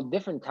been all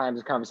different kinds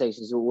of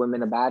conversations with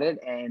women about it,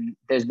 and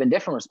there's been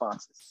different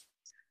responses.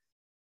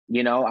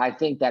 You know, I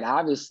think that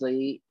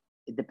obviously,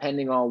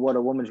 depending on what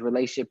a woman's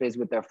relationship is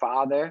with their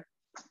father,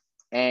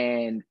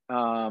 and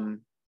that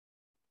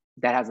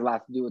has a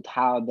lot to do with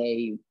how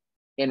they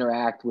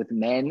interact with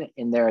men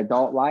in their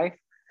adult life.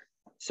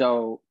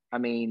 So, I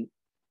mean,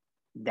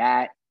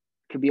 that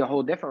could be a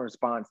whole different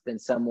response than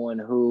someone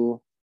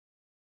who,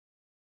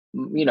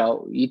 you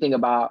know, you think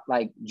about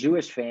like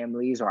Jewish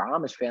families or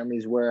Amish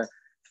families where,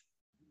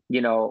 you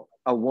know,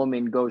 a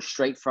woman goes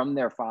straight from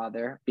their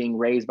father, being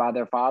raised by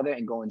their father,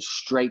 and going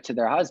straight to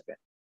their husband.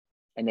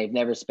 And they've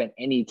never spent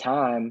any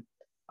time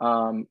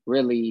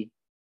really,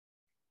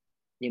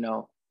 you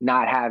know,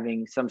 not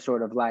having some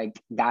sort of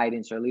like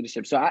guidance or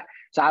leadership. So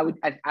I would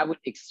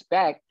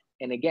expect,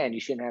 and again,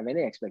 you shouldn't have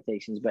any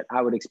expectations, but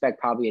I would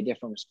expect probably a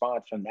different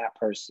response from that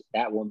person,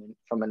 that woman,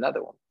 from another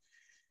woman.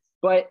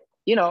 But,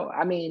 you know,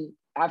 I mean,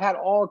 I've had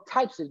all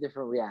types of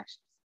different reactions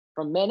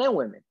from men and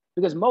women,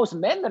 because most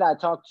men that I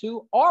talk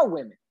to are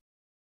women,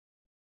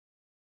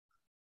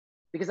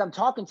 because I'm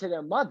talking to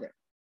their mother.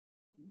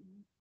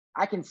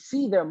 I can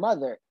see their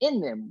mother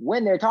in them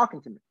when they're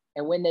talking to me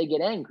and when they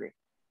get angry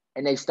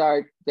and they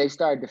start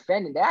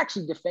defending. They're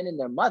actually defending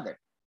their mother.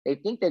 They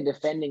think they're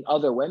defending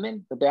other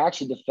women, but they're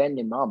actually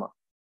defending mama.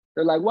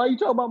 They're like, why are you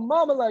talking about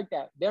mama like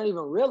that? They don't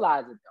even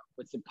realize it though,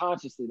 but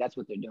subconsciously that's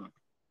what they're doing.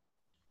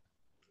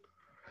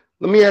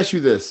 Let me ask you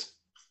this.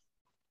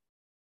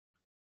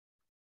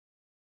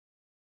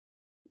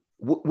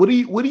 What do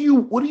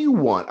you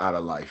want out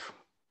of life?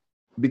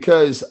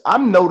 Because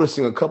I'm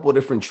noticing a couple of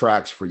different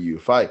tracks for you.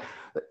 If I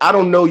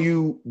don't know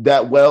you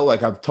that well,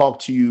 like I've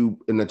talked to you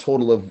in a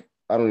total of,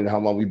 I don't even know how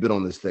long we've been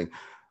on this thing.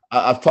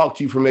 I've talked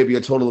to you for maybe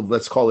a total of,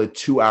 let's call it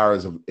 2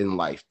 hours in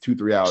life,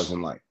 2-3 hours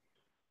in life.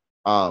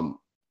 I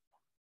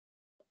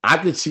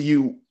could see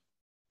you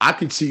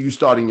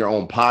starting your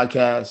own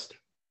podcast.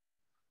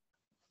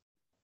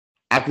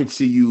 I could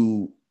see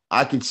you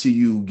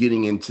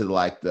getting into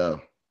like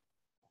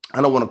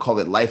I don't want to call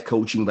it life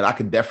coaching, but I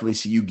could definitely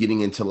see you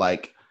getting into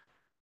like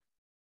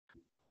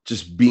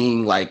just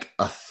being like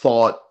a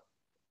thought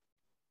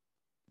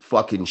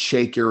fucking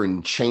shaker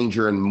and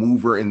changer and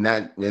mover in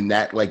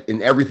that like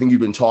in everything you've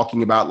been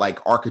talking about,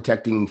 like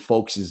architecting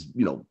folks'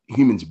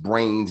 humans'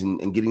 brains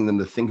and getting them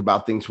to think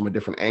about things from a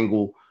different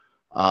angle.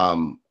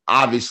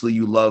 Obviously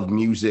you love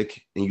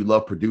music and you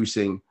love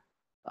producing.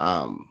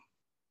 How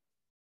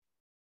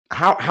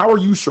are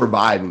you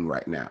surviving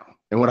right now?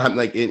 And what I'm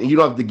like, and you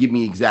don't have to give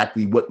me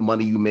exactly what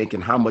money you make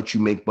and how much you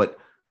make, but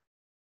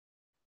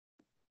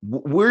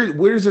where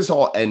does this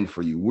all end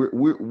for you?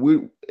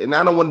 Where and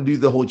I don't want to do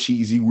the whole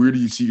cheesy, where do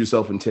you see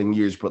yourself in 10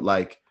 years? But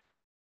like,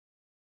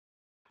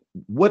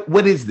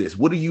 what is this?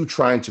 What are you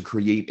trying to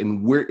create,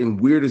 and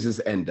where does this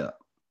end up?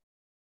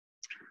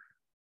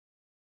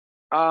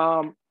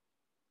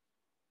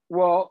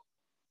 Well,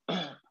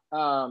 I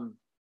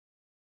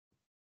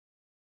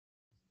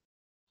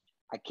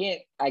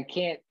can't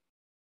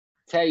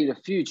tell you the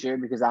future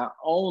because I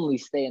only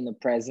stay in the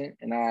present,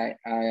 and I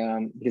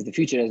because the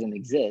future doesn't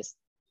exist.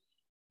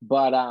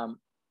 But I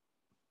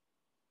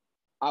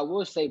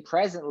will say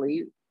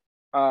presently,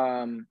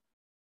 the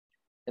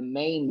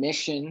main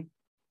mission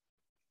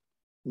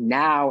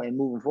now and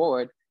moving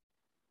forward,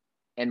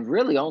 and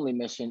really only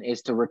mission,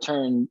 is to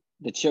return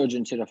the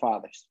children to the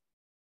fathers.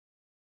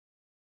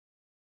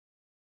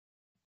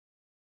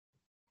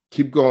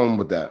 Keep going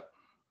with that.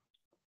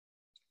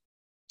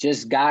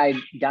 Just guide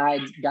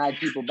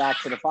people back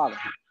to the Father.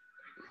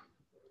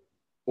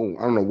 Oh,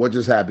 I don't know what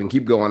just happened.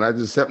 Keep going.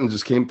 Something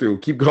just came through.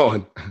 Keep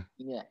going.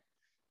 Yeah.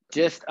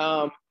 Just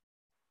to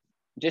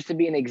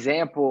be an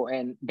example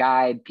and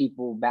guide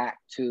people back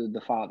to the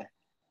Father.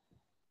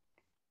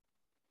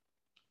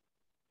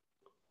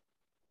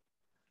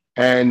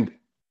 And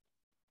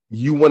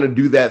you want to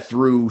do that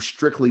through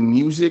strictly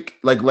music?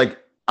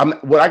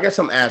 What I guess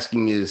I'm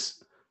asking is,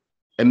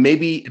 and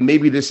maybe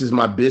this is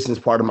my business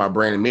part of my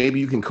brain, and maybe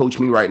you can coach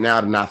me right now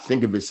to not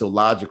think of it so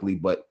logically,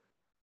 but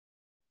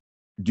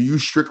do you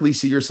strictly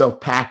see yourself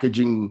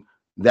packaging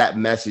that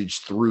message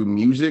through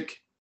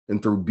music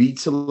and through beat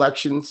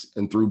selections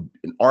and through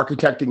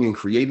architecting and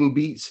creating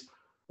beats?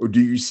 Or do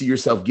you see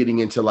yourself getting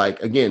into,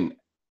 like, again,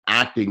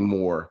 acting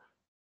more,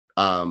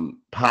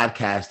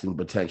 podcasting,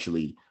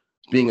 potentially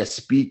being a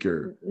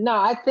speaker? No,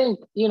 I think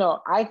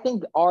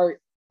art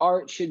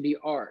should be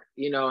art,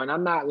 and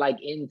I'm not like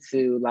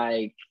into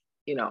like,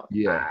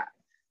 Yeah.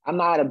 I'm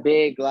not a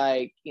big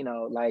like,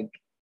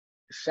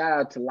 shout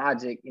out to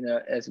Logic,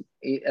 as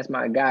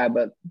my guy,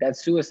 but that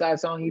Suicide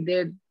song he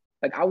did,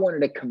 Like I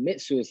wanted to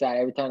commit suicide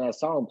every time that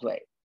song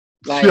played.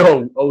 Like,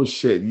 yo, oh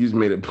shit, you just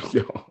made it,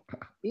 yo.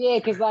 Yeah,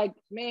 because like,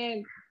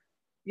 man,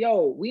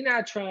 yo, we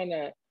not trying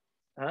to,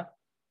 huh?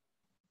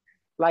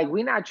 Like,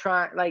 we not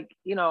trying, like,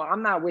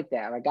 I'm not with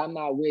that. Like, I'm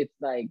not with,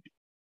 like,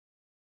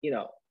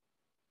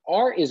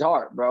 art is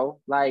art, bro.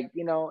 Like,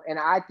 and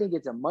I think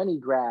it's a money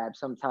grab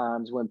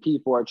sometimes when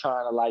people are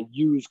trying to, like,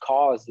 use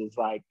causes,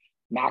 like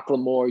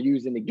Macklemore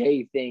using the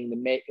gay thing to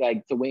make,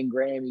 like, to win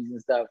Grammys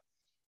and stuff.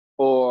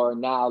 Or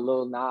now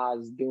Lil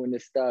Nas doing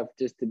this stuff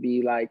just to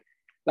be like,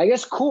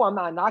 it's cool. I'm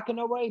not knocking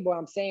nobody, but what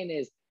I'm saying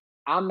is,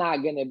 I'm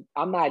not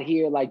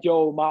here like,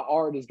 yo, my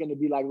art is gonna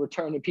be like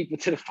returning people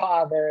to the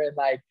Father and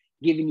like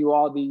giving you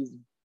all these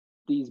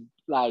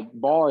like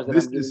bars that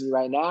I'm giving you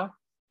right now.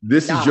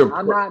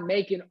 I'm not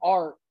making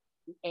art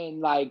and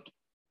like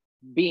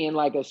being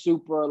like a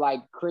super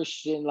like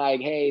Christian,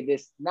 like, hey,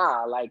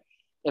 like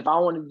if I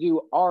want to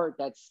do art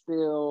that's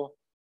still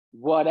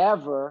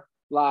whatever,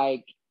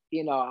 like,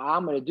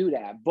 I'm gonna do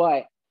that.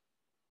 But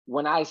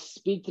when I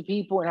speak to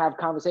people and have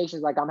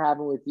conversations like I'm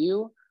having with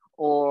you,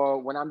 or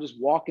when I'm just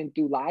walking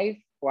through life,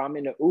 or I'm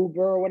in an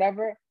Uber or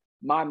whatever,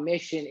 my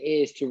mission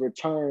is to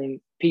return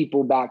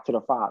people back to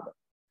the Father.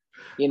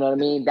 You know what I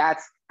mean?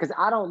 That's because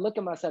I don't look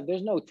at myself.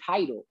 There's no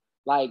title.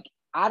 Like,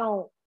 I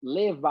don't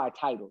live by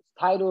titles.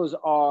 Titles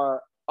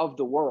are of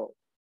the world.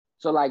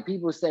 So like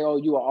people say, oh,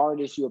 you an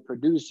artist, you a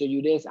producer,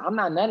 you this. I'm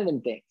not none of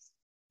them things.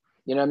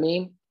 You know what I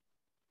mean?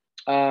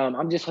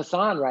 I'm just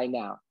Hassan right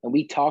now. And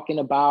we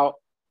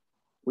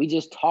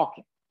just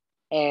talking.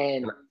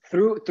 And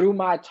through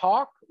my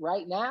talk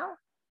right now,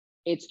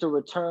 it's to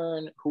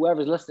return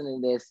whoever's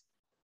listening to this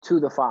to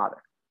the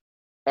Father.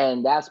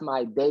 And that's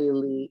my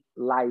daily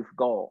life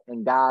goal.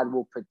 And God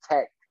will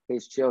protect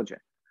his children.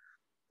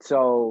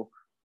 So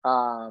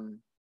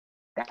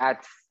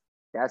that's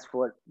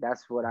what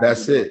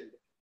That's it.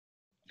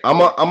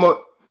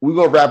 We're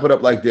gonna wrap it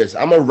up like this.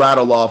 I'm gonna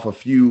rattle off a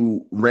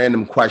few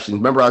random questions.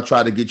 Remember, I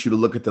tried to get you to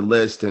look at the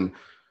list. And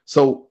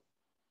so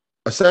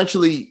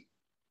essentially,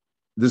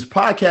 this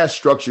podcast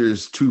structure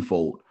is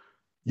twofold.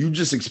 You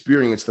just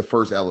experienced the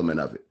first element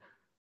of it.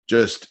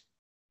 Just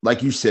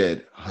like you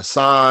said,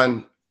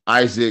 Hassan,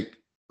 Isaac,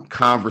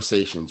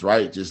 conversations,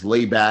 right? Just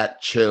lay back,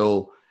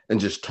 chill, and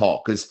just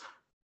talk.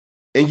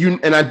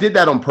 And I did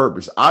that on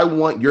purpose. I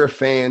want your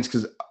fans,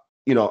 because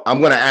I'm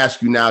going to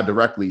ask you now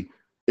directly.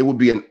 It would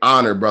be an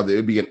honor, brother. It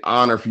would be an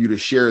honor for you to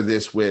share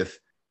this with,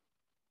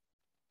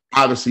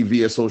 obviously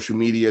via social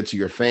media, to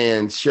your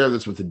fans. Share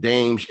this with the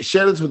dames.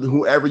 Share this with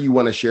whoever you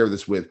want to share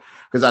this with,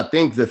 because I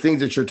think the things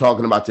that you're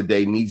talking about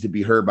today needs to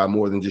be heard by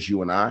more than just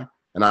you and I.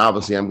 And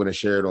obviously, I'm going to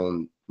share it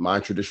on my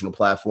traditional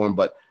platform.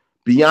 But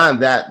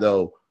beyond that,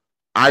 though,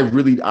 I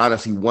really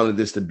honestly wanted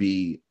this to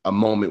be a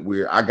moment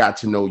where I got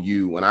to know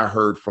you and I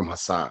heard from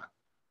Hassan.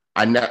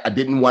 I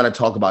didn't want to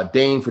talk about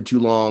Dame for too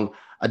long.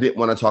 I didn't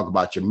want to talk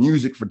about your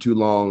music for too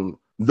long,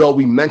 though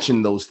we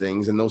mentioned those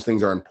things and those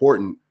things are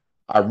important.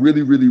 I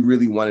really, really,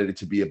 really wanted it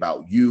to be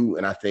about you.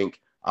 And I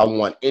think I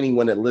want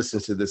anyone that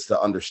listens to this to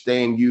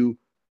understand you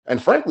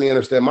and frankly,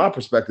 understand my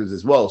perspectives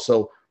as well.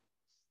 So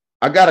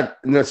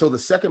so the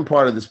second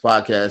part of this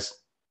podcast,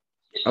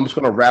 I'm just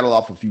going to rattle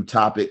off a few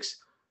topics.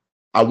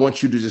 I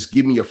want you to just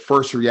give me your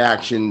first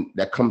reaction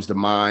that comes to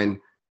mind.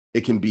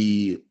 It can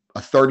be a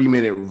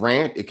 30-minute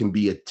rant. It can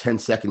be a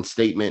 10-second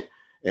statement.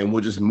 And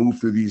we'll just move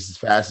through these as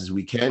fast as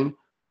we can.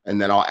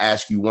 And then I'll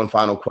ask you one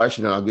final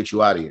question and I'll get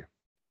you out of here.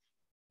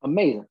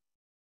 Amazing.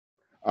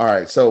 All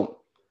right. So,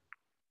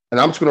 and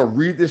I'm just going to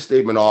read this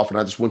statement off and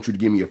I just want you to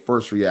give me your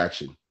first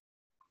reaction.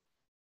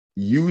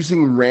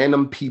 Using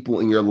random people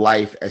in your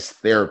life as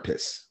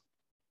therapists,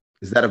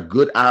 is that a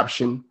good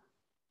option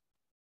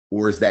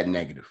or is that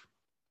negative?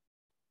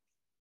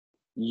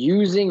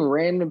 Using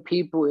random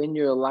people in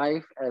your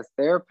life as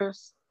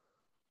therapists?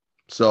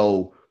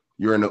 So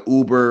you're in an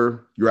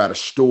Uber, you're at a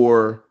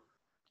store,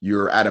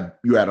 you're at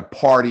a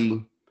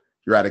party,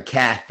 you're at a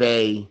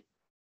cafe,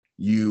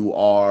 you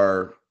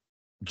are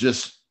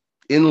just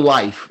in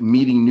life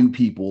meeting new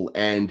people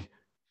and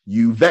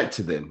you vent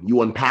to them,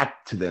 you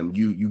unpack to them,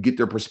 you get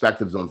their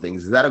perspectives on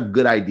things. Is that a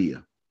good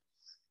idea?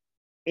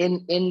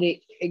 In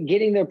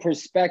getting their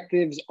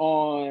perspectives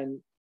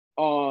on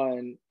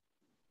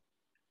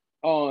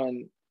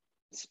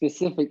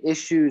specific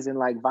issues and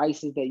like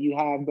vices that you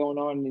have going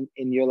on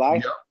in your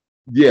life?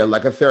 Yeah,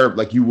 like a therapist,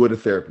 like you would a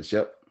therapist.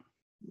 Yep.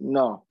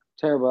 No,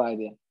 terrible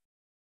idea.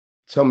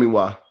 Tell me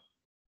why.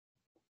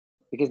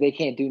 Because they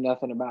can't do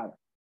nothing about it.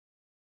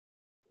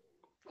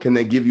 Can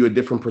they give you a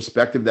different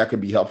perspective that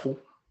could be helpful?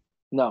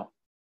 No.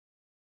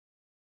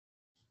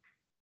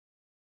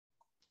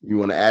 You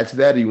want to add to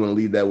that or you want to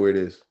leave that where it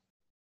is?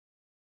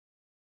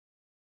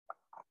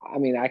 I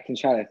mean, I can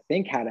try to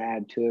think how to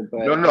add to it,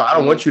 but no, I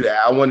don't want you to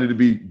add. I want it to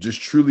be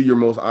just truly your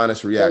most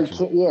honest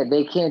reaction.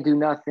 They can't do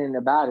nothing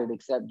about it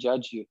except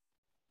judge you.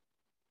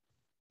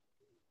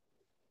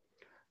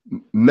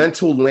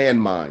 Mental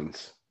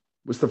landmines.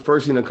 What's the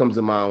first thing that comes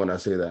to mind when I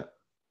say that?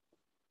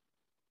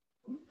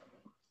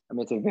 I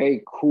mean, it's a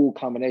very cool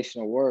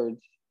combination of words.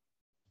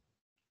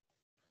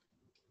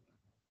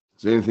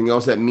 Is there anything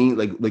else that mean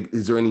like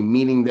is there any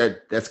meaning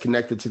that's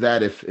connected to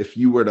that? If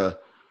you were to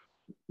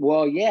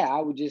Well, yeah,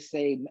 I would just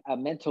say a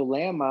mental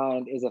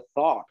landmine is a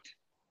thought.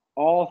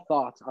 All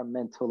thoughts are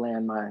mental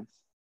landmines.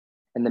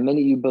 And the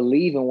minute you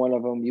believe in one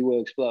of them, you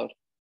will explode.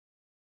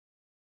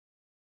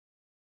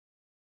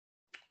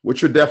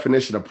 what's your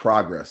definition of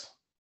progress?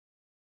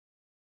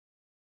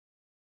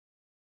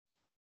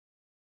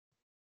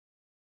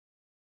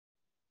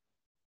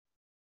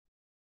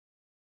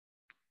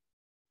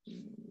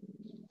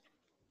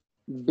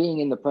 Being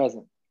in the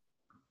present.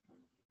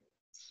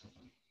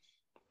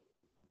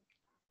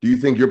 Do you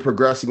think you're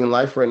progressing in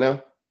life right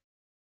now?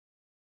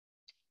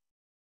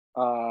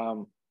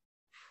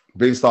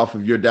 Based off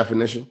of your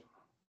definition?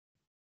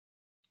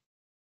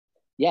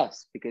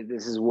 Yes, because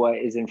this is what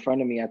is in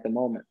front of me at the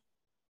moment.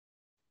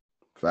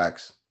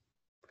 Facts.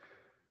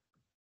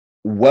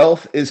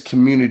 Wealth is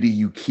community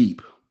you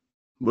keep.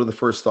 What are the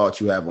first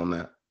thoughts you have on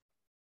that?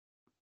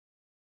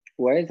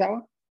 What is that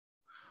one?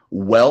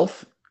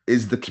 Wealth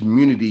is the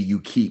community you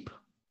keep.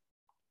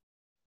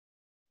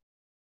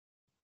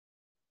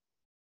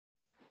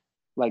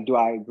 Like, do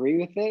I agree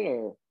with it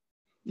or?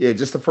 Yeah,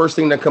 just the first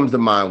thing that comes to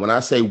mind. When I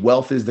say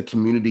wealth is the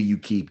community you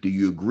keep, do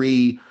you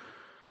agree?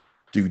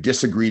 Do you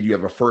disagree? Do you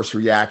have a first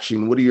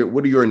reaction? What are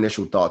your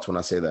initial thoughts when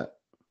I say that?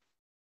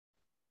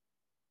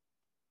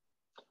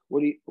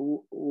 What do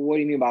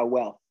you mean by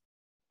wealth?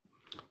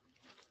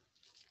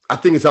 I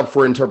think it's up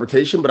for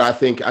interpretation, but I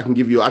think I can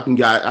give you, I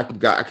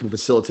can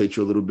facilitate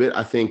you a little bit.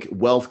 I think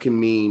wealth can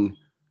mean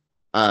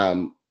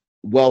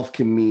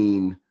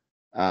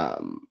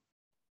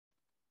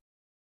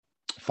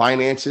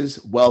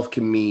finances. Wealth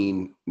can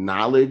mean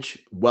knowledge.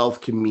 Wealth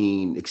can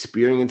mean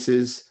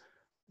experiences.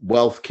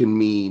 Wealth can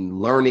mean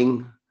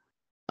learning.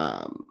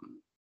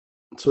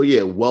 So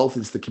yeah, wealth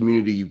is the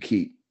community you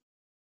keep.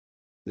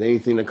 Is there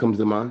anything that comes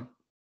to mind?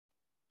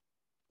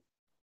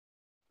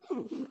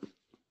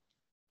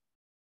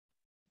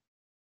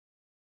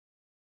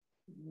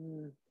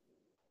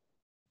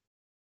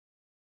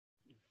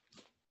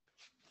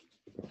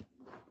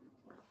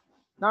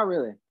 Not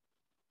really.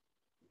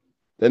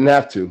 Didn't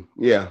have to.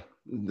 Yeah,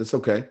 that's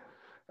okay.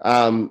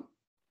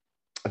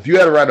 If you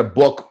had to write a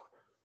book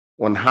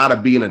on how to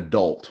be an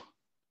adult,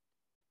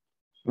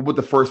 what would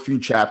the first few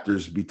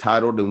chapters be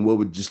titled, and what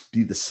would just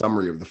be the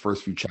summary of the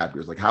first few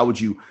chapters? Like, how would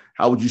you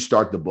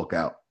start the book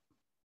out?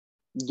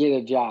 Get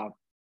a job.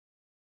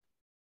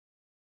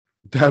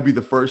 That'd be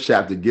the first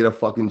chapter. Get a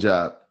fucking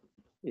job.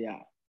 Yeah.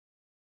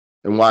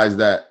 And why is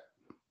that?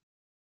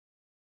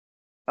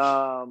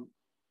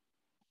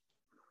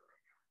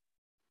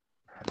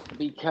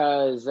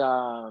 Because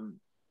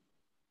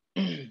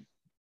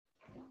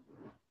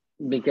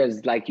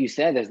like you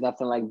said, there's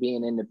nothing like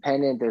being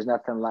independent. There's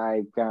nothing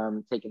like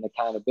taking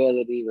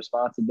accountability,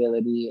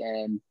 responsibility,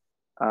 and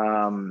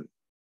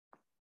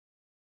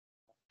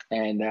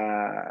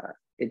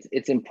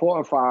it's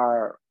important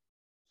for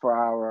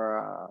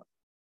our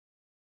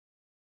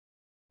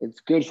it's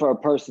good for a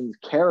person's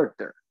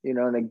character,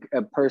 and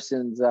a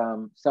person's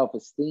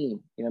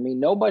self-esteem. I mean,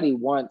 nobody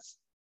wants,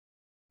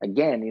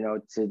 again,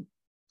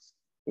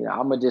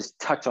 I'm gonna just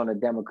touch on the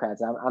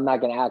Democrats. I'm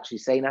not gonna actually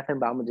say nothing,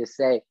 but I'm gonna just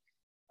say,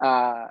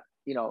 the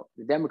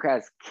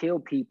Democrats kill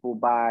people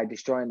by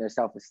destroying their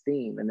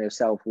self-esteem and their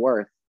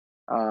self-worth,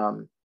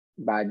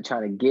 by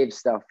trying to give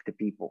stuff to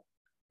people.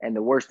 And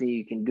the worst thing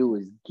you can do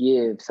is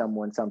give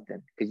someone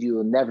something, because you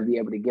will never be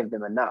able to give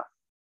them enough.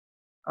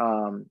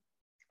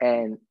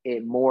 And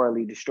it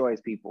morally destroys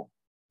people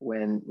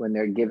when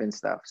they're given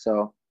stuff.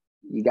 So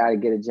you got to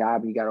get a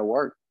job, you got to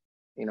work.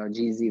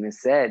 Jesus even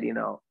said, if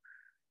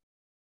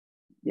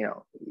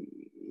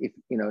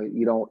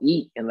you don't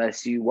eat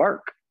unless you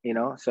work,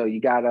 so you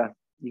gotta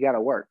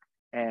work.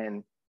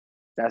 And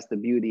that's the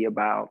beauty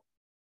about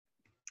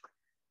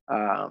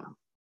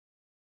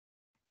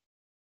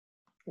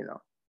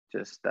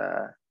just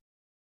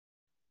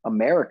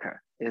America,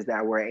 is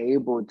that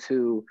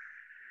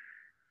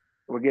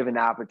we're given the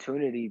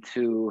opportunity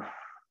to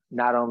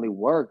not only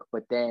work,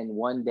 but then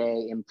one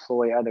day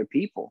employ other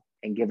people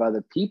and give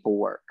other people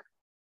work.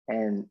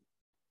 And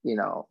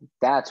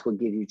that's what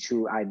gives you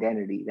true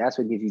identity. That's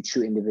what gives you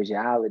true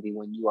individuality,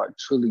 when you are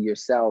truly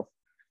yourself,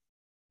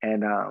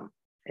 and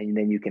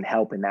then you can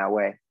help in that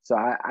way. So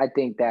I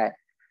think that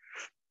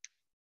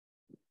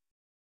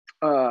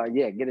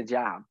get a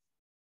job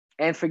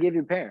and forgive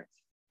your parents.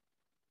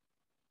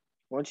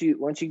 Once you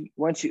forgive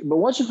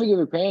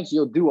your parents,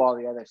 you'll do all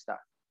the other stuff.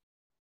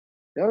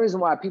 The only reason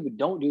why people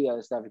don't do the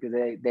other stuff is because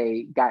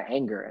they got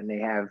anger and they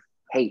have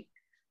hate.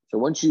 So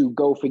once you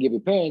go forgive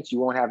your parents, you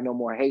won't have no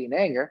more hate and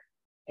anger,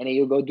 and then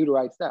you'll go do the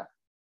right stuff,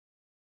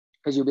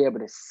 because you'll be able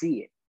to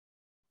see it.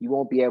 You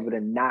won't be able to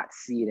not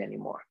see it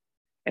anymore.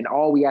 And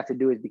all we have to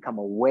do is become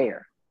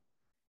aware.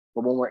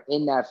 But when we're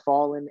in that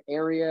fallen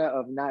area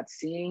of not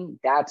seeing,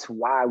 that's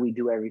why we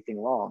do everything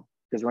wrong,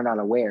 because we're not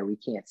aware. We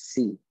can't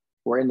see.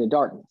 We're in the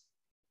darkness.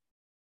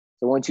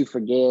 So once you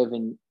forgive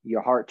and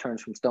your heart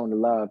turns from stone to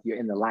love, you're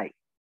in the light.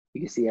 You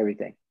can see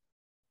everything.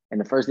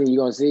 And the first thing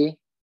you're going to see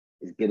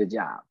is get a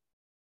job.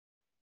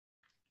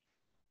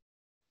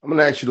 I'm going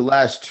to ask you the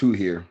last two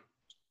here.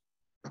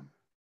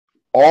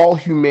 All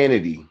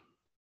humanity,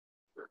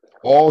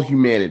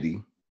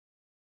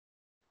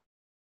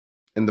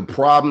 and the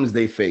problems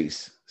they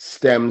face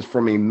stems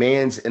from a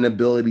man's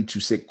inability to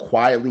sit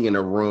quietly in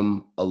a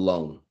room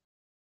alone.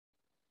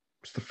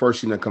 It's the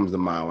first thing that comes to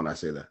mind when I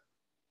say that.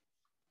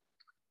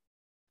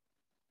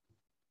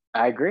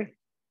 I agree.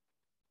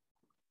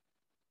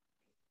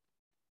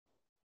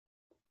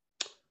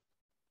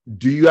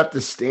 Do you have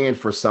to stand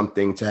for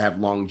something to have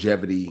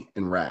longevity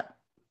in rap?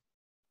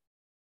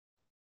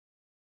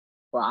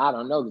 Well, I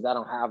don't know because I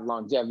don't have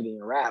longevity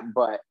in rap,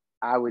 but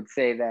I would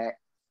say that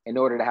in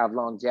order to have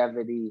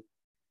longevity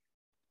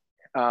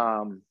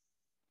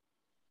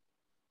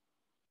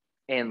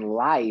in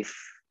life,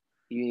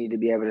 you need to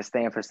be able to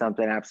stand for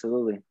something,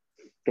 absolutely.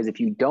 Because if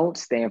you don't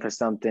stand for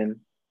something,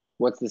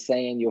 what's the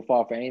saying? You'll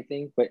fall for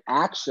anything. But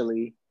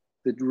actually,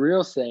 the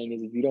real saying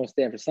is if you don't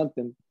stand for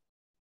something,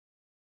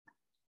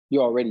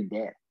 you're already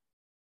dead.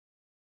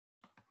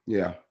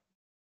 Yeah.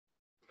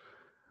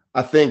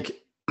 I think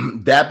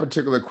that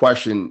particular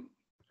question,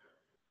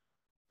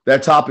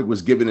 that topic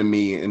was given to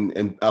me,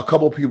 and a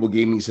couple of people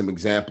gave me some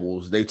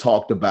examples. They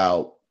talked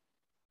about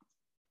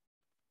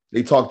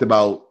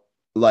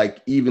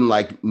like even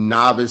like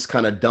novice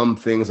kind of dumb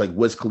things like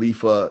Wiz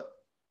Khalifa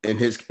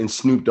and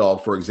Snoop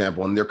Dogg, for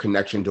example, and their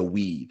connection to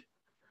weed.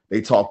 They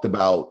talked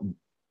about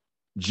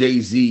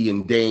Jay-Z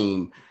and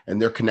Dame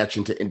and their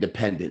connection to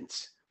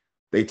independence.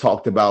 They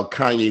talked about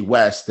Kanye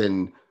West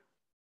and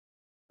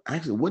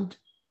actually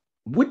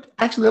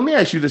actually let me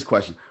ask you this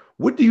question.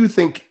 What do you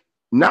think,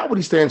 not what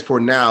he stands for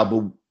now,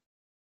 but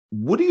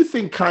what do you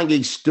think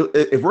Kanye stood,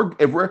 if we're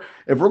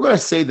going to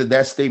say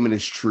that statement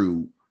is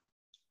true,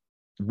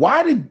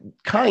 why did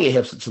Kanye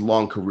have such a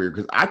long career?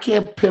 Because I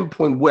can't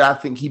pinpoint what I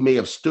think he may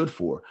have stood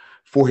for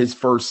his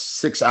first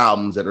 6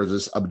 albums that are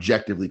just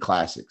objectively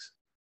classics.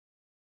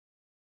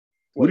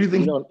 What do you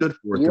think he stood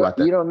for throughout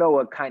that? You don't know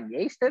what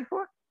Kanye stood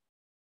for?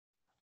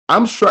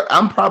 I'm sure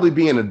I'm probably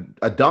being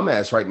a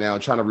dumbass right now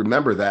trying to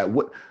remember that.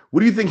 What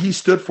do you think he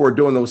stood for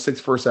doing those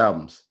 6 first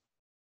albums?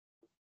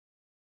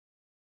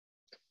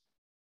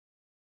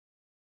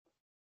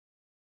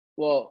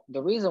 Well,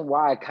 the reason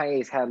why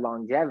Kanye's had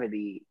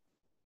longevity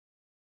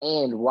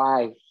and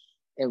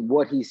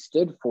what he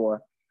stood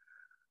for,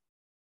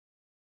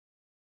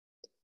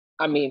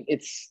 I mean,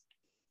 it's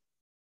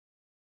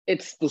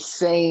the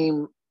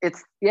same.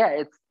 It's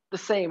the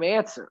same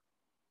answer.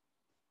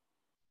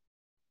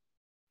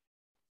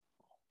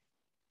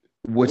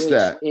 What's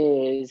that?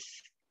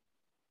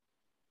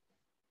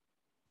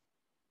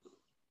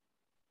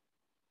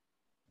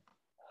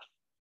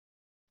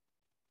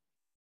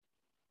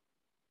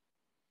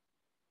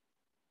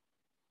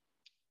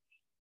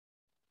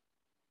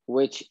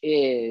 Which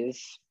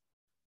is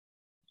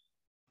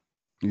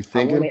you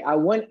thinking?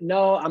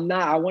 No, I'm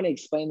not. I want to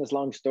explain this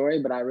long story,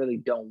 but I really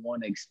don't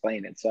want to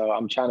explain it. So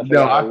I'm trying to figure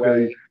out a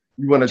way.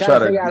 You want to try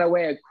to figure out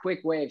a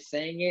quick way of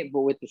saying it,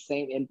 but with the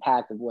same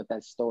impact of what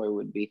that story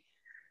would be.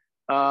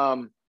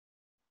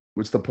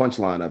 What's the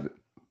punchline of it?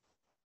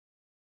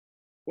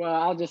 Well,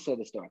 I'll just say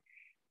the story.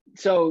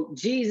 So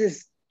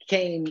Jesus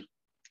came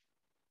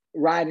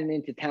riding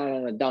into town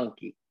on a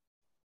donkey,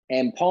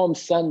 and Palm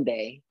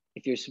Sunday,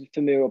 if you're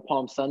familiar with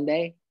Palm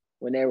Sunday,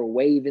 when they were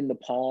waving the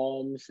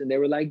palms and they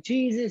were like,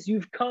 Jesus,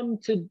 you've come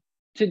to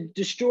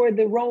destroy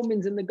the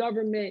Romans and the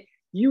government.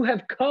 You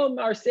have come,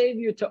 our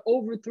Savior, to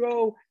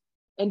overthrow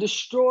and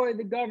destroy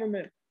the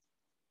government.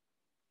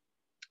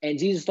 And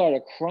Jesus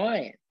started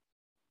crying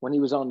when he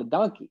was on the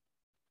donkey.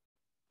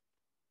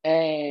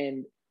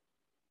 And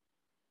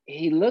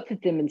he looked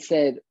at them and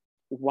said,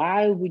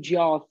 why would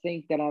y'all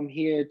think that I'm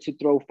here to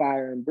throw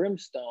fire and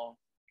brimstone?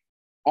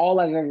 All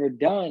I've ever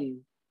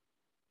done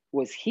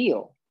was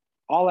heal.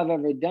 All I've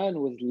ever done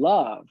was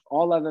love.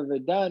 All I've ever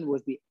done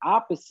was the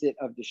opposite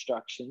of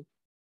destruction.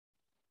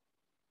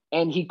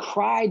 And he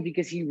cried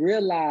because he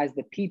realized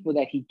the people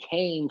that he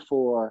came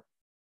for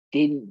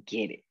didn't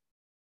get it.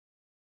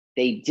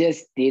 They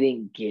just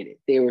didn't get it.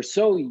 They were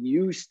so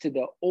used to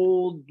the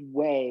old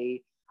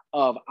way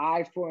of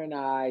eye for an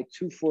eye,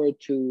 tooth for a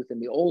tooth,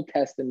 and the Old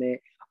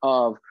Testament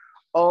of,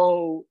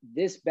 oh,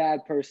 this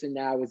bad person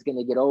now is going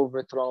to get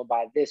overthrown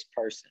by this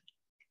person.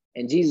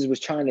 And Jesus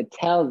was trying to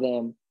tell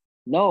them,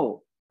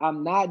 no,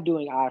 I'm not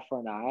doing eye for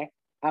an eye.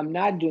 I'm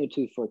not doing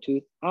tooth for a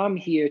tooth. I'm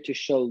here to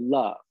show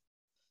love.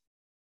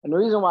 And the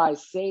reason why I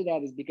say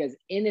that is because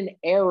in an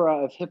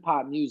era of hip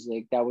hop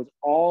music that was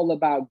all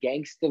about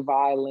gangster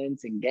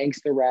violence and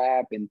gangster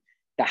rap and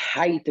the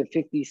height of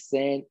 50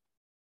 Cent,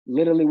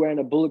 literally wearing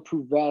a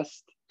bulletproof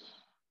vest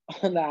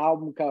on the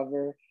album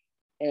cover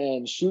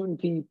and shooting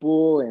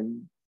people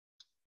and,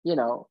 you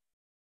know,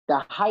 the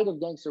height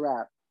of gangster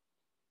rap,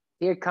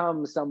 here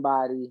comes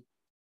somebody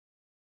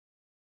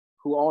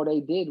who all they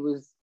did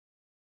was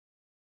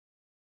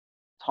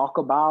talk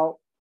about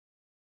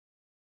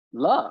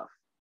love.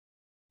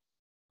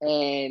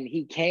 And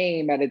he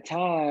came at a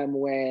time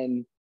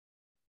when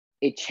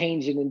it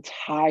changed an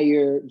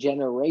entire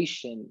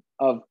generation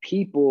of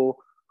people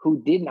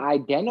who didn't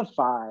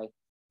identify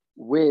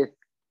with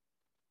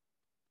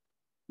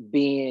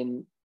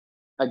being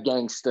a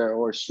gangster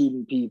or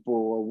shooting people,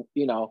 or,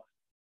 you know,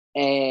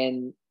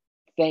 and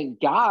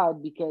thank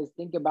God, because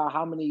think about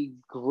how many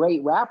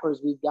great rappers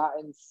we've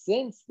gotten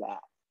since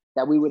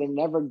that we would have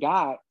never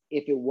got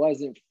if it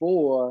wasn't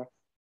for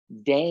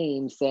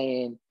Dame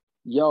saying,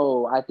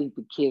 yo, I think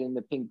the kid in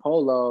the pink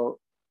polo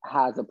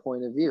has a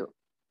point of view.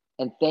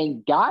 And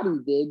thank God he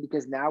did,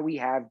 because now we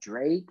have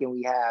Drake and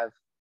we have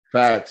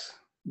facts,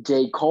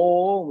 J.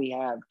 Cole, and we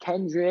have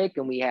Kendrick,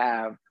 and we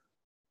have,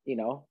 you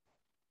know,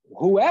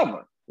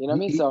 whoever, you know what I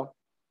mean? So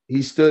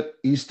he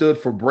stood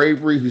for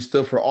bravery. He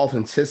stood for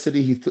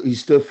authenticity. He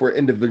stood for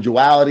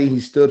individuality. He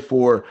stood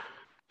for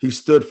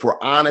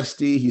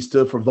honesty. He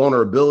stood for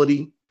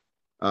vulnerability.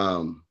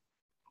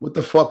 What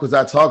the fuck was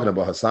I talking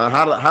about, Hassan?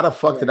 How the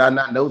fuck did I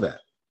not know that?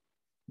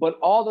 But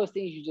all those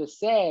things you just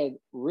said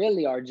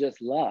really are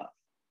just love.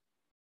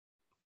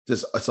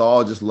 It's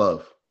all just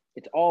love.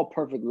 It's all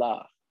perfect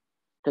love.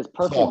 Because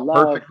perfect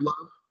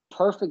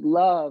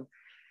love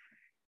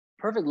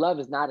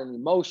is not an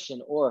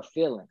emotion or a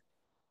feeling.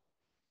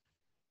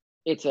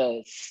 It's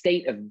a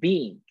state of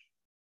being.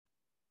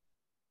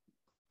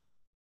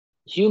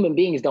 Human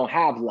beings don't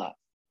have love.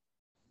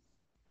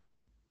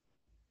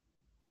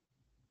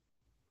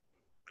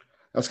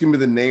 That's gonna be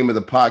the name of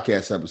the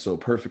podcast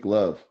episode, Perfect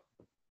Love.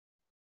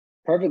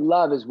 Perfect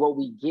love is what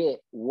we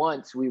get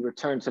once we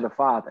return to the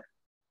Father.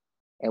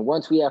 And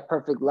once we have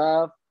perfect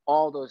love,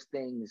 all those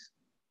things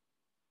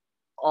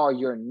are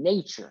your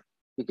nature,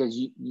 because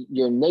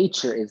your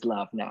nature is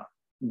love now.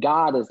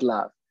 God is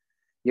love.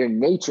 Your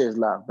nature is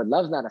love, but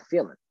love's not a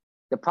feeling.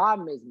 The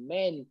problem is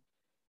men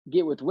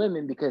get with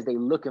women because they're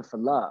looking for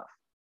love,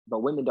 but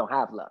women don't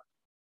have love.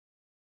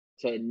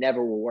 So it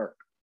never will work.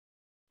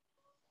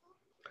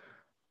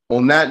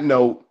 On that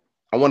note,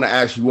 I want to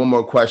ask you one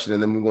more question,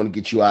 and then we're going to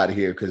get you out of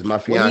here, because my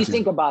fiance. What do you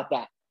think about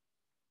that?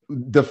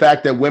 The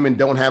fact that women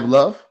don't have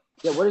love?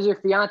 Yeah, what does your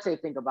fiance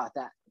think about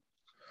that?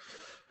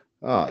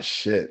 Oh,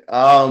 shit.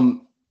 All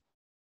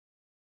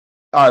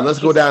right, let's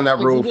go down that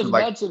road. You just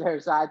mentioned her,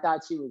 so I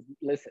thought she was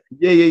listening.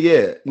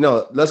 Yeah.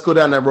 No, let's go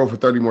down that road for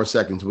 30 more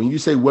seconds. When you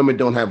say women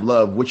don't have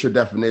love, what's your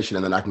definition?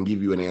 And then I can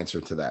give you an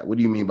answer to that. What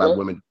do you mean by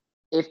women?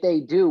 If they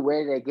do,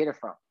 where do they get it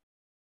from?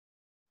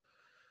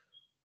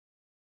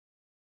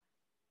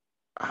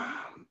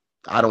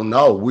 I don't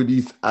know.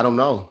 I don't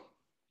know.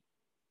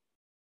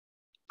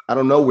 I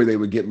don't know where they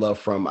would get love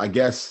from. I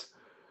guess.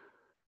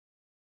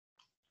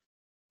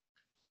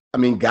 I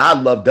mean,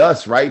 God loved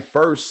us, right?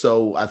 First.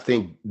 So I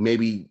think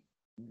maybe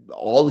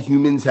all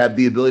humans have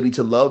the ability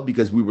to love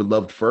because we were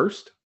loved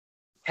first.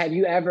 Have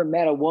you ever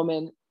met a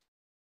woman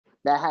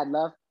that had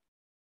love?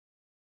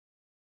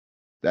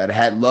 That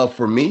had love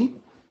for me?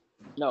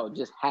 No,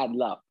 just had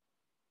love.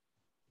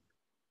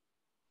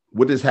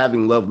 What does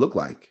having love look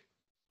like?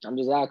 I'm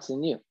just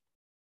asking you.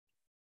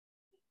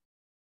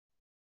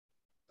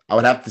 I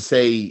would have to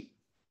say,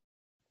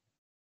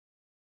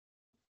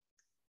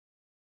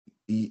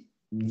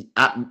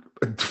 I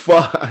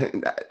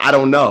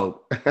don't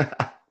know.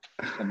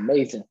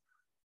 Amazing.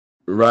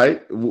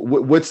 Right?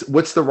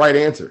 What's the right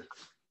answer?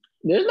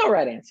 There's no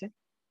right answer,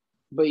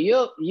 but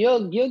you'll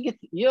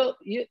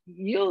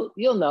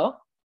know.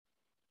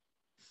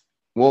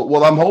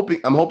 Well, I'm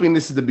hoping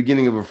this is the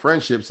beginning of a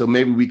friendship, so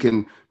maybe we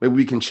can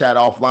chat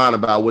offline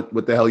about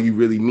what the hell you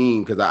really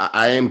mean, because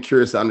I am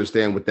curious to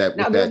understand what that.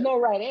 There's no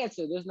right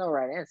answer. There's no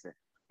right answer.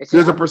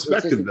 There's a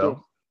perspective,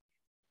 though.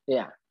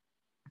 Yeah.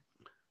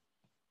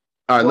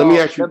 All right, let me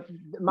ask you.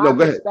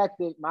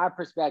 My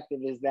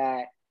perspective is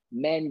that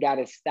men got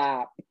to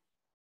stop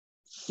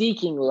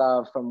seeking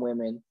love from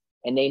women,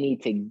 and they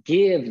need to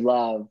give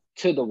love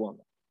to the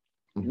woman.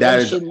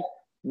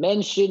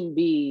 Men shouldn't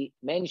be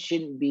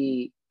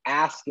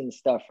asking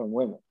stuff from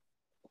women.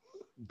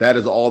 That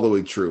is all the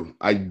way true.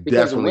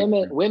 Because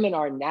women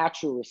are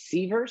natural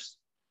receivers,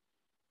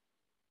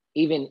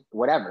 even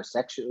whatever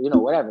sexual,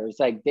 whatever. It's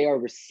like they are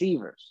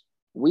receivers.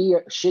 We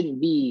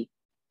shouldn't be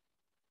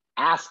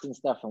asking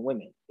stuff from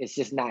women. It's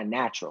just not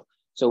natural.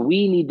 So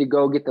we need to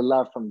go get the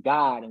love from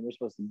God, and we're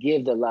supposed to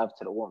give the love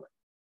to the woman.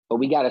 But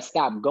we got to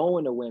stop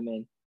going to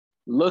women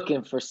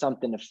looking for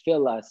something to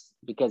fill us,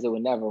 because it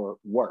would never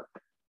work,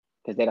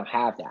 because they don't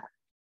have that.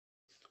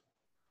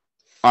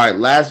 All right,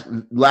 last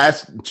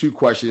two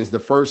questions. The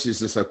first is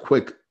just a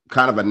quick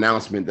kind of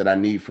announcement that I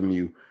need from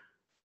you.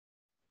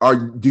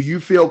 Do you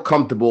feel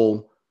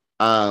comfortable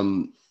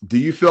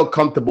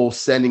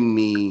sending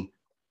me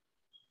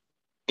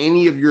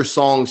any of your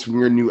songs from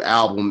your new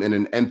album in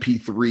an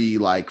MP3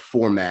 like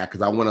format?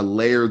 Because I want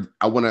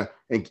to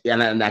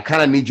and I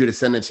kind of need you to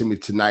send it to me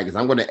tonight, because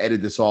I'm going to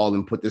edit this all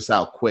and put this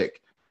out quick.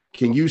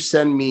 Can you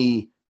send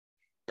me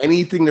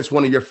anything that's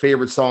one of your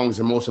favorite songs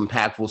and most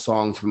impactful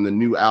songs from the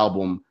new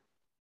album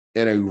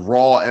in a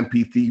raw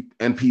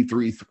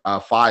MP3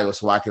 file,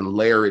 so I can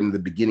layer it in the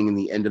beginning and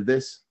the end of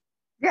this?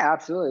 Yeah,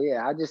 absolutely.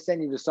 Yeah, I'll just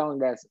send you the song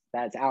that's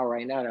out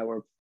right now that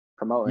we're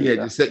promoting. Yeah,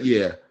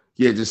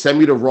 just send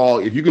me the raw.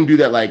 If you can do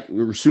that, like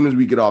as soon as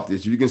we get off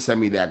this, you can send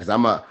me that, because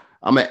I'm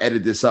gonna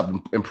edit this up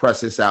and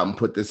press this out and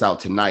put this out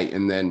tonight.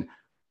 And then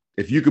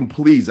if you can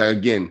please,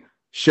 again,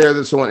 Share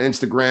this on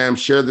Instagram.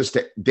 Share this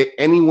to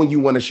anyone you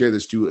want to share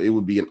this to. It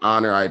would be an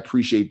honor. I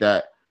appreciate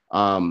that.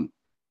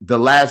 The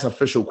last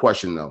official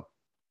question, though.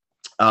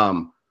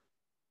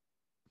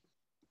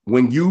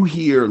 When you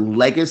hear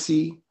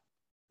legacy,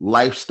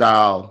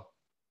 lifestyle,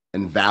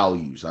 and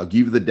values, I'll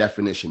give you the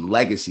definition.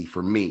 Legacy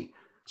for me.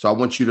 So I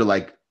want you to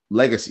like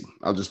legacy.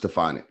 I'll just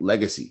define it.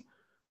 Legacy.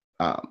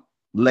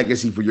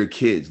 Legacy for your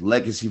kids.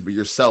 Legacy for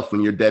yourself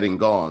when you're dead and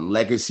gone.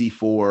 Legacy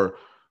for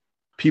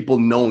people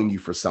knowing you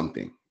for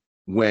something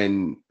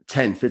when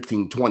 10,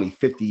 15, 20,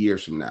 50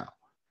 years from now.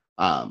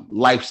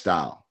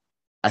 Lifestyle.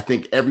 I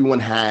think everyone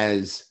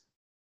has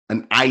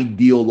an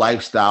ideal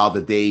lifestyle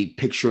that they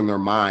picture in their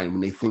mind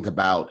when they think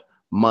about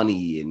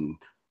money and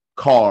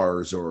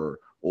cars or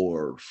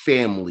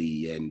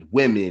family and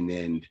women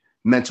and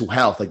mental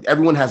health. Like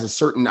everyone has a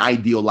certain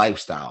ideal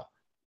lifestyle.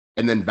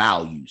 And then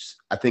values.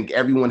 I think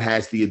everyone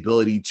has the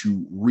ability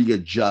to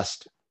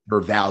readjust their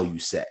value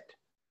set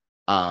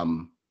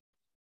to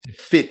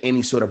fit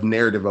any sort of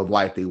narrative of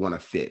life they want to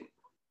fit.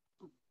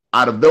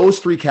 Out of those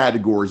three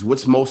categories,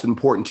 what's most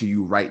important to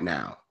you right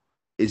now?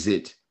 Is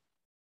it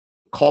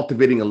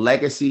cultivating a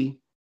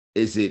legacy?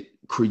 Is it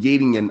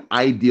creating an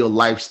ideal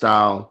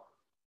lifestyle?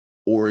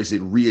 Or is it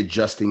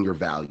readjusting your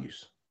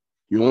values?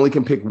 You only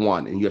can pick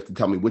one, and you have to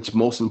tell me what's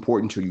most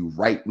important to you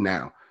right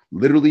now.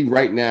 Literally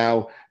right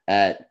now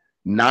at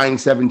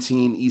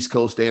 9:17 East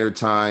Coast Standard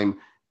Time,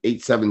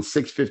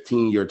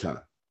 6:15 your time,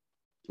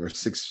 or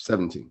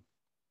 6:17.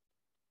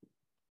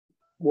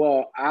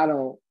 Well, I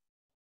don't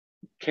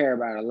care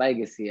about a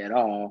legacy at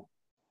all.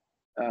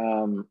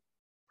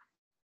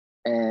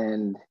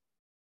 And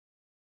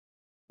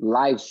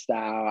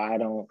lifestyle, I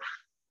don't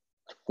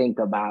think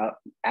about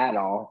at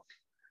all.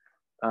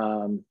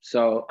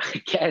 So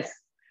I guess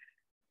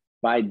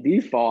by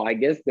default, I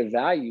guess the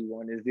value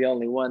one is the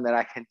only one that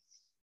I can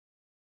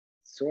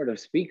sort of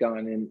speak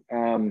on.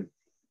 And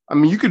I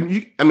mean,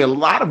 a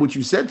lot of what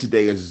you said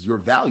today is your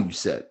value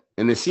set,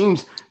 and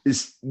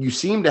you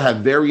seem to have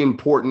very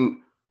important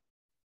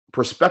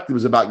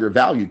perspectives about your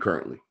value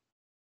currently.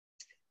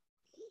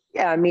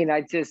 Yeah, I mean,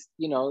 I just,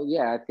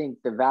 I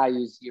think the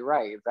values, you're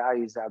right,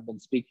 values I've been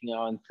speaking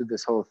on through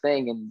this whole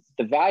thing, and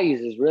the values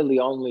is really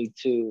only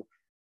to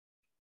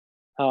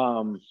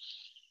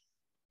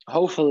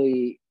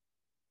hopefully,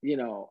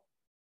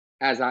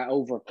 as I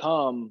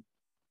overcome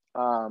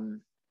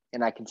and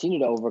I continue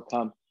to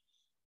overcome,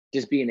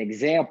 just be an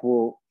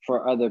example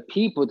for other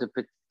people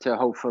to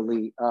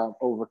hopefully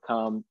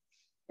overcome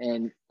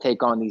and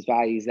take on these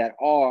values that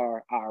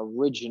are our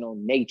original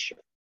nature.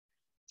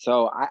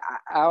 So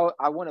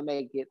I want to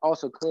make it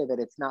also clear that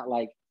it's not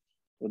like,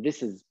 well,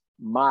 this is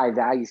my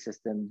value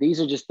system. These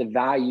are just the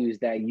values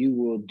that you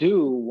will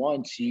do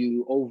once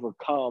you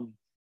overcome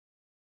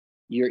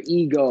your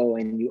ego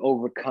and you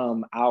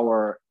overcome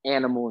our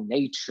animal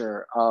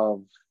nature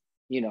of,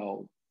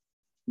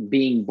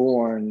 being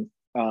born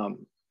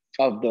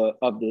of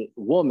the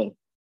woman.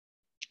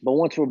 But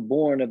once we're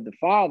born of the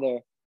father,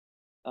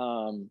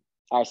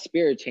 our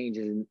spirit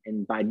changes,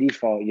 and by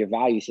default, your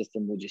value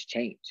system will just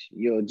change.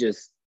 You'll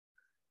just,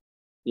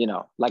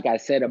 like I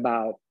said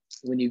about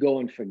when you go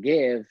and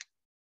forgive,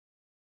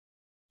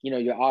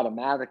 you're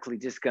automatically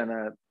just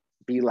gonna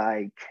be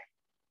like,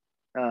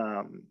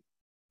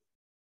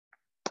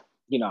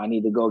 I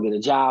need to go get a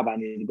job. I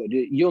need to go do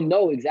it. You'll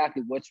know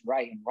exactly what's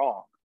right and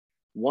wrong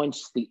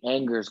once the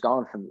anger is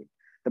gone from you.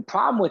 The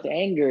problem with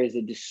anger is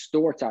it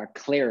distorts our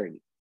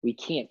clarity. We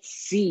can't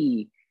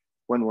see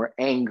when we're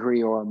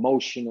angry or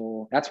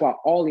emotional. That's why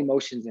all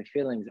emotions and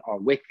feelings are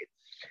wicked.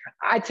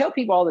 I tell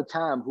people all the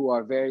time who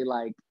are very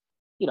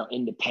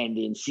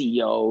independent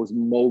CEOs,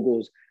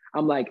 moguls.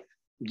 I'm like,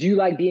 do you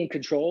like being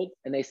controlled?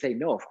 And they say,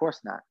 no, of course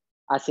not.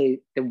 I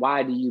say, then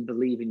why do you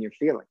believe in your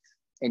feelings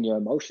and your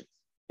emotions?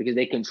 Because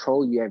they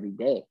control you every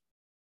day,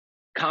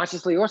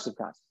 consciously or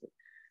subconsciously.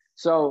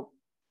 So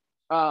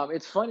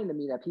it's funny to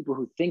me that people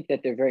who think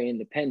that they're very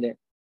independent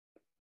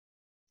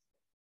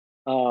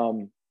are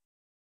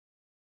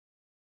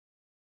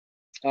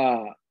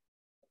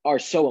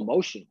so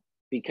emotional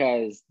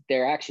because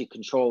they're actually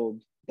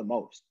controlled the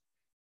most.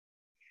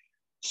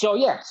 So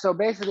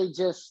basically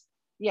just,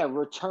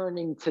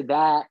 returning to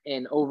that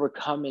and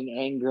overcoming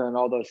anger and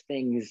all those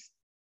things,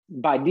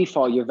 by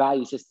default, your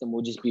value system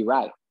will just be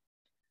right.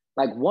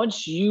 Like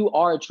once you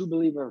are a true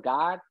believer of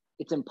God,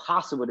 it's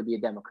impossible to be a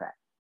Democrat.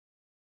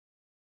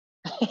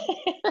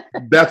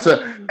 That's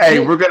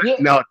we're gonna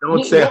no,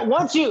 don't say it.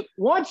 Once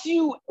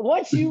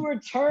you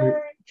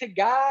return to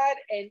God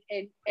and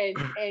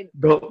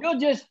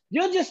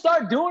you'll just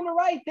start doing the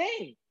right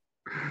thing.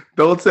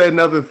 Don't say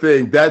another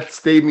thing. That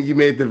statement you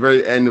made at the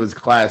very end was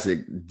classic.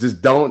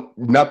 Just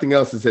nothing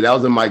else to say. That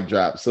was a mic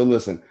drop. So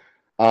listen,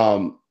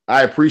 I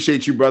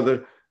appreciate you,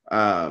 brother.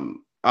 I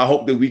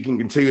hope that we can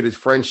continue this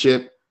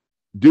friendship.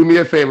 Do me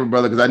a favor,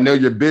 brother, because I know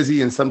you're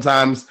busy and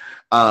sometimes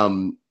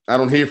I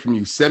don't hear from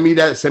you. Send me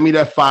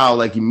that file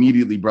like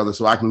immediately, brother,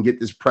 so I can get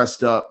this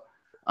pressed up.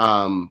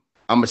 I'm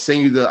gonna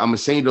send you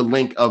the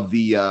link of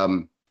the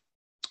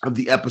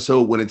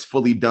episode when it's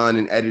fully done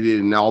and edited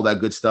and all that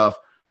good stuff.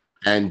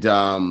 And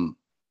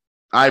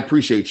I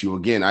appreciate you.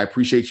 Again, I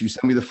appreciate you.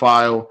 Send me the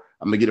file.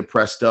 I'm going to get it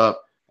pressed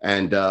up,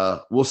 and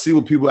we'll see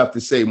what people have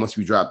to say once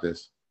we drop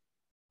this.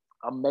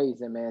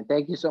 Amazing, man.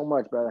 Thank you so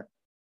much, brother.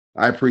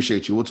 I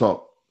appreciate you. We'll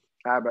talk.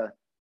 All right, brother.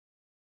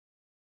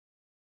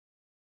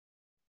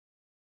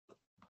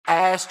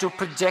 Astral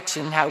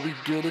projection, how we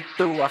get it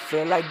through. I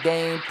feel like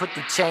they ain't put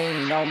the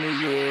chain on me,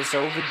 yeah, it's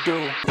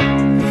overdue.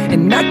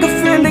 And I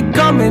can feel it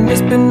coming, it's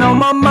been on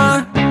my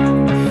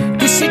mind.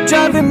 This shit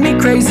driving me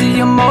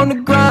crazy, I'm on the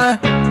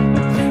grind.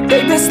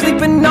 They been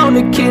sleeping on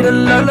the kid, a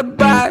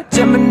lullaby.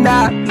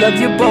 Gemini, love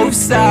you both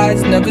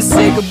sides, never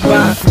say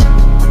goodbye.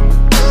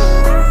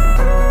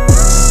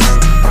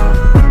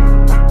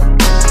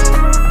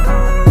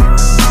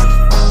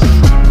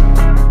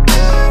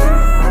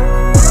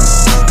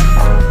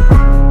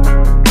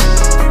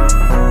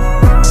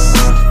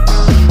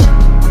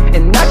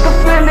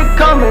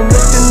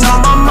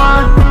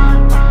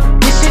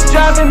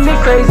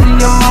 Crazy,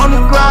 I'm on the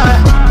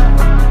grind.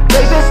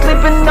 They been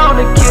sleeping on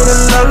the kid, a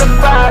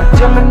lullaby.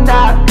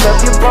 Gemini,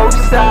 love you both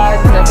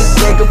sides, never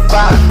say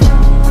goodbye.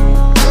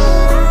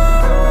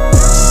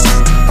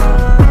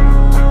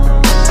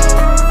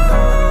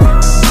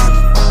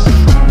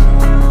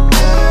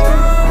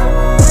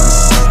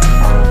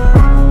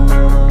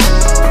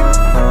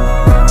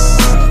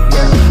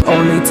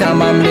 Only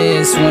time I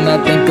miss when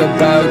I think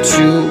about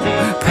you.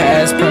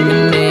 Past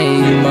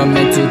permanent, you my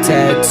mental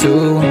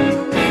tattoo.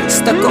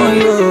 Stuck on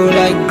you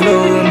like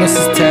glue,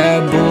 Mrs.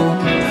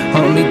 Taboo.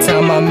 Only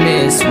time I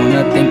miss when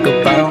I think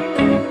about.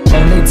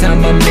 Only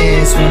time I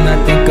miss when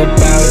I think about.